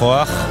אנה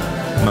בכוח,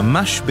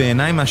 ממש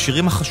בעיניי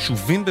מהשירים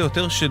החשובים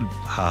ביותר של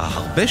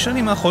הרבה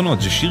שנים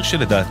האחרונות. זה שיר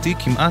שלדעתי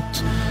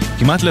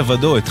כמעט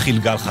לבדו התחיל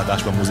גל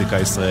חדש במוזיקה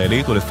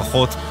הישראלית, או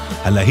לפחות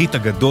הלהיט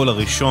הגדול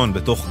הראשון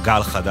בתוך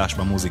גל חדש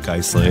במוזיקה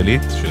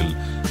הישראלית של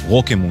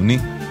רוק אמוני.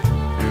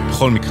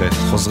 בכל מקרה,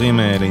 חוזרים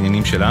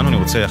לעניינים שלנו. אני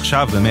רוצה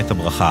עכשיו באמת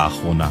הברכה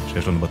האחרונה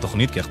שיש לנו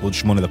בתוכנית, כי אנחנו עוד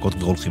 8 דקות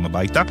כבר הולכים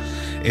הביתה.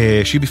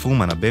 שיבי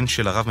פרומן, הבן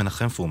של הרב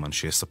מנחם פרומן,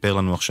 שיספר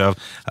לנו עכשיו.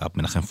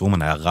 מנחם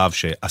פרומן היה רב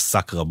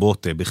שעסק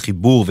רבות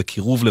בחיבור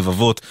וקירוב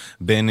לבבות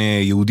בין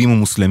יהודים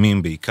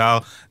ומוסלמים בעיקר,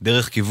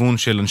 דרך כיוון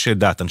של אנשי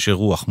דת, אנשי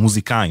רוח,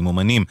 מוזיקאים,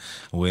 אומנים.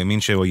 הוא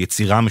האמין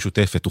שהיצירה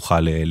משותפת תוכל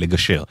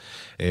לגשר.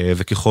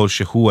 וככל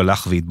שהוא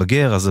הלך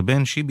והתבגר, אז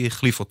הבן שיבי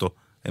החליף אותו.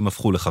 הם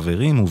הפכו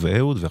לחברים, הוא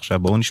ואהוד, ועכשיו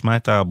בואו נשמע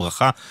את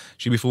הברכה.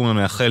 שיבי פרומן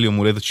מאחל יום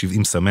הולדת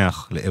 70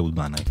 שמח לאהוד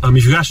בנאי.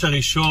 המפגש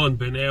הראשון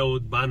בין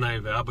אהוד בנאי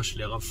ואבא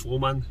שלי, הרב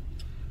פרומן,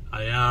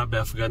 היה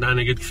בהפגנה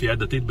נגד כפייה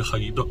דתית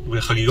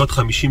בחגיגות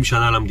 50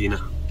 שנה למדינה.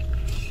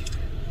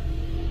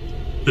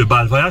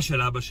 ובהלוויה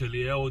של אבא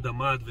שלי, אהוד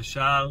עמד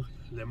ושר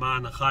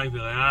למען אחי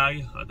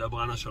ורעי,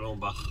 אדברנה שלום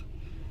בך.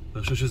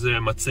 ואני חושב שזה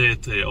מצא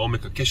את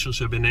עומק הקשר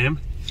שביניהם,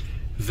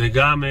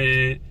 וגם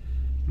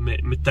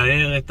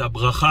מתאר את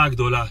הברכה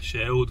הגדולה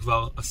שאהוד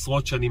כבר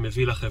עשרות שנים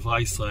מביא לחברה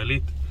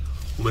הישראלית.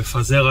 הוא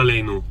מפזר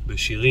עלינו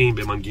בשירים,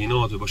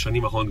 במנגינות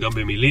ובשנים האחרונות גם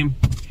במילים.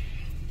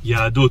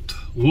 יהדות,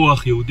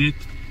 רוח יהודית,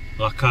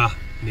 רכה,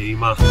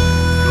 נעימה,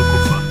 לא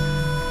כופה,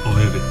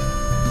 אוהבת.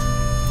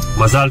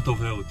 מזל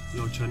טוב אהוד,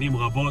 לעוד שנים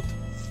רבות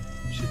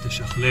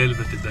שתשכלל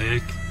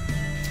ותדייק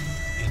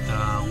את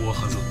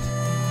הרוח הזאת.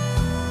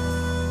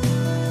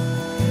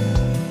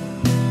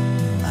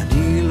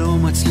 אני לא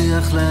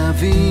מצליח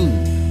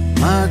להבין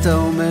מה אתה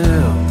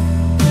אומר,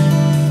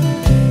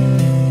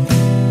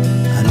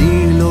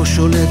 אני לא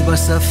שולט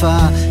בשפה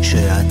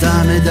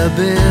שאתה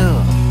מדבר.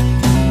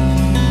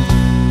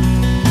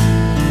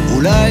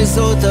 אולי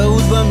זו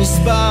טעות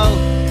במספר,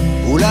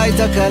 אולי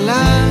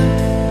תקלה,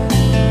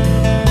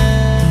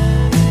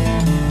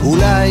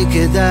 אולי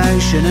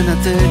כדאי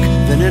שננתק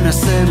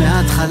וננסה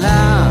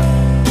מההתחלה.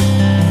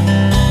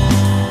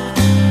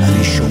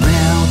 אני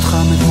שומע אותך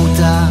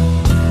מקוטע,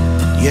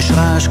 יש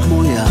רעש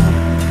כמו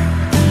ים,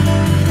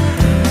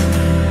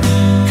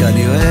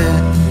 כנראה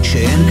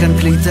שאין כאן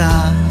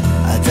קליטה,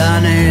 אתה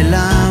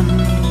נעלם.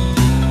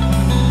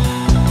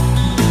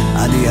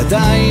 אני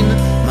עדיין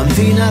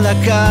ממתין על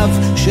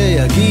הקו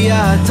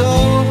שיגיע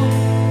התור,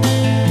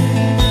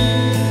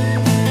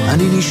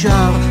 אני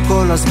נשאר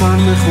כל הזמן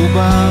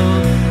מחובר,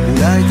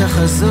 אולי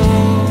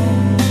תחזור.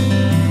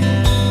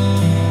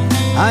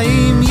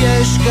 האם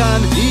יש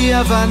כאן אי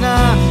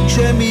הבנה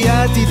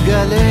שמיד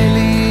תתגלה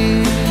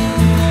לי?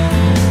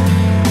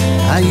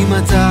 האם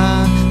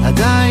אתה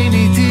עדיין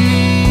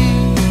איתי?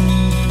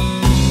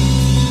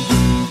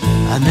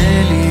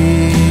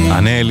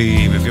 ענה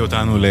לי, מביא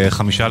אותנו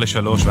ל2:55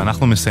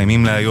 ואנחנו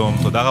מסיימים להיום.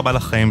 תודה רבה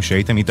לכם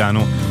שהייתם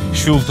איתנו.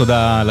 שוב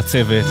תודה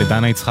לצוות,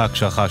 לדנה יצחק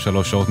שערכה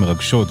 3 שעות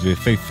מרגשות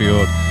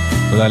ויפהפיות.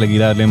 תודה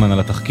לגלעד למן על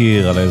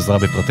התחקיר, על העזרה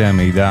בפרטי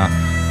המידע.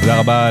 תודה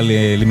רבה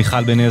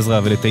למיכל בן עזרא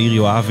ולתאיר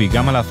יואבי,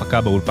 גם על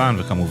ההפקה באולפן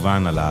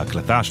וכמובן על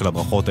ההקלטה של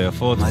הברכות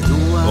היפות.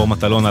 אור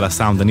מטלון על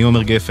הסאונד. אני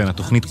עומר גפן.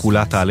 התוכנית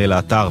כולה תעלה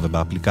לאתר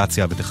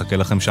ובאפליקציה ותחכה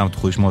לכם שם,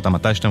 תוכלו לשמוע אותה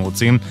מתי שאתם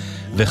רוצים.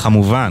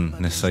 וכמובן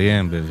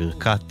נסיים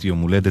בברכת יום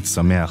הולדת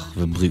שמח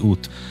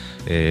ובריאות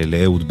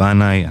לאהוד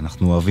בנאי.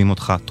 אנחנו אוהבים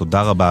אותך,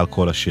 תודה רבה על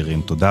כל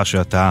השירים, תודה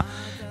שאתה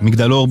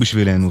מגדל אור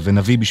בשבילנו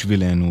ונביא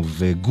בשבילנו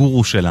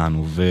וגורו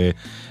שלנו,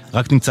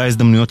 ורק נמצא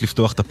הזדמנויות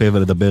לפתוח את הפה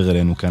ולדבר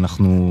אלינו, כי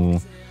אנחנו...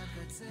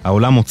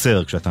 העולם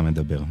עוצר כשאתה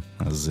מדבר,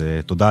 אז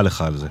תודה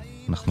לך על זה.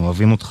 אנחנו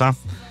אוהבים אותך.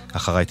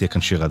 אחריי תהיה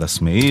כאן שיר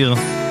הדס מאיר,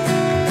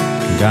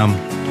 גם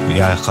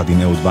יחד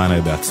עם אהוד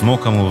בנאי בעצמו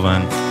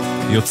כמובן.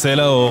 יוצא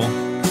לאור.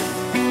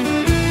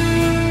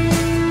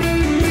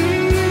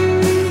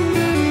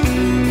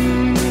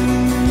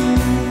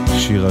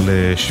 שיר על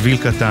שביל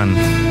קטן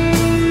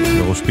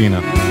בראש פינה.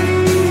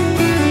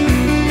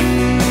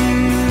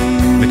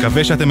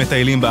 מקווה שאתם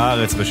מטיילים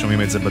בארץ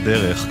ושומעים את זה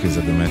בדרך, כי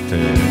זה באמת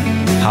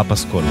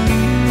הפסקול.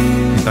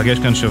 נפגש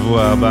כאן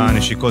שבוע הבא,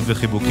 נשיקות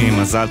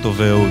וחיבוקים, מזל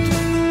טוב אהוד.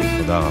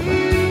 תודה רבה.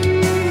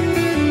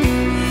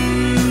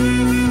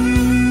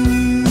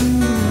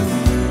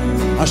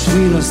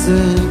 השביל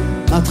הזה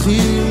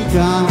מתחיל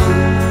כאן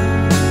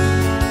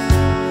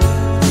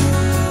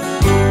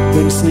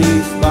בין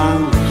סניף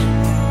בנק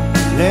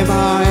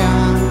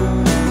למעיין,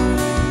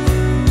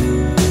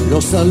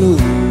 לא סלול,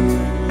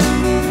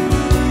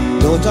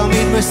 לא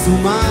תמיד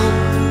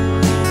מסומן.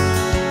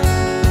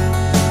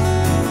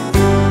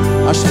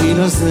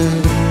 השביל הזה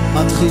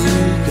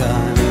מתחיל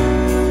כאן,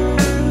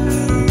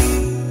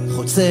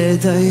 חוצה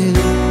את העיר,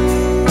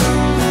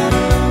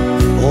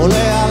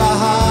 עולה על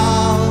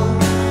ההר,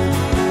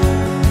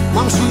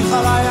 ממשיך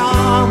על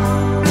הים,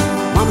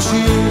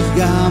 ממשיך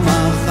גם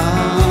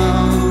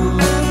מחר,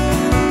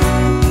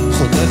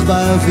 חותך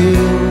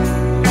באוויר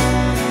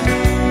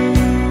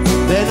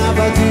בין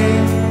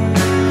הבתים,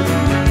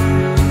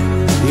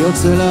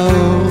 יוצא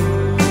לאור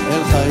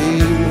אל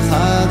חיים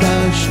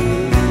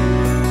חדשים.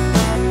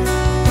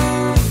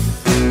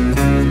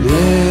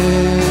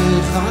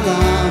 לך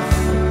עליו,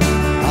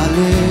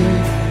 עלה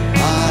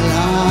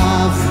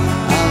עליו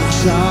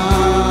עכשיו.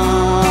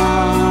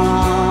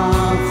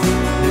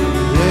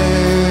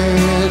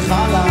 לך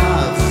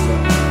עליו,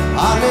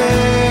 עלה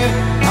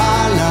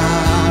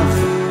עליו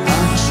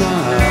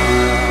עכשיו.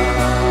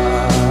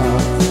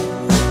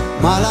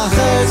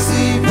 מלאכי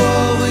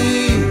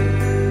ציפורים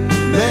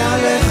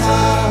מעליך,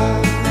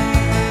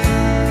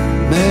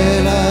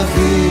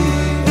 מלאכים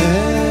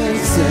אל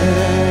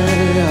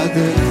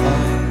צעדיך,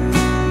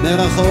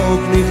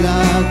 מרחוק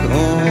נדלק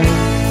אור.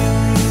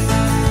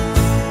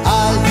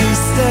 אל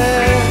תסתה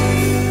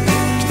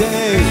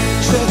כדי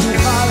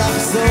שתוכל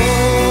לחזור.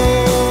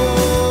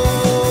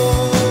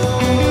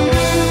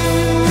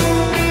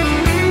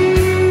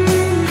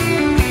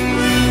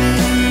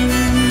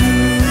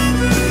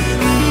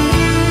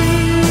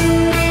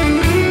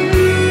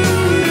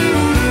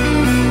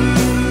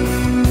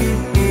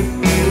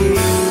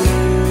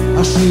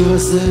 השיר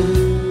הזה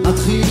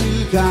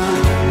מתחיל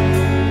כאן,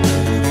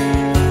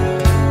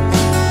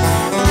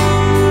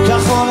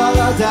 כחול על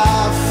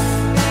הדף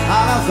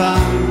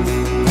הלבן,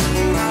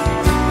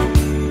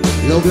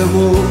 לא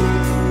גמור,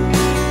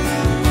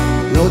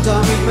 לא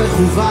תמיד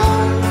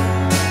מכוון.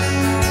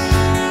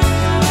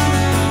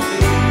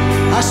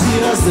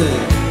 השיר הזה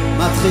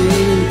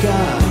מתחיל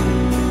כאן,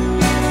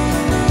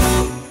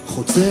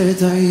 חוצה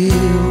את העיר,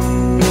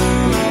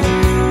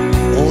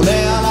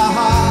 עולה על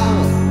ההר,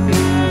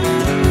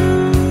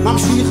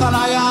 ממשיך על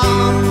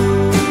הים,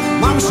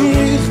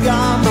 ממשיך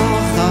גם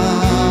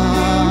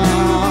מחר,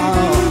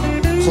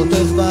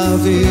 חותך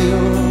באוויר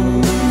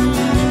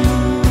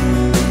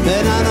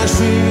בין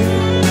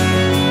אנשים,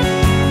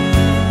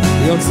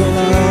 יוצא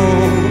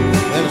לאור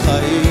אל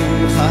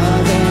חיים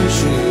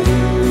חדשים.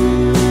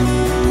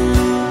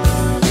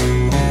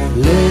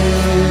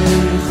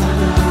 לך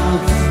עליו,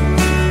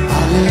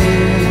 עלה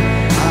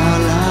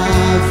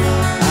עליו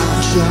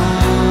עכשיו.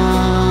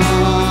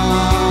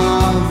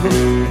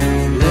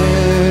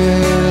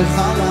 לך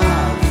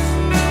עליו,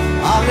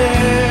 עלה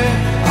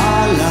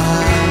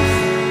עליו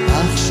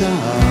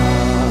עכשיו.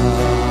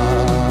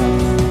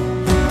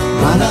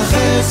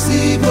 מלאכי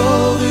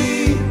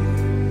ציפורים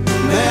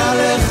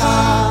מעליך,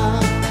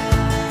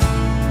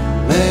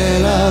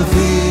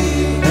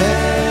 מלווים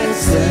את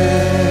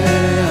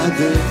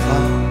צעדיך,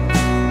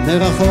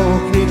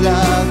 מרחוק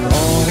נדלק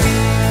אור.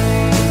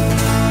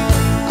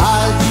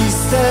 אל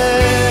תסתה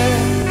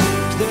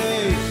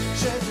כדי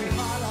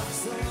שתוכל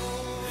לחזור.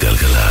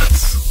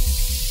 גלגלצ.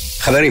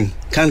 חברים,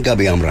 כאן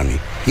גבי אמרני.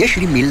 יש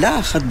לי מילה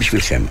אחת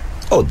בשבילכם,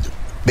 עוד.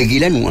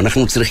 בגילנו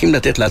אנחנו צריכים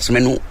לתת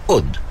לעצמנו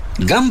עוד.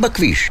 גם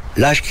בכביש,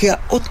 להשקיע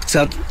עוד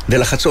קצת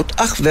ולחצות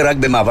אך ורק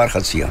במעבר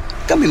חצייה,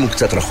 גם אם הוא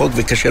קצת רחוק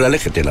וקשה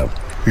ללכת אליו.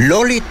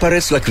 לא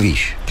להתפרץ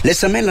לכביש,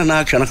 לסמן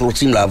לנהג שאנחנו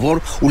רוצים לעבור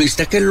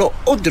ולהסתכל לו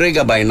עוד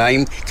רגע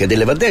בעיניים כדי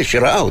לוודא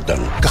שראה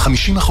אותנו.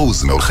 כ-50%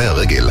 מהולכי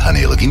הרגל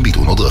הנהרגים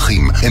בתאונות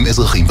דרכים הם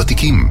אזרחים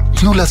ותיקים.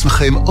 תנו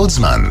לעצמכם עוד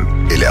זמן,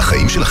 אלה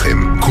החיים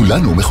שלכם.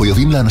 כולנו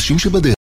מחויבים לאנשים שבדרך.